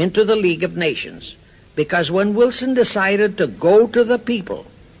into the League of Nations, because when Wilson decided to go to the people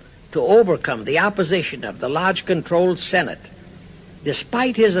to overcome the opposition of the Lodge-controlled Senate,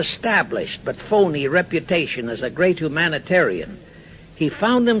 despite his established but phony reputation as a great humanitarian, he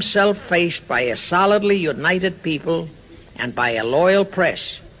found himself faced by a solidly united people and by a loyal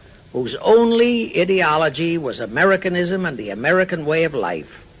press whose only ideology was Americanism and the American way of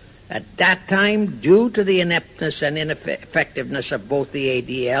life. At that time, due to the ineptness and ineffectiveness of both the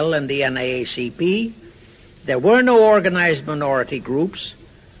ADL and the NAACP, There were no organized minority groups,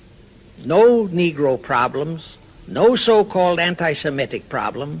 no Negro problems, no so-called anti-Semitic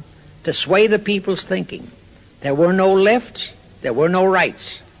problem to sway the people's thinking. There were no lefts, there were no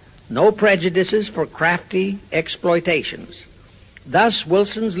rights, no prejudices for crafty exploitations. Thus,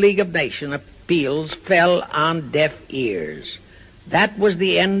 Wilson's League of Nations appeals fell on deaf ears. That was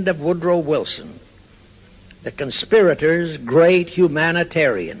the end of Woodrow Wilson, the conspirator's great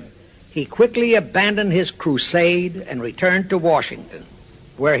humanitarian. He quickly abandoned his crusade and returned to Washington,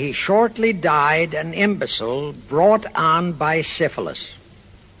 where he shortly died an imbecile brought on by syphilis.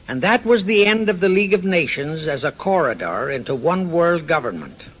 And that was the end of the League of Nations as a corridor into one world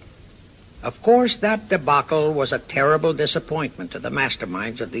government. Of course, that debacle was a terrible disappointment to the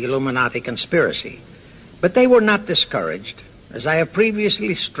masterminds of the Illuminati conspiracy. But they were not discouraged. As I have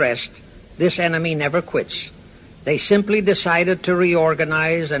previously stressed, this enemy never quits. They simply decided to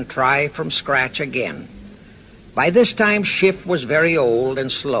reorganize and try from scratch again. By this time, Schiff was very old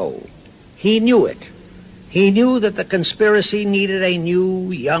and slow. He knew it. He knew that the conspiracy needed a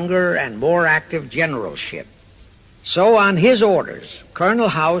new, younger, and more active generalship. So, on his orders, Colonel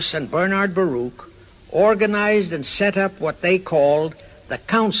House and Bernard Baruch organized and set up what they called the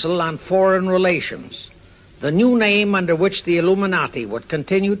Council on Foreign Relations, the new name under which the Illuminati would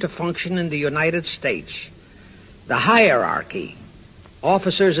continue to function in the United States. The hierarchy,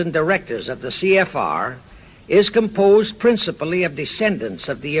 officers and directors of the CFR, is composed principally of descendants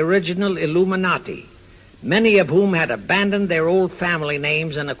of the original Illuminati, many of whom had abandoned their old family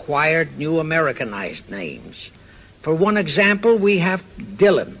names and acquired new Americanized names. For one example, we have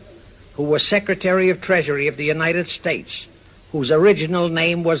Dillon, who was Secretary of Treasury of the United States, whose original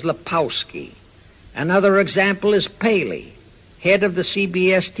name was Lepowski. Another example is Paley, head of the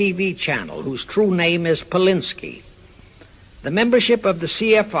CBS TV channel, whose true name is Polinsky. The membership of the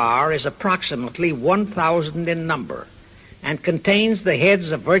CFR is approximately 1,000 in number and contains the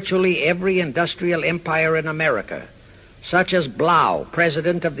heads of virtually every industrial empire in America, such as Blau,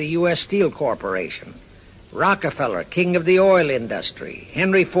 president of the U.S. Steel Corporation, Rockefeller, king of the oil industry,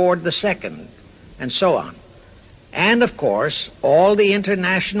 Henry Ford II, and so on. And, of course, all the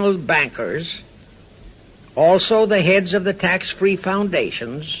international bankers, also the heads of the tax-free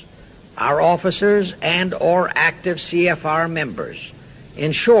foundations, are officers and or active CFR members.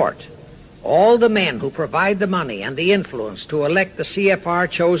 In short, all the men who provide the money and the influence to elect the CFR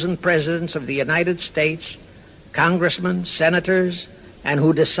chosen presidents of the United States, congressmen, senators, and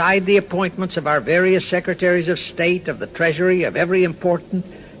who decide the appointments of our various secretaries of state, of the Treasury, of every important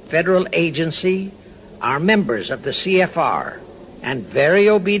federal agency, are members of the CFR, and very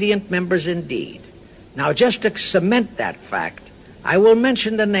obedient members indeed. Now, just to cement that fact, I will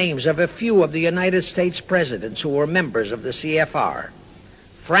mention the names of a few of the United States presidents who were members of the CFR.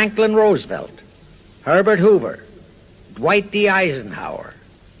 Franklin Roosevelt, Herbert Hoover, Dwight D. Eisenhower,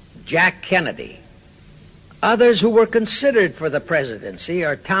 Jack Kennedy. Others who were considered for the presidency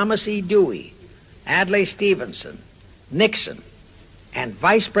are Thomas E. Dewey, Adlai Stevenson, Nixon, and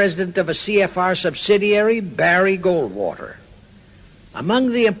Vice President of a CFR subsidiary, Barry Goldwater.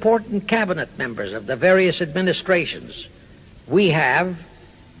 Among the important cabinet members of the various administrations, we have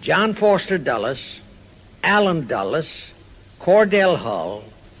John Foster Dulles, Allen Dulles, Cordell Hull,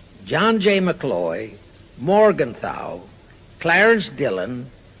 John J. McCloy, Morgenthau, Clarence Dillon,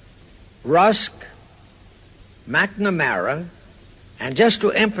 Rusk, McNamara, and just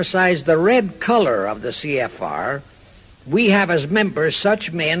to emphasize the red color of the CFR, we have as members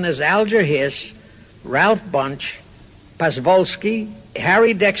such men as Alger Hiss, Ralph Bunch, Pasvolsky,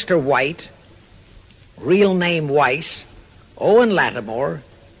 Harry Dexter White, real name Weiss, Owen Lattimore,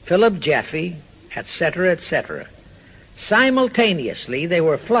 Philip Jeffy, etc., etc. Simultaneously, they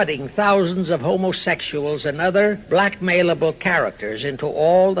were flooding thousands of homosexuals and other blackmailable characters into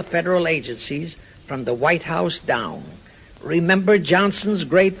all the federal agencies from the White House down. Remember Johnson's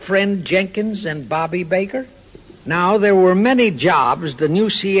great friend Jenkins and Bobby Baker? Now, there were many jobs the new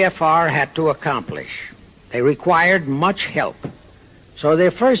CFR had to accomplish. They required much help. So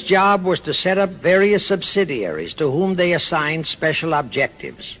their first job was to set up various subsidiaries to whom they assigned special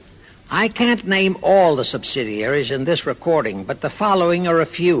objectives. I can't name all the subsidiaries in this recording, but the following are a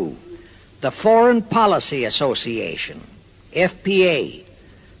few. The Foreign Policy Association, FPA,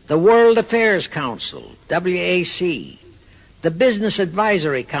 the World Affairs Council, WAC, the Business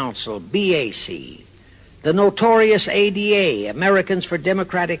Advisory Council, BAC, the notorious ADA, Americans for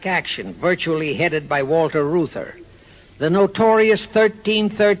Democratic Action, virtually headed by Walter Reuther, the notorious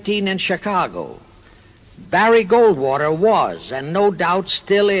 1313 in Chicago. Barry Goldwater was, and no doubt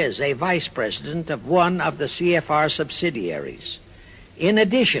still is, a vice president of one of the CFR subsidiaries. In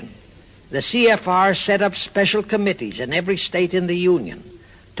addition, the CFR set up special committees in every state in the Union,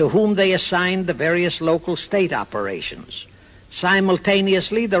 to whom they assigned the various local state operations.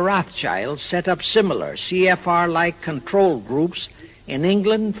 Simultaneously, the Rothschilds set up similar CFR-like control groups in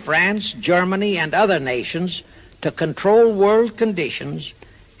England, France, Germany, and other nations to control world conditions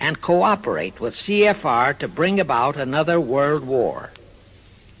and cooperate with CFR to bring about another world war.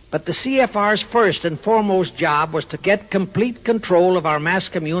 But the CFR's first and foremost job was to get complete control of our mass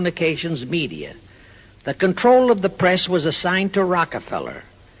communications media. The control of the press was assigned to Rockefeller.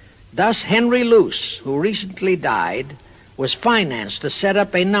 Thus, Henry Luce, who recently died, was financed to set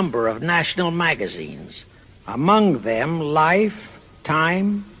up a number of national magazines, among them Life,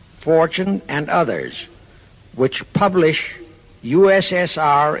 Time, Fortune, and others, which publish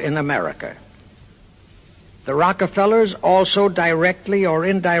USSR in America. The Rockefellers also directly or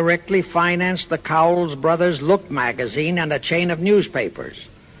indirectly financed the Cowles Brothers Look magazine and a chain of newspapers.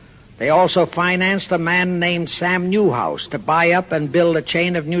 They also financed a man named Sam Newhouse to buy up and build a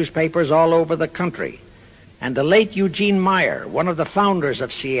chain of newspapers all over the country. And the late Eugene Meyer, one of the founders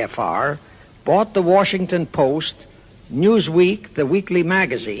of CFR, bought the Washington Post, Newsweek, the weekly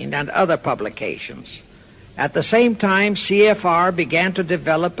magazine, and other publications. At the same time, CFR began to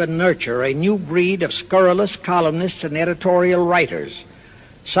develop and nurture a new breed of scurrilous columnists and editorial writers,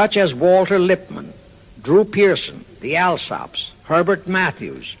 such as Walter Lippmann, Drew Pearson, the Alsops, Herbert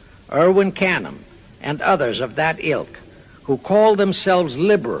Matthews, Irwin Canham, and others of that ilk, who called themselves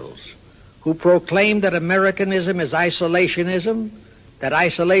liberals, who proclaimed that Americanism is isolationism, that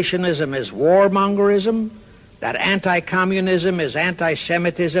isolationism is warmongerism, that anti-communism is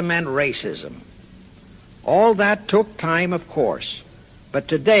anti-Semitism and racism. All that took time, of course, but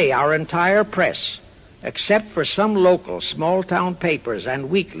today our entire press, except for some local small-town papers and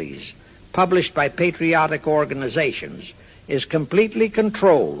weeklies published by patriotic organizations, is completely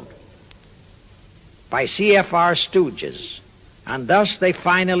controlled by CFR stooges, and thus they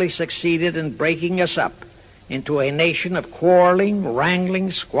finally succeeded in breaking us up into a nation of quarreling,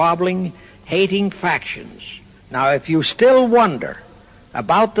 wrangling, squabbling, hating factions. Now, if you still wonder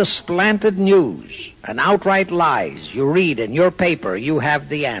about the slanted news and outright lies you read in your paper, you have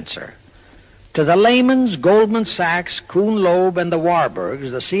the answer. To the Lehmans, Goldman Sachs, Kuhn Loeb, and the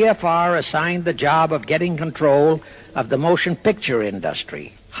Warburgs, the CFR assigned the job of getting control of the motion picture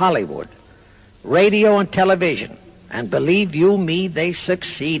industry, Hollywood, radio and television, and believe you me, they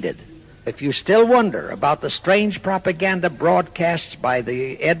succeeded. If you still wonder about the strange propaganda broadcasts by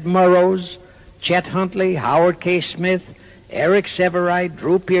the Ed Murrows, Chet Huntley, Howard K. Smith, Eric Severide,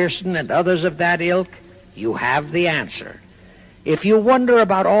 Drew Pearson, and others of that ilk, you have the answer. If you wonder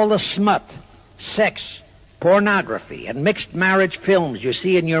about all the smut, sex, pornography, and mixed marriage films you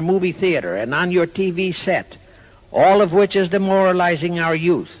see in your movie theater and on your TV set, all of which is demoralizing our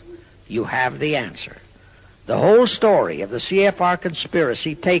youth, you have the answer. The whole story of the CFR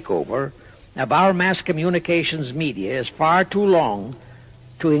conspiracy takeover of our mass communications media is far too long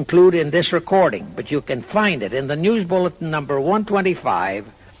to include in this recording, but you can find it in the News Bulletin number 125,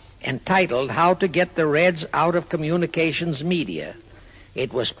 entitled How to Get the Reds Out of Communications Media.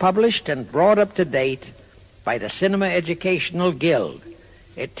 It was published and brought up to date by the Cinema Educational Guild.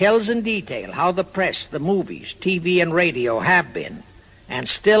 It tells in detail how the press, the movies, TV, and radio have been, and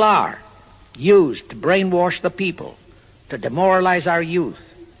still are, used to brainwash the people, to demoralize our youth,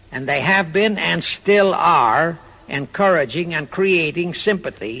 and they have been and still are encouraging and creating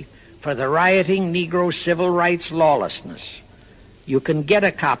sympathy for the rioting Negro civil rights lawlessness. You can get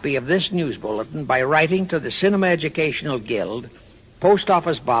a copy of this news bulletin by writing to the Cinema Educational Guild, Post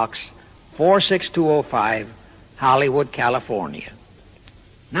Office Box 46205, Hollywood, California.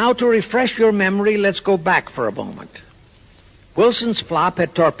 Now, to refresh your memory, let's go back for a moment. Wilson's flop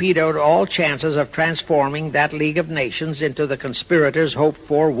had torpedoed all chances of transforming that League of Nations into the conspirators'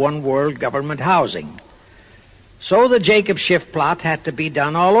 hoped-for one-world government housing. So the Jacob Schiff plot had to be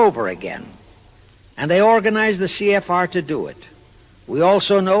done all over again, and they organized the CFR to do it. We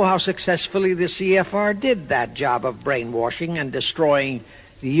also know how successfully the CFR did that job of brainwashing and destroying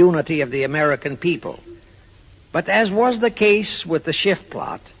the unity of the American people. But as was the case with the Schiff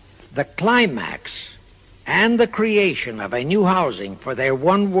plot, the climax and the creation of a new housing for their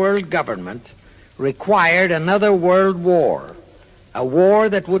one-world government required another world war, a war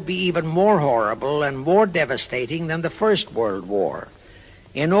that would be even more horrible and more devastating than the First World War,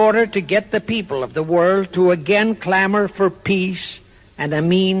 in order to get the people of the world to again clamor for peace and a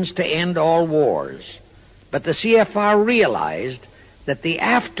means to end all wars. But the CFR realized that the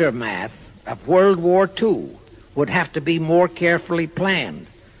aftermath of World War II would have to be more carefully planned,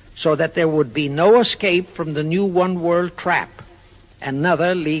 so that there would be no escape from the new one-world trap.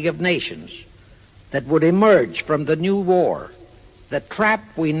 another League of Nations that would emerge from the new war, the trap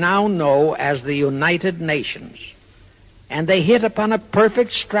we now know as the United Nations. And they hit upon a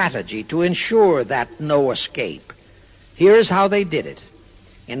perfect strategy to ensure that no escape. Here's how they did it.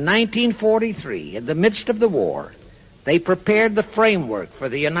 In 1943, in the midst of the war, they prepared the framework for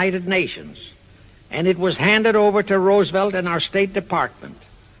the United Nations, and it was handed over to Roosevelt and our State Department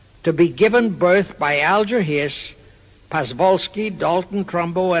to be given birth by Alger Hiss, Pasvolsky, Dalton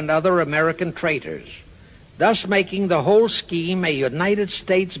Trumbo, and other American traitors, thus making the whole scheme a United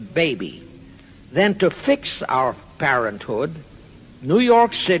States baby. Then to fix our parenthood, New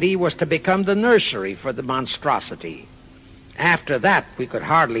York City was to become the nursery for the monstrosity. After that, we could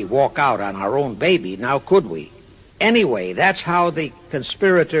hardly walk out on our own baby, now could we? Anyway, that's how the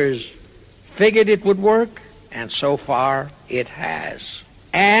conspirators figured it would work, and so far it has.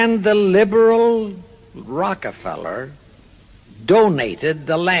 And the liberal Rockefeller donated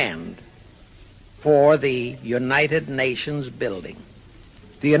the land for the United Nations building.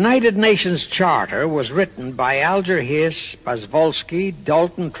 The United Nations Charter was written by Alger Hiss, Pasvolsky,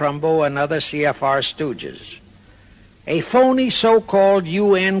 Dalton Trumbo, and other CFR stooges. A phony so-called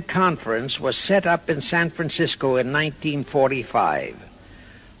UN conference was set up in San Francisco in 1945.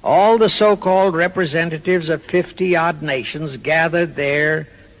 All the so-called representatives of 50-odd nations gathered there,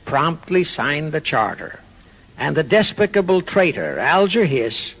 promptly signed the charter. And the despicable traitor, Alger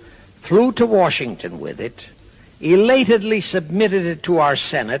Hiss, flew to Washington with it, elatedly submitted it to our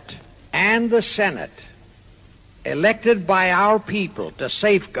Senate, and the Senate, elected by our people to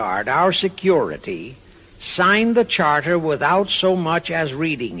safeguard our security, signed the charter without so much as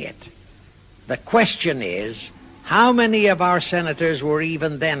reading it. The question is, how many of our senators were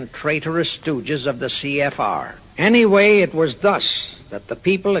even then traitorous stooges of the CFR? Anyway, it was thus that the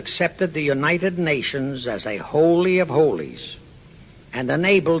people accepted the United Nations as a holy of holies and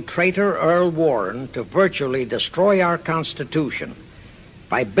enabled traitor Earl Warren to virtually destroy our Constitution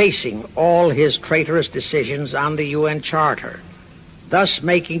by basing all his traitorous decisions on the UN Charter, thus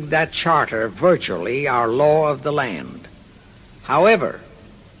making that charter virtually our law of the land. However,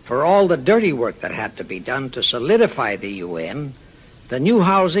 for all the dirty work that had to be done to solidify the UN, the new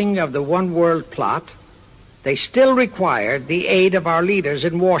housing of the One World plot, they still required the aid of our leaders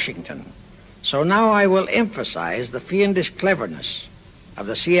in Washington. So now I will emphasize the fiendish cleverness of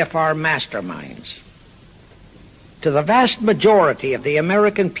the CFR masterminds. To the vast majority of the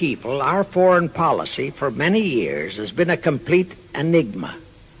American people, our foreign policy for many years has been a complete enigma.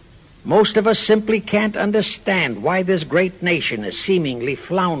 Most of us simply can't understand why this great nation is seemingly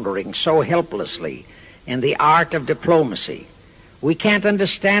floundering so helplessly in the art of diplomacy. We can't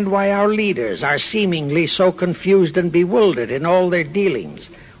understand why our leaders are seemingly so confused and bewildered in all their dealings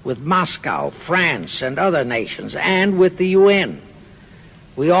with Moscow, France, and other nations, and with the UN.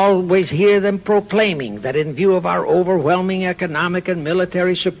 We always hear them proclaiming that in view of our overwhelming economic and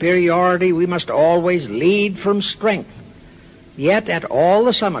military superiority, we must always lead from strength. Yet at all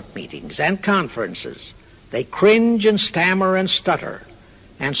the summit meetings and conferences, they cringe and stammer and stutter,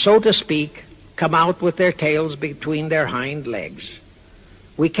 and so to speak, come out with their tails between their hind legs.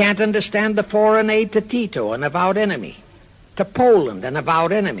 We can't understand the foreign aid to Tito, an avowed enemy, to Poland, an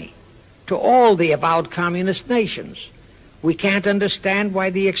avowed enemy, to all the avowed communist nations. We can't understand why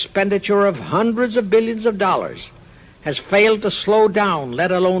the expenditure of hundreds of billions of dollars has failed to slow down,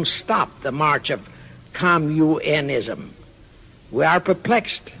 let alone stop, the march of communism. We are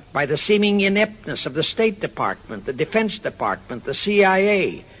perplexed by the seeming ineptness of the State Department, the Defense Department, the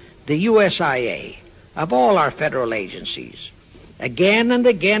CIA, the USIA, of all our federal agencies. Again and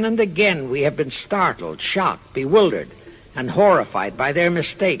again and again we have been startled, shocked, bewildered, and horrified by their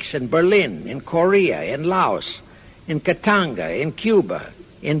mistakes in Berlin, in Korea, in Laos, in Katanga, in Cuba,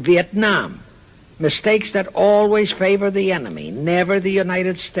 in Vietnam, mistakes that always favor the enemy, never the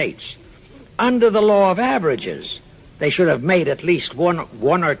United States. Under the law of averages, they should have made at least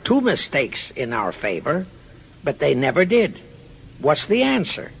one or two mistakes in our favor, but they never did. What's the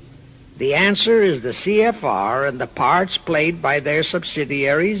answer? The answer is the CFR and the parts played by their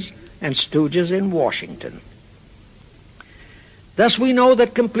subsidiaries and stooges in Washington. Thus we know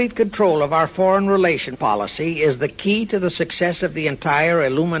that complete control of our foreign relation policy is the key to the success of the entire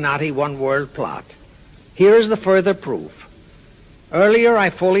Illuminati One World plot. Here is the further proof. Earlier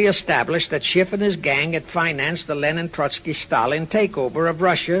I fully established that Schiff and his gang had financed the Lenin-Trotsky-Stalin takeover of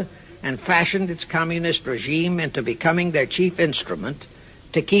Russia and fashioned its communist regime into becoming their chief instrument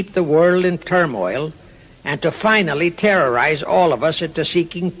to keep the world in turmoil and to finally terrorize all of us into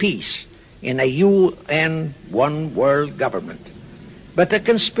seeking peace in a UN One World government. But the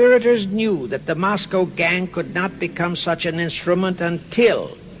conspirators knew that the Moscow gang could not become such an instrument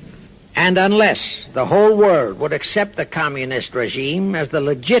until and unless the whole world would accept the communist regime as the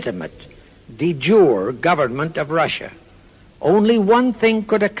legitimate, de jure government of Russia. Only one thing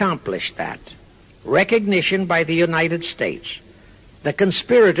could accomplish that: recognition by the United States. The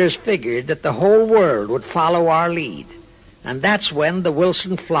conspirators figured that the whole world would follow our lead, and that's when the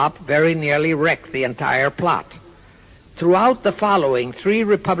Wilson flop very nearly wrecked the entire plot. Throughout the following 3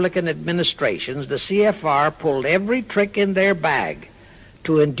 Republican administrations, the CFR pulled every trick in their bag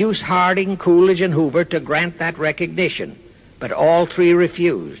to induce Harding, Coolidge, and Hoover to grant that recognition, but all 3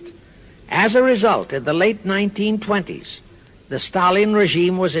 refused. As a result, in the late 1920s, the Stalin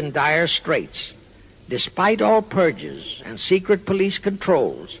regime was in dire straits. Despite all purges and secret police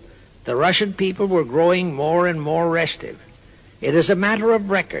controls, the Russian people were growing more and more restive. It is a matter of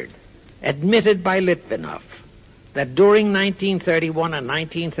record, admitted by Litvinov, that during 1931 and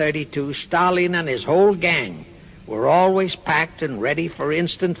 1932, Stalin and his whole gang were always packed and ready for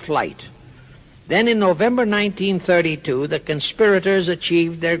instant flight. Then in November 1932, the conspirators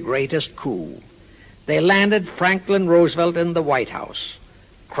achieved their greatest coup. They landed Franklin Roosevelt in the White House.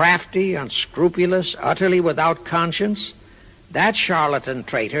 Crafty, unscrupulous, utterly without conscience, that charlatan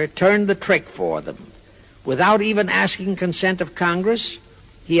traitor turned the trick for them. Without even asking consent of Congress,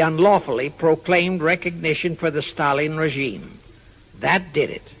 he unlawfully proclaimed recognition for the Stalin regime. That did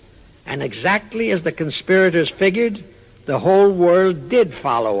it. And exactly as the conspirators figured, the whole world did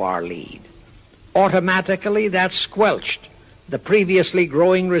follow our lead. Automatically, that squelched the previously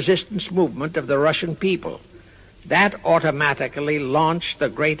growing resistance movement of the Russian people. That automatically launched the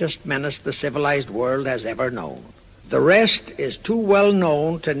greatest menace the civilized world has ever known. The rest is too well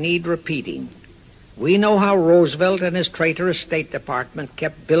known to need repeating. We know how Roosevelt and his traitorous State Department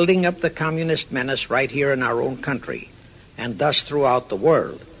kept building up the communist menace right here in our own country, and thus throughout the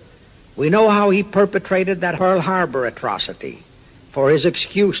world. We know how he perpetrated that Pearl Harbor atrocity for his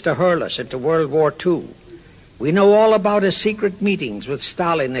excuse to hurl us into World War II. We know all about his secret meetings with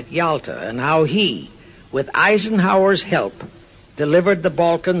Stalin at Yalta and how he, with Eisenhower's help, delivered the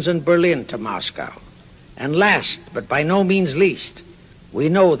Balkans and Berlin to Moscow. And last, but by no means least, we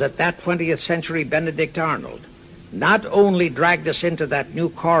know that 20th century Benedict Arnold not only dragged us into that new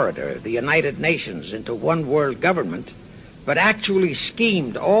corridor, the United Nations, into one world government, but actually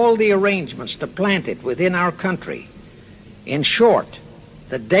schemed all the arrangements to plant it within our country. In short,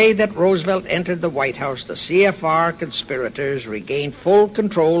 the day that Roosevelt entered the White House, the CFR conspirators regained full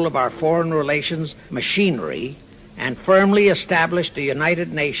control of our foreign relations machinery and firmly established the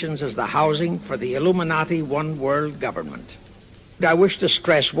United Nations as the housing for the Illuminati one world government. I wish to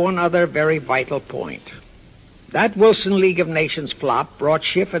stress one other very vital point. That Wilson League of Nations flop brought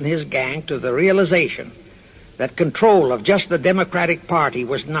Schiff and his gang to the realization that control of just the Democratic Party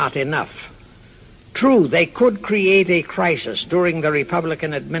was not enough. True, they could create a crisis during the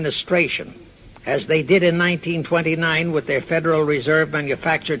Republican administration, as they did in 1929 with their Federal Reserve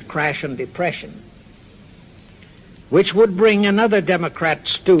manufactured crash and depression, which would bring another Democrat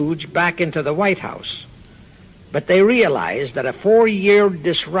stooge back into the White House. But they realized that a 4-year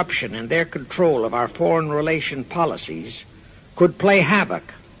disruption in their control of our foreign relation policies could play havoc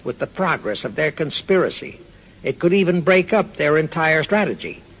with the progress of their conspiracy. It could even break up their entire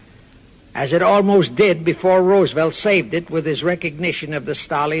strategy, as it almost did before Roosevelt saved it with his recognition of the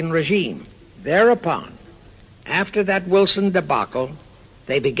Stalin regime. Thereupon, after that Wilson debacle,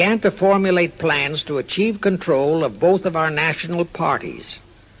 they began to formulate plans to achieve control of both of our national parties.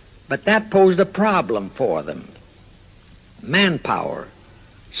 But that posed a problem for them. Manpower.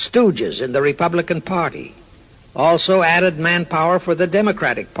 Stooges in the Republican Party also added manpower for the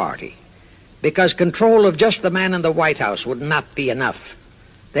Democratic Party, because control of just the man in the White House would not be enough.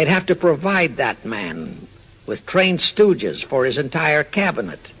 They'd have to provide that man with trained stooges for his entire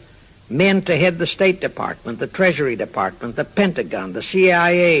cabinet, men to head the State Department, the Treasury Department, the Pentagon, the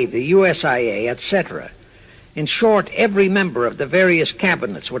CIA, the USIA, etc. In short, every member of the various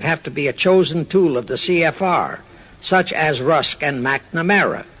cabinets would have to be a chosen tool of the CFR, such as Rusk and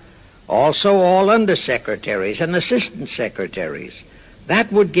McNamara. Also all undersecretaries and assistant secretaries.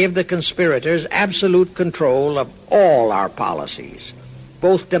 That would give the conspirators absolute control of all our policies,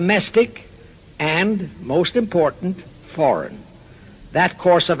 both domestic and, most important, foreign. That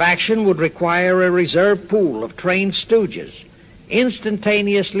course of action would require a reserve pool of trained stooges,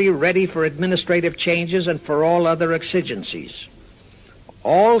 instantaneously ready for administrative changes and for all other exigencies.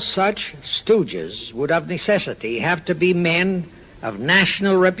 All such stooges would of necessity have to be men of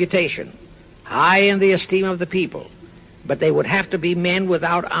national reputation, high in the esteem of the people, but they would have to be men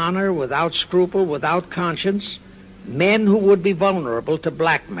without honor, without scruple, without conscience, men who would be vulnerable to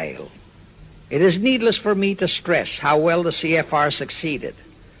blackmail. It is needless for me to stress how well the CFR succeeded.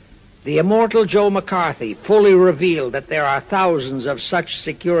 The immortal Joe McCarthy fully revealed that there are thousands of such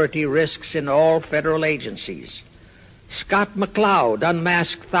security risks in all federal agencies. Scott McCloud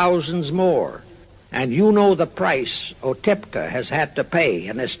unmasked thousands more, and you know the price Otepka has had to pay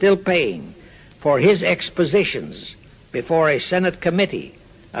and is still paying for his expositions before a Senate committee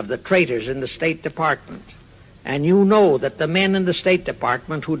of the traitors in the State Department. And you know that the men in the State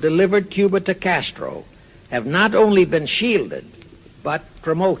Department who delivered Cuba to Castro have not only been shielded, but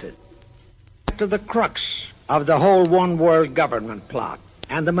promoted. To the crux of the whole one-world government plot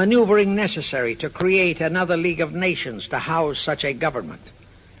and the maneuvering necessary to create another League of Nations to house such a government.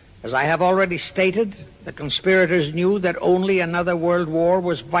 As I have already stated, the conspirators knew that only another world war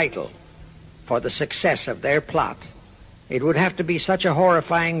was vital for the success of their plot. It would have to be such a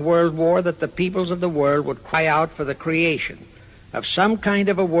horrifying world war that the peoples of the world would cry out for the creation of some kind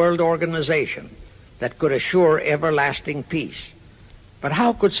of a world organization that could assure everlasting peace. But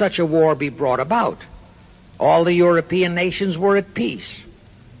how could such a war be brought about? All the European nations were at peace.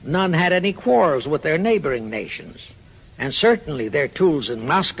 None had any quarrels with their neighboring nations. And certainly their tools in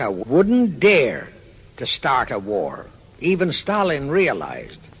Moscow wouldn't dare to start a war. Even Stalin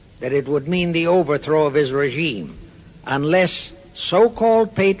realized that it would mean the overthrow of his regime unless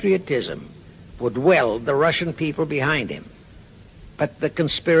so-called patriotism would weld the Russian people behind him. But the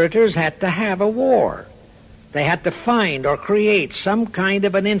conspirators had to have a war. They had to find or create some kind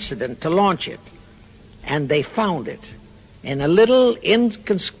of an incident to launch it. And they found it in a little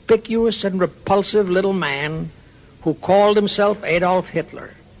inconspicuous and repulsive little man who called himself Adolf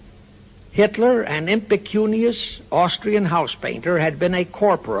Hitler. Hitler, an impecunious Austrian house painter, had been a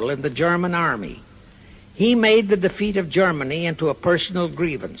corporal in the German army. He made the defeat of Germany into a personal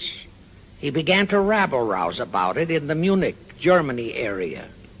grievance. He began to rabble-rouse about it in the Munich, Germany area.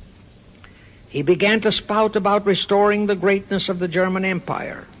 He began to spout about restoring the greatness of the German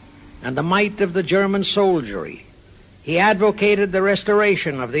Empire and the might of the German soldiery. He advocated the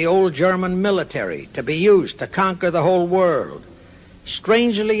restoration of the old German military to be used to conquer the whole world.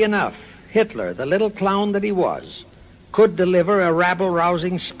 Strangely enough, Hitler, the little clown that he was, could deliver a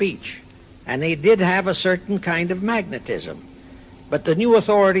rabble-rousing speech, and he did have a certain kind of magnetism. But the new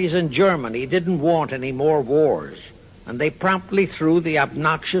authorities in Germany didn't want any more wars, and they promptly threw the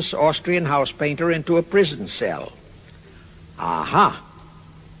obnoxious Austrian house painter into a prison cell. Aha!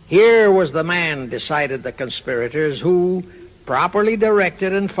 Here was the man, decided the conspirators, who, properly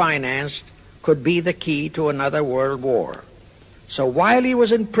directed and financed, could be the key to another world war. So while he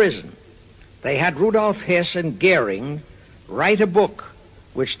was in prison, they had Rudolf Hess and Goering write a book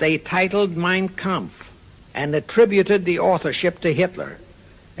which they titled Mein Kampf and attributed the authorship to Hitler,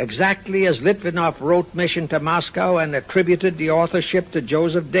 exactly as Litvinov wrote Mission to Moscow and attributed the authorship to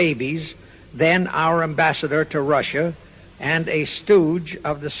Joseph Davies, then our ambassador to Russia and a stooge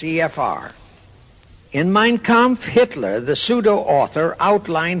of the CFR. In Mein Kampf, Hitler, the pseudo-author,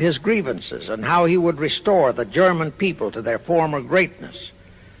 outlined his grievances and how he would restore the German people to their former greatness.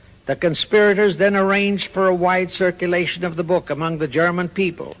 The conspirators then arranged for a wide circulation of the book among the German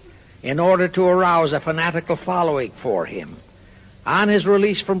people in order to arouse a fanatical following for him. On his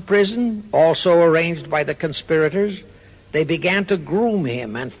release from prison, also arranged by the conspirators, they began to groom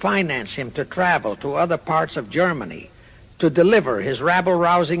him and finance him to travel to other parts of Germany to deliver his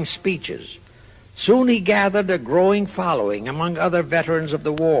rabble-rousing speeches. Soon he gathered a growing following among other veterans of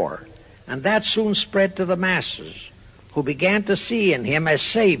the war, and that soon spread to the masses, who began to see in him a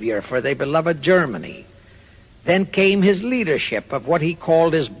savior for their beloved Germany. Then came his leadership of what he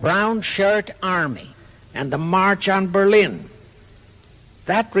called his Brown Shirt Army and the March on Berlin.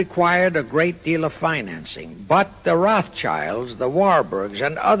 That required a great deal of financing, but the Rothschilds, the Warburgs,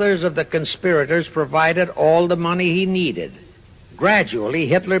 and others of the conspirators provided all the money he needed. Gradually,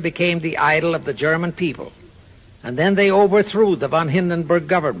 Hitler became the idol of the German people, and then they overthrew the von Hindenburg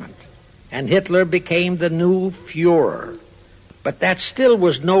government, and Hitler became the new Führer. But that still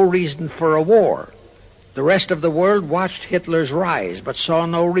was no reason for a war. The rest of the world watched Hitler's rise, but saw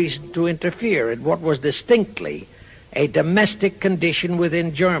no reason to interfere in what was distinctly a domestic condition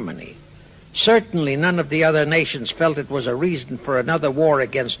within Germany. Certainly none of the other nations felt it was a reason for another war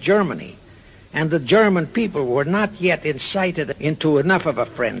against Germany, and the German people were not yet incited into enough of a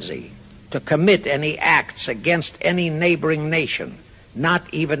frenzy to commit any acts against any neighboring nation, not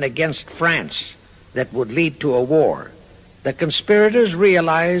even against France, that would lead to a war. The conspirators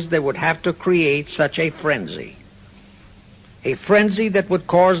realized they would have to create such a frenzy that would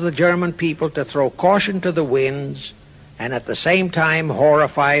cause the German people to throw caution to the winds and at the same time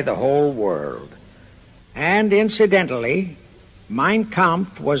horrify the whole world. And incidentally, Mein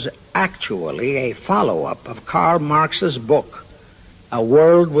Kampf was actually a follow-up of Karl Marx's book, A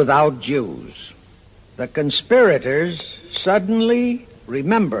World Without Jews. The conspirators suddenly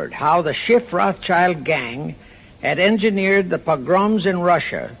remembered how the Schiff-Rothschild gang had engineered the pogroms in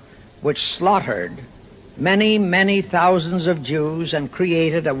Russia, which slaughtered many, many thousands of Jews and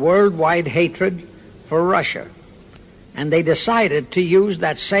created a worldwide hatred for Russia. And they decided to use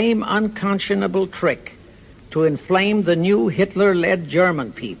that same unconscionable trick to inflame the new Hitler-led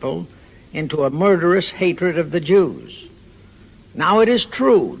German people into a murderous hatred of the Jews. Now, it is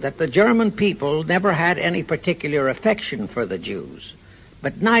true that the German people never had any particular affection for the Jews,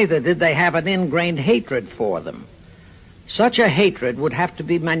 but neither did they have an ingrained hatred for them. Such a hatred would have to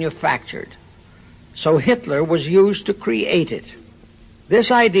be manufactured, so Hitler was used to create it.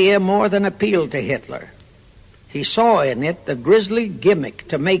 This idea more than appealed to Hitler. He saw in it the grisly gimmick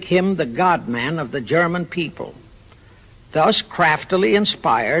to make him the God-man of the German people. Thus, craftily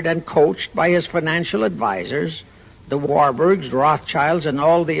inspired and coached by his financial advisors, the Warburgs, Rothschilds, and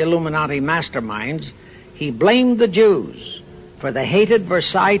all the Illuminati masterminds, he blamed the Jews for the hated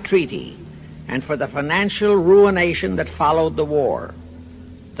Versailles Treaty and for the financial ruination that followed the war.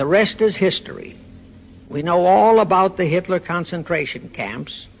 The rest is history. We know all about the Hitler concentration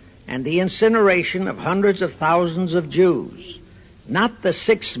camps and the incineration of hundreds of thousands of Jews, not the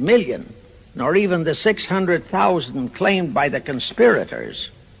 6 million, nor even the 600,000 claimed by the conspirators,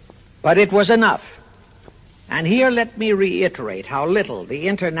 but it was enough. And here let me reiterate how little the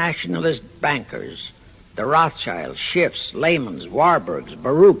internationalist bankers, the Rothschilds, Schiffs, Lehmans, Warburgs,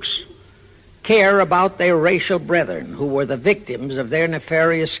 Baruchs, care about their racial brethren who were the victims of their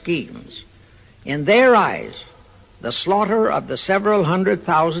nefarious schemes. In their eyes, the slaughter of the several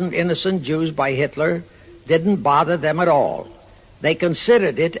 100,000 innocent Jews by Hitler didn't bother them at all. They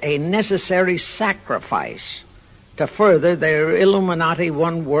considered it a necessary sacrifice to further their Illuminati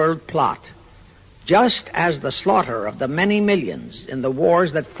one-world plot, just as the slaughter of the many millions in the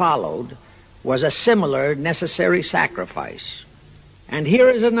wars that followed was a similar necessary sacrifice. And here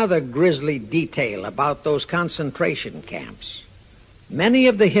is another grisly detail about those concentration camps. Many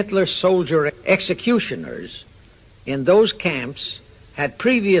of the Hitler soldier executioners in those camps had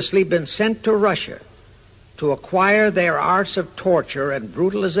previously been sent to Russia to acquire their arts of torture and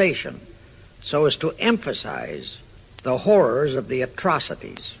brutalization so as to emphasize the horrors of the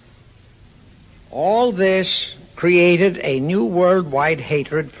atrocities. All this created a new worldwide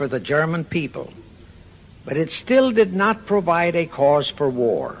hatred for the German people, but it still did not provide a cause for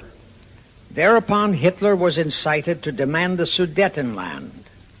war. Thereupon Hitler was incited to demand the Sudetenland.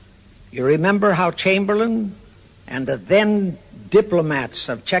 You remember how Chamberlain and the then diplomats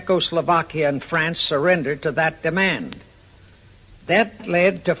of Czechoslovakia and France surrendered to that demand. That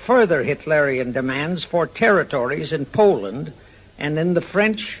led to further Hitlerian demands for territories in Poland and in the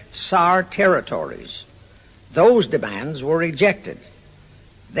French Saar territories. Those demands were rejected.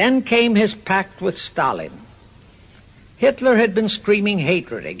 Then came his pact with Stalin. Hitler had been screaming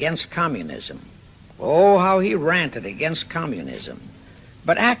hatred against communism. Oh, how he ranted against communism.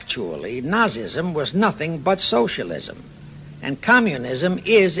 But actually, Nazism was nothing but socialism, and communism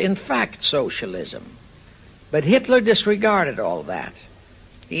is, in fact, socialism. But Hitler disregarded all that.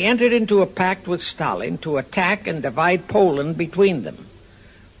 He entered into a pact with Stalin to attack and divide Poland between them.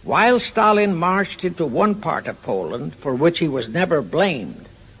 While Stalin marched into one part of Poland, for which he was never blamed,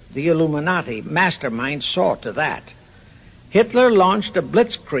 the Illuminati mastermind saw to that. Hitler launched a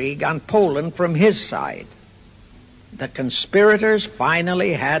blitzkrieg on Poland from his side. The conspirators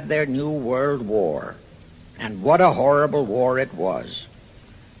finally had their new world war. And what a horrible war it was.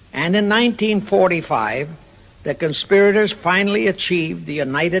 And in 1945, the conspirators finally achieved the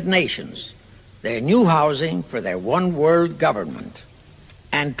United Nations, their new housing for their one world government.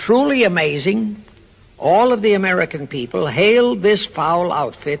 And truly amazing, all of the American people hailed this foul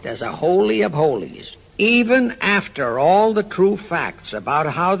outfit as a holy of holies, even after all the true facts about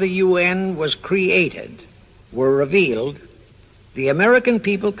how the UN was created were revealed. The American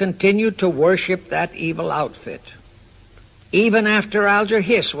people continued to worship that evil outfit. Even after Alger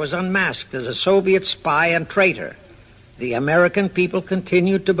Hiss was unmasked as a Soviet spy and traitor, the American people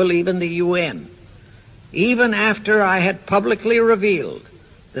continued to believe in the UN. Even after I had publicly revealed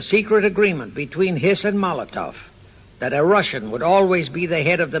the secret agreement between Hiss and Molotov that a Russian would always be the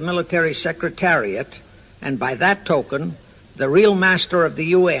head of the military secretariat, and by that token, the real master of the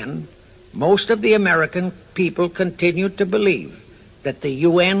UN, most of the American people continued to believe that the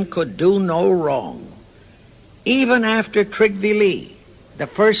UN could do no wrong. Even after Tocqueville, the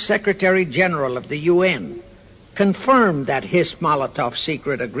first Secretary General of the UN, confirmed that Hiss-Molotov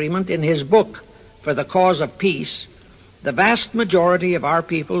secret agreement in his book, for the cause of peace, the vast majority of our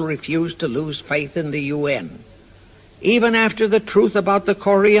people refused to lose faith in the UN. Even after the truth about the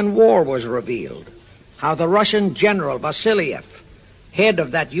Korean War was revealed, how the Russian General Vasiliev, head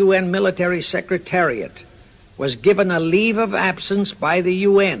of that UN military secretariat, was given a leave of absence by the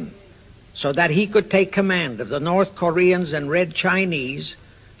UN so that he could take command of the North Koreans and Red Chinese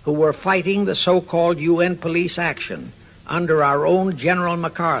who were fighting the so-called UN police action under our own General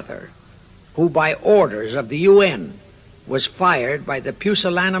MacArthur, who by orders of the UN was fired by the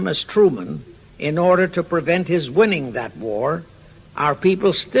pusillanimous Truman in order to prevent his winning that war, our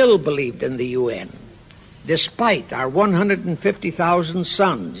people still believed in the UN. Despite our 150,000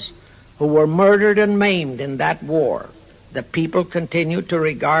 sons who were murdered and maimed in that war, the people continued to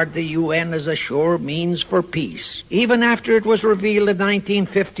regard the UN as a sure means for peace. Even after it was revealed in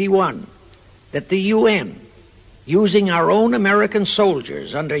 1951 that the UN, using our own American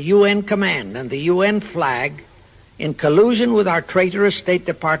soldiers under UN command and the UN flag, in collusion with our traitorous State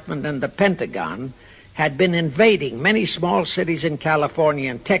Department and the Pentagon, had been invading many small cities in California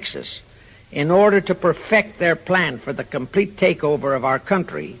and Texas in order to perfect their plan for the complete takeover of our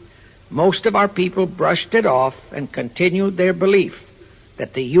country, most of our people brushed it off and continued their belief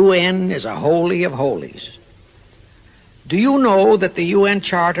that the UN is a holy of holies. Do you know that the UN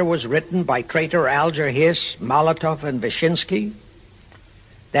Charter was written by traitor Alger Hiss, Molotov, and Wyszynski?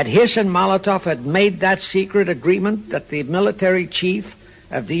 That Hiss and Molotov had made that secret agreement that the military chief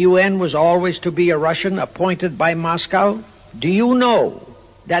of the UN was always to be a Russian appointed by Moscow? Do you know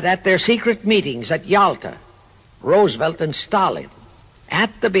that at their secret meetings at Yalta, Roosevelt and Stalin, at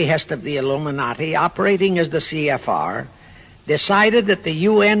the behest of the Illuminati, operating as the CFR, decided that the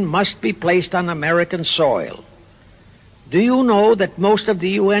UN must be placed on American soil? Do you know that most of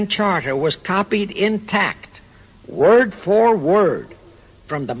the UN Charter was copied intact, word for word,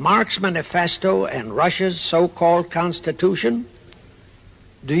 from the Marx Manifesto and Russia's so-called Constitution?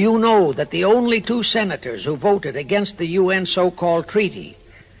 Do you know that the only two senators who voted against the UN so-called treaty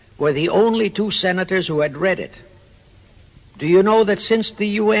were the only two senators who had read it? Do you know that since the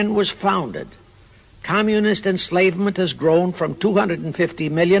UN was founded, communist enslavement has grown from 250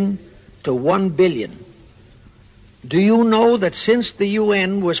 million to 1 billion? Do you know that since the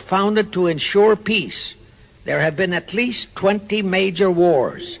UN was founded to ensure peace, there have been at least 20 major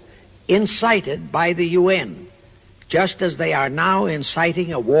wars incited by the UN, just as they are now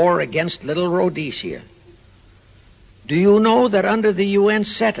inciting a war against Little Rhodesia? Do you know that under the UN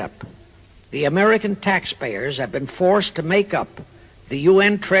setup, the American taxpayers have been forced to make up the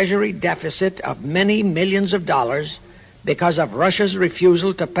UN Treasury deficit of many millions of dollars because of Russia's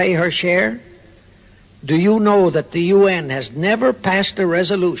refusal to pay her share? Do you know that the UN has never passed a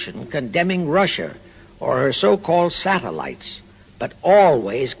resolution condemning Russia or her so-called satellites, but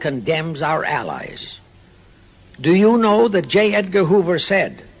always condemns our allies? Do you know that J. Edgar Hoover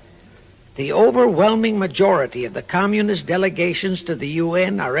said, "The overwhelming majority of the communist delegations to the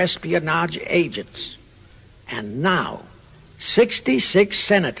UN are espionage agents"? And now, 66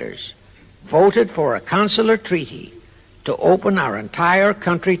 senators voted for a consular treaty to open our entire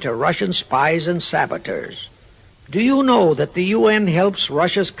country to Russian spies and saboteurs. Do you know that the UN helps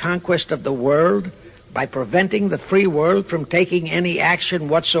Russia's conquest of the world by preventing the free world from taking any action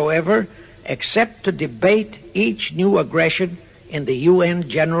whatsoever except to debate each new aggression in the UN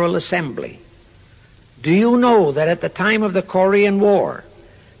General Assembly? Do you know that at the time of the Korean War,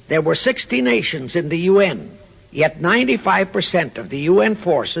 there were 60 nations in the UN, yet 95% of the UN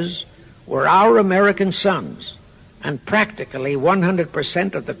forces were our American sons, and practically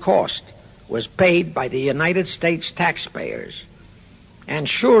 100% of the cost was paid by the United States taxpayers? And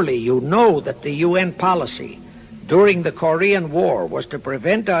surely you know that the UN policy during the Korean War was to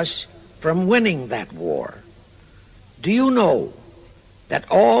prevent us from winning that war. Do you know that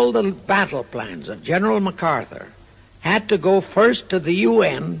all the battle plans of General MacArthur had to go first to the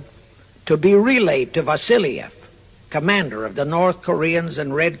UN to be relayed to Vasiliev, commander of the North Koreans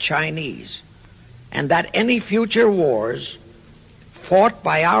and Red Chinese, and that any future wars fought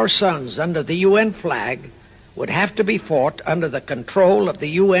by our sons under the UN flag would have to be fought under the control of the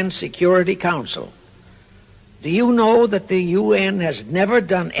UN Security Council? Do you know that the UN has never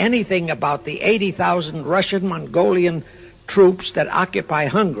done anything about the 80,000 Russian Mongolian troops that occupy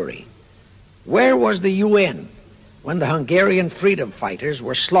Hungary? Where was the UN when the Hungarian freedom fighters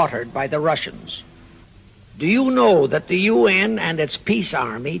were slaughtered by the Russians? Do you know that the UN and its peace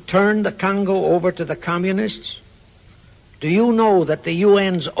army turned the Congo over to the communists? Do you know that the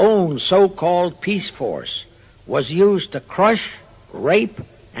UN's own so-called peace force was used to crush, rape,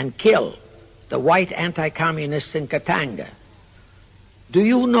 and kill the white anti-communists in Katanga? Do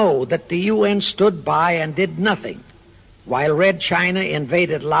you know that the UN stood by and did nothing while Red China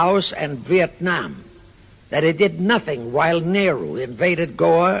invaded Laos and Vietnam? That it did nothing while Nehru invaded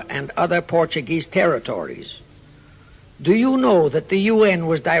Goa and other Portuguese territories? Do you know that the UN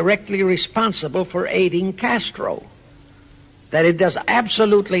was directly responsible for aiding Castro? That it does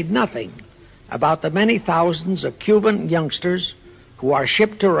absolutely nothing about the many thousands of Cuban youngsters who are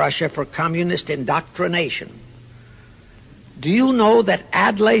shipped to Russia for communist indoctrination? Do you know that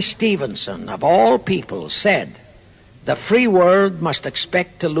Adlai Stevenson, of all people, said the free world must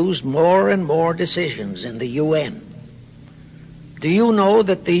expect to lose more and more decisions in the UN? Do you know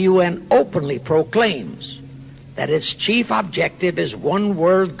that the UN openly proclaims that its chief objective is one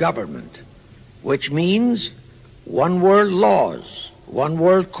world government, which means one world laws, one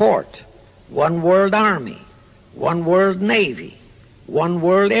world court, one world army, one world navy, one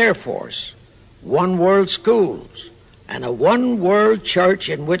world air force, one world schools, and a one world church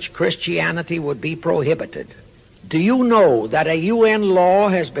in which Christianity would be prohibited? Do you know that a UN law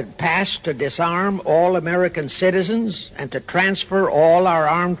has been passed to disarm all American citizens and to transfer all our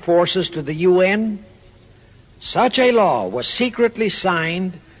armed forces to the UN? Such a law was secretly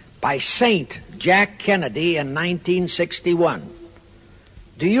signed by Saint Jack Kennedy in 1961.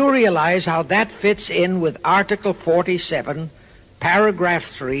 Do you realize how that fits in with Article 47, Paragraph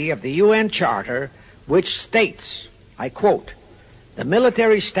 3 of the UN Charter, which states, I quote, "The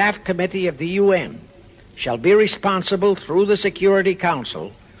Military Staff Committee of the UN shall be responsible through the Security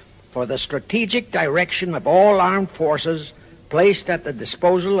Council for the strategic direction of all armed forces placed at the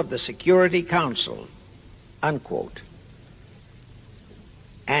disposal of the Security Council," unquote.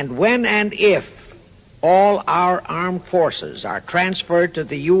 And when and if all our armed forces are transferred to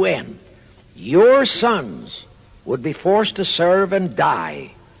the UN, your sons would be forced to serve and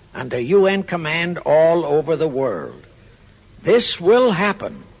die under UN command all over the world. This will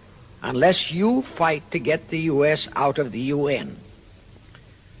happen unless you fight to get the U.S. out of the UN.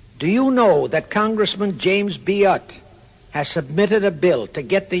 Do you know that Congressman James B. Utt has submitted a bill to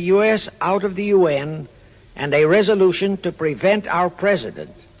get the U.S. out of the UN and a resolution to prevent our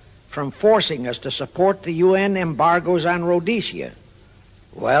president from forcing us to support the UN embargoes on Rhodesia?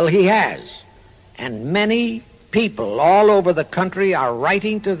 Well, he has, and many people all over the country are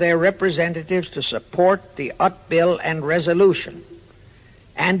writing to their representatives to support the Utt bill and resolution.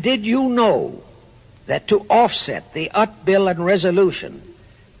 And did you know that to offset the Utt bill and resolution,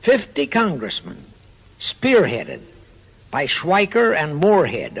 50 congressmen, spearheaded by Schweiker and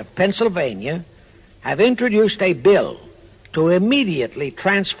Moorhead of Pennsylvania, have introduced a bill to immediately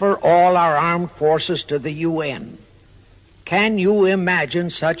transfer all our armed forces to the UN? Can you imagine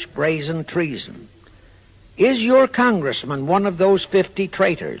such brazen treason? Is your congressman one of those 50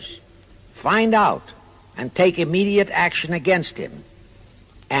 traitors? Find out and take immediate action against him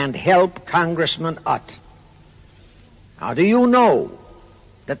and help Congressman Utt. Now, do you know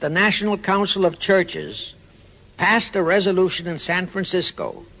that the National Council of Churches passed a resolution in San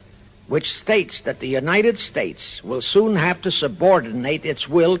Francisco which states that the United States will soon have to subordinate its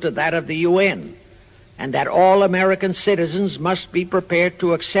will to that of the UN, and that all American citizens must be prepared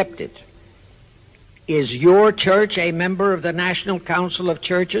to accept it? Is your church a member of the National Council of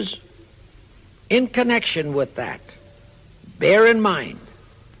Churches? In connection with that, bear in mind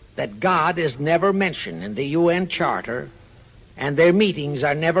that God is never mentioned in the UN Charter, and their meetings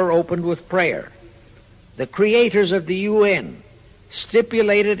are never opened with prayer. The creators of the UN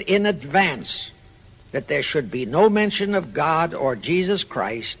stipulated in advance that there should be no mention of God or Jesus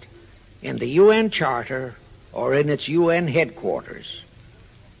Christ in the UN Charter or in its UN headquarters.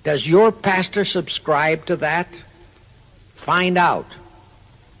 Does your pastor subscribe to that? Find out.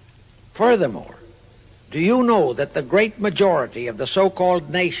 Furthermore, do you know that the great majority of the so-called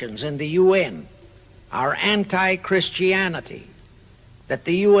nations in the UN are anti-Christianity? That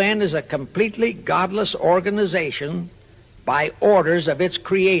the UN is a completely godless organization by orders of its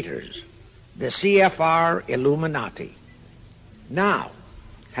creators, the CFR Illuminati. Now,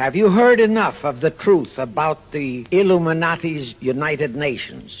 have you heard enough of the truth about the Illuminati's United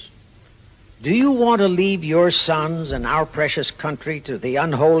Nations? Do you want to leave your sons and our precious country to the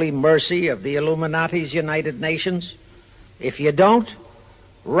unholy mercy of the Illuminati's United Nations? If you don't,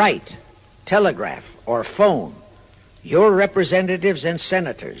 write, telegraph, or phone your representatives and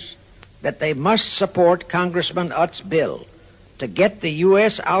senators that they must support Congressman Utt's bill to get the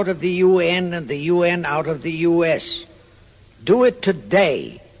U.S. out of the UN and the UN out of the U.S. Do it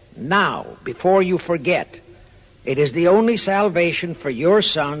today, now, before you forget. It is the only salvation for your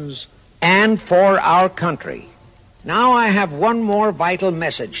sons and for our country. Now I have one more vital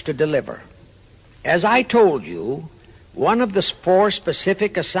message to deliver. As I told you, One of the 4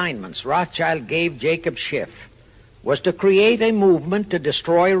 specific assignments Rothschild gave Jacob Schiff was to create a movement to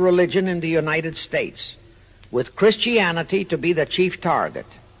destroy religion in the United States, with Christianity to be the chief target.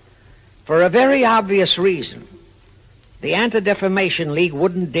 For a very obvious reason, the Anti-Defamation League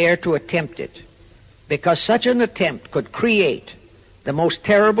wouldn't dare to attempt it, because such an attempt could create the most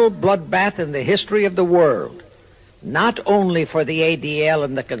terrible bloodbath in the history of the world, not only for the ADL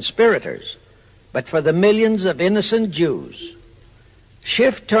and the conspirators, but for the millions of innocent Jews.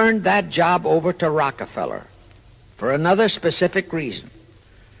 Schiff turned that job over to Rockefeller for another specific reason.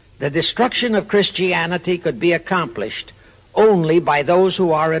 The destruction of Christianity could be accomplished only by those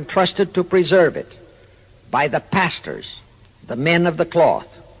who are entrusted to preserve it, by the pastors, the men of the cloth.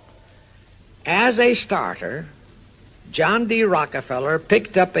 As a starter, John D. Rockefeller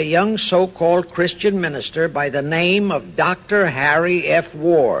picked up a young so-called Christian minister by the name of Dr. Harry F.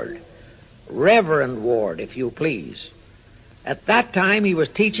 Ward, Reverend Ward, if you please. At that time, he was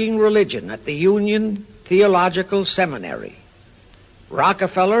teaching religion at the Union Theological Seminary.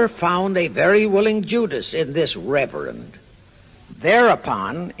 Rockefeller found a very willing Judas in this reverend.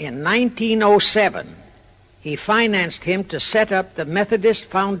 Thereupon, in 1907, he financed him to set up the Methodist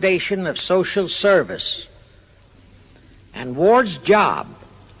Foundation of Social Service. And Ward's job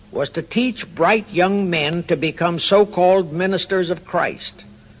was to teach bright young men to become so-called ministers of Christ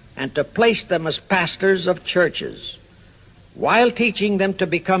and to place them as pastors of churches. While teaching them to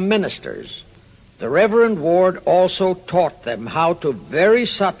become ministers, the Reverend Ward also taught them how to very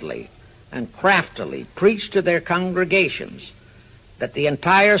subtly and craftily preach to their congregations that the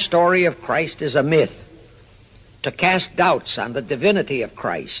entire story of Christ is a myth, to cast doubts on the divinity of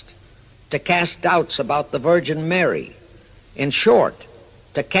Christ, to cast doubts about the Virgin Mary. In short,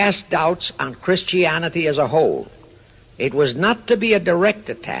 to cast doubts on Christianity as a whole. It was not to be a direct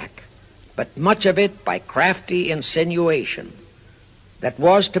attack, but much of it by crafty insinuation that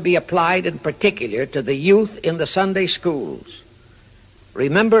was to be applied in particular to the youth in the Sunday schools.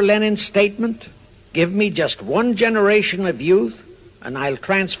 Remember Lenin's statement, "Give me just one generation of youth, and I'll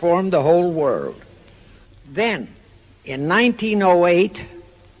transform the whole world." Then, in 1908,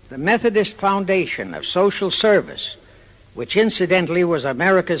 the Methodist Foundation of Social Service, which incidentally was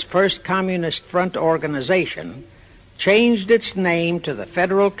America's first Communist Front organization, changed its name to the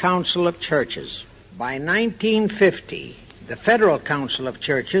Federal Council of Churches. By 1950, the Federal Council of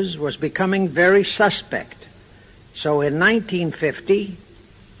Churches was becoming very suspect. So in 1950,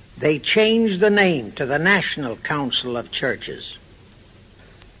 they changed the name to the National Council of Churches.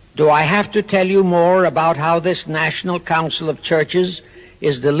 Do I have to tell you more about how this National Council of Churches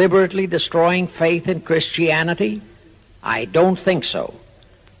is deliberately destroying faith in Christianity? I don't think so.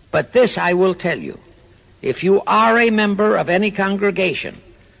 But this I will tell you. If you are a member of any congregation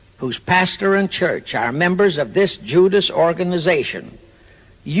whose pastor and church are members of this Judas organization,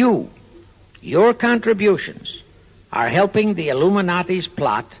 your contributions are helping the Illuminati's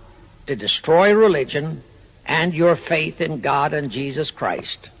plot to destroy religion and your faith in God and Jesus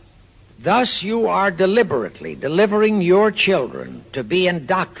Christ. Thus you are deliberately delivering your children to be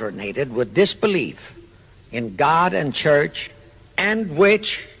indoctrinated with disbelief in God and church, and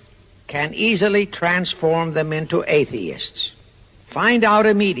which can easily transform them into atheists. Find out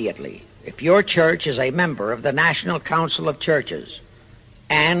immediately if your church is a member of the National Council of Churches,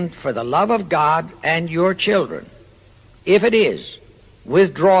 and for the love of God and your children, if it is,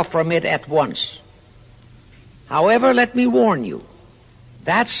 withdraw from it at once. However, let me warn you,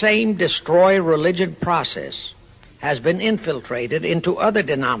 that same destroy religion process has been infiltrated into other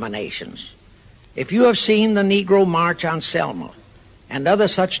denominations. If you have seen the Negro March on Selma and other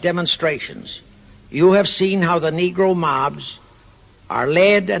such demonstrations, you have seen how the Negro mobs are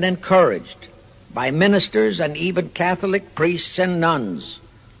led and encouraged by ministers and even Catholic priests and nuns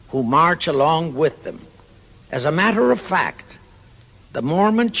who march along with them. As a matter of fact, the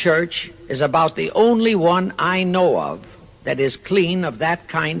Mormon Church is about the only one I know of that is clean of that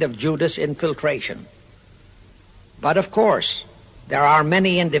kind of Judas infiltration. But of course, there are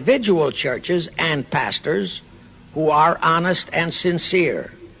many individual churches and pastors who are honest and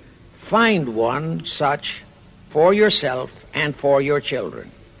sincere. Find one such for yourself and for your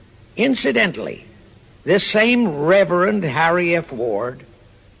children. Incidentally, this same Reverend Harry F. Ward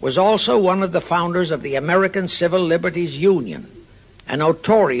was also one of the founders of the American Civil Liberties Union, a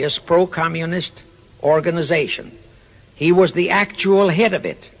notorious pro-communist organization. He was the actual head of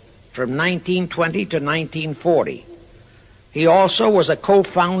it from 1920 to 1940. He also was a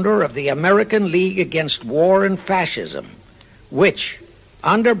co-founder of the American League Against War and Fascism, which,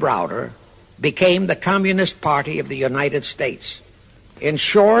 under Browder, became the Communist Party of the United States. In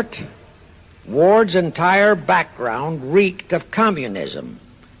short, Ward's entire background reeked of communism,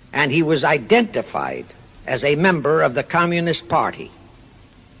 and he was identified as a member of the Communist Party.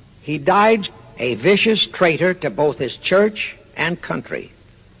 He died a vicious traitor to both his church and country.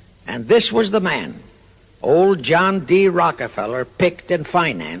 And this was the man old John D. Rockefeller picked and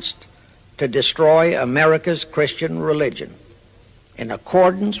financed to destroy America's Christian religion, in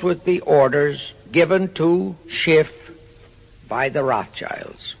accordance with the orders given to Schiff by the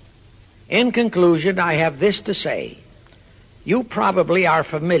Rothschilds. In conclusion, I have this to say. You probably are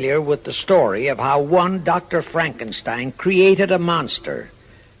familiar with the story of how one Dr. Frankenstein created a monster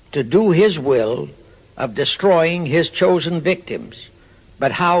to do his will of destroying his chosen victims,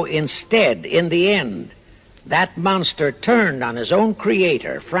 but how instead, in the end, that monster turned on his own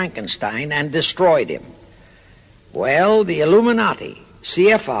creator, Frankenstein, and destroyed him. Well, the Illuminati,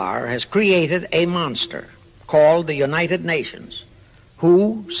 CFR, has created a monster called the United Nations,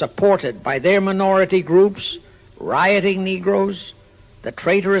 who, supported by their minority groups, rioting Negroes, the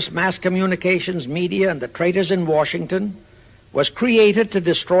traitorous mass communications media, and the traitors in Washington, was created to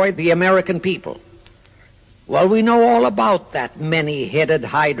destroy the American people. Well, we know all about that many-headed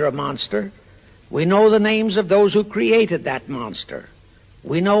Hydra monster. We know the names of those who created that monster.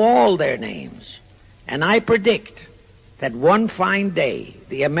 We know all their names. And I predict that one fine day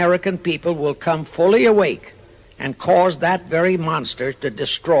the American people will come fully awake and cause that very monster to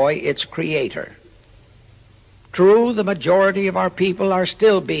destroy its creator. True, the majority of our people are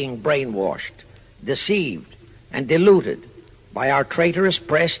still being brainwashed, deceived, and deluded by our traitorous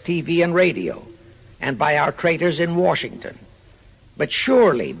press, TV, and radio, and by our traitors in Washington. But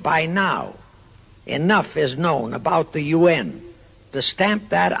surely, by now, enough is known about the UN to stamp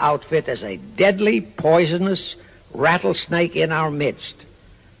that outfit as a deadly, poisonous rattlesnake in our midst.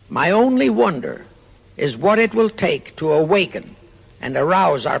 My only wonder is what it will take to awaken and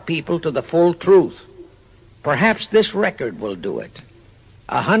arouse our people to the full truth. Perhaps this record will do it.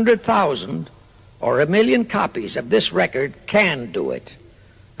 100,000 or 1,000,000 copies of this record can do it.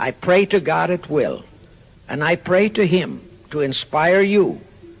 I pray to God it will, and I pray to Him to inspire you,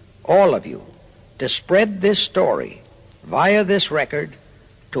 all of you, to spread this story via this record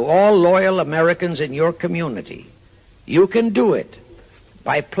to all loyal Americans in your community. You can do it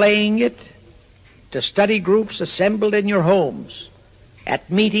by playing it to study groups assembled in your homes, at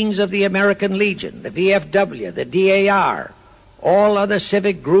meetings of the American Legion, the VFW, the DAR, all other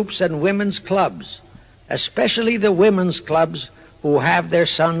civic groups and women's clubs, especially the women's clubs who have their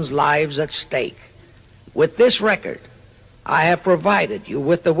sons' lives at stake. With this record, I have provided you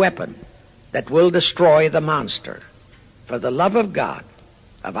with the weapon that will destroy the monster. For the love of God,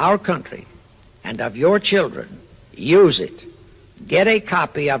 of our country, and of your children, use it. Get a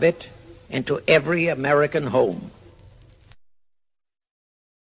copy of it into every American home.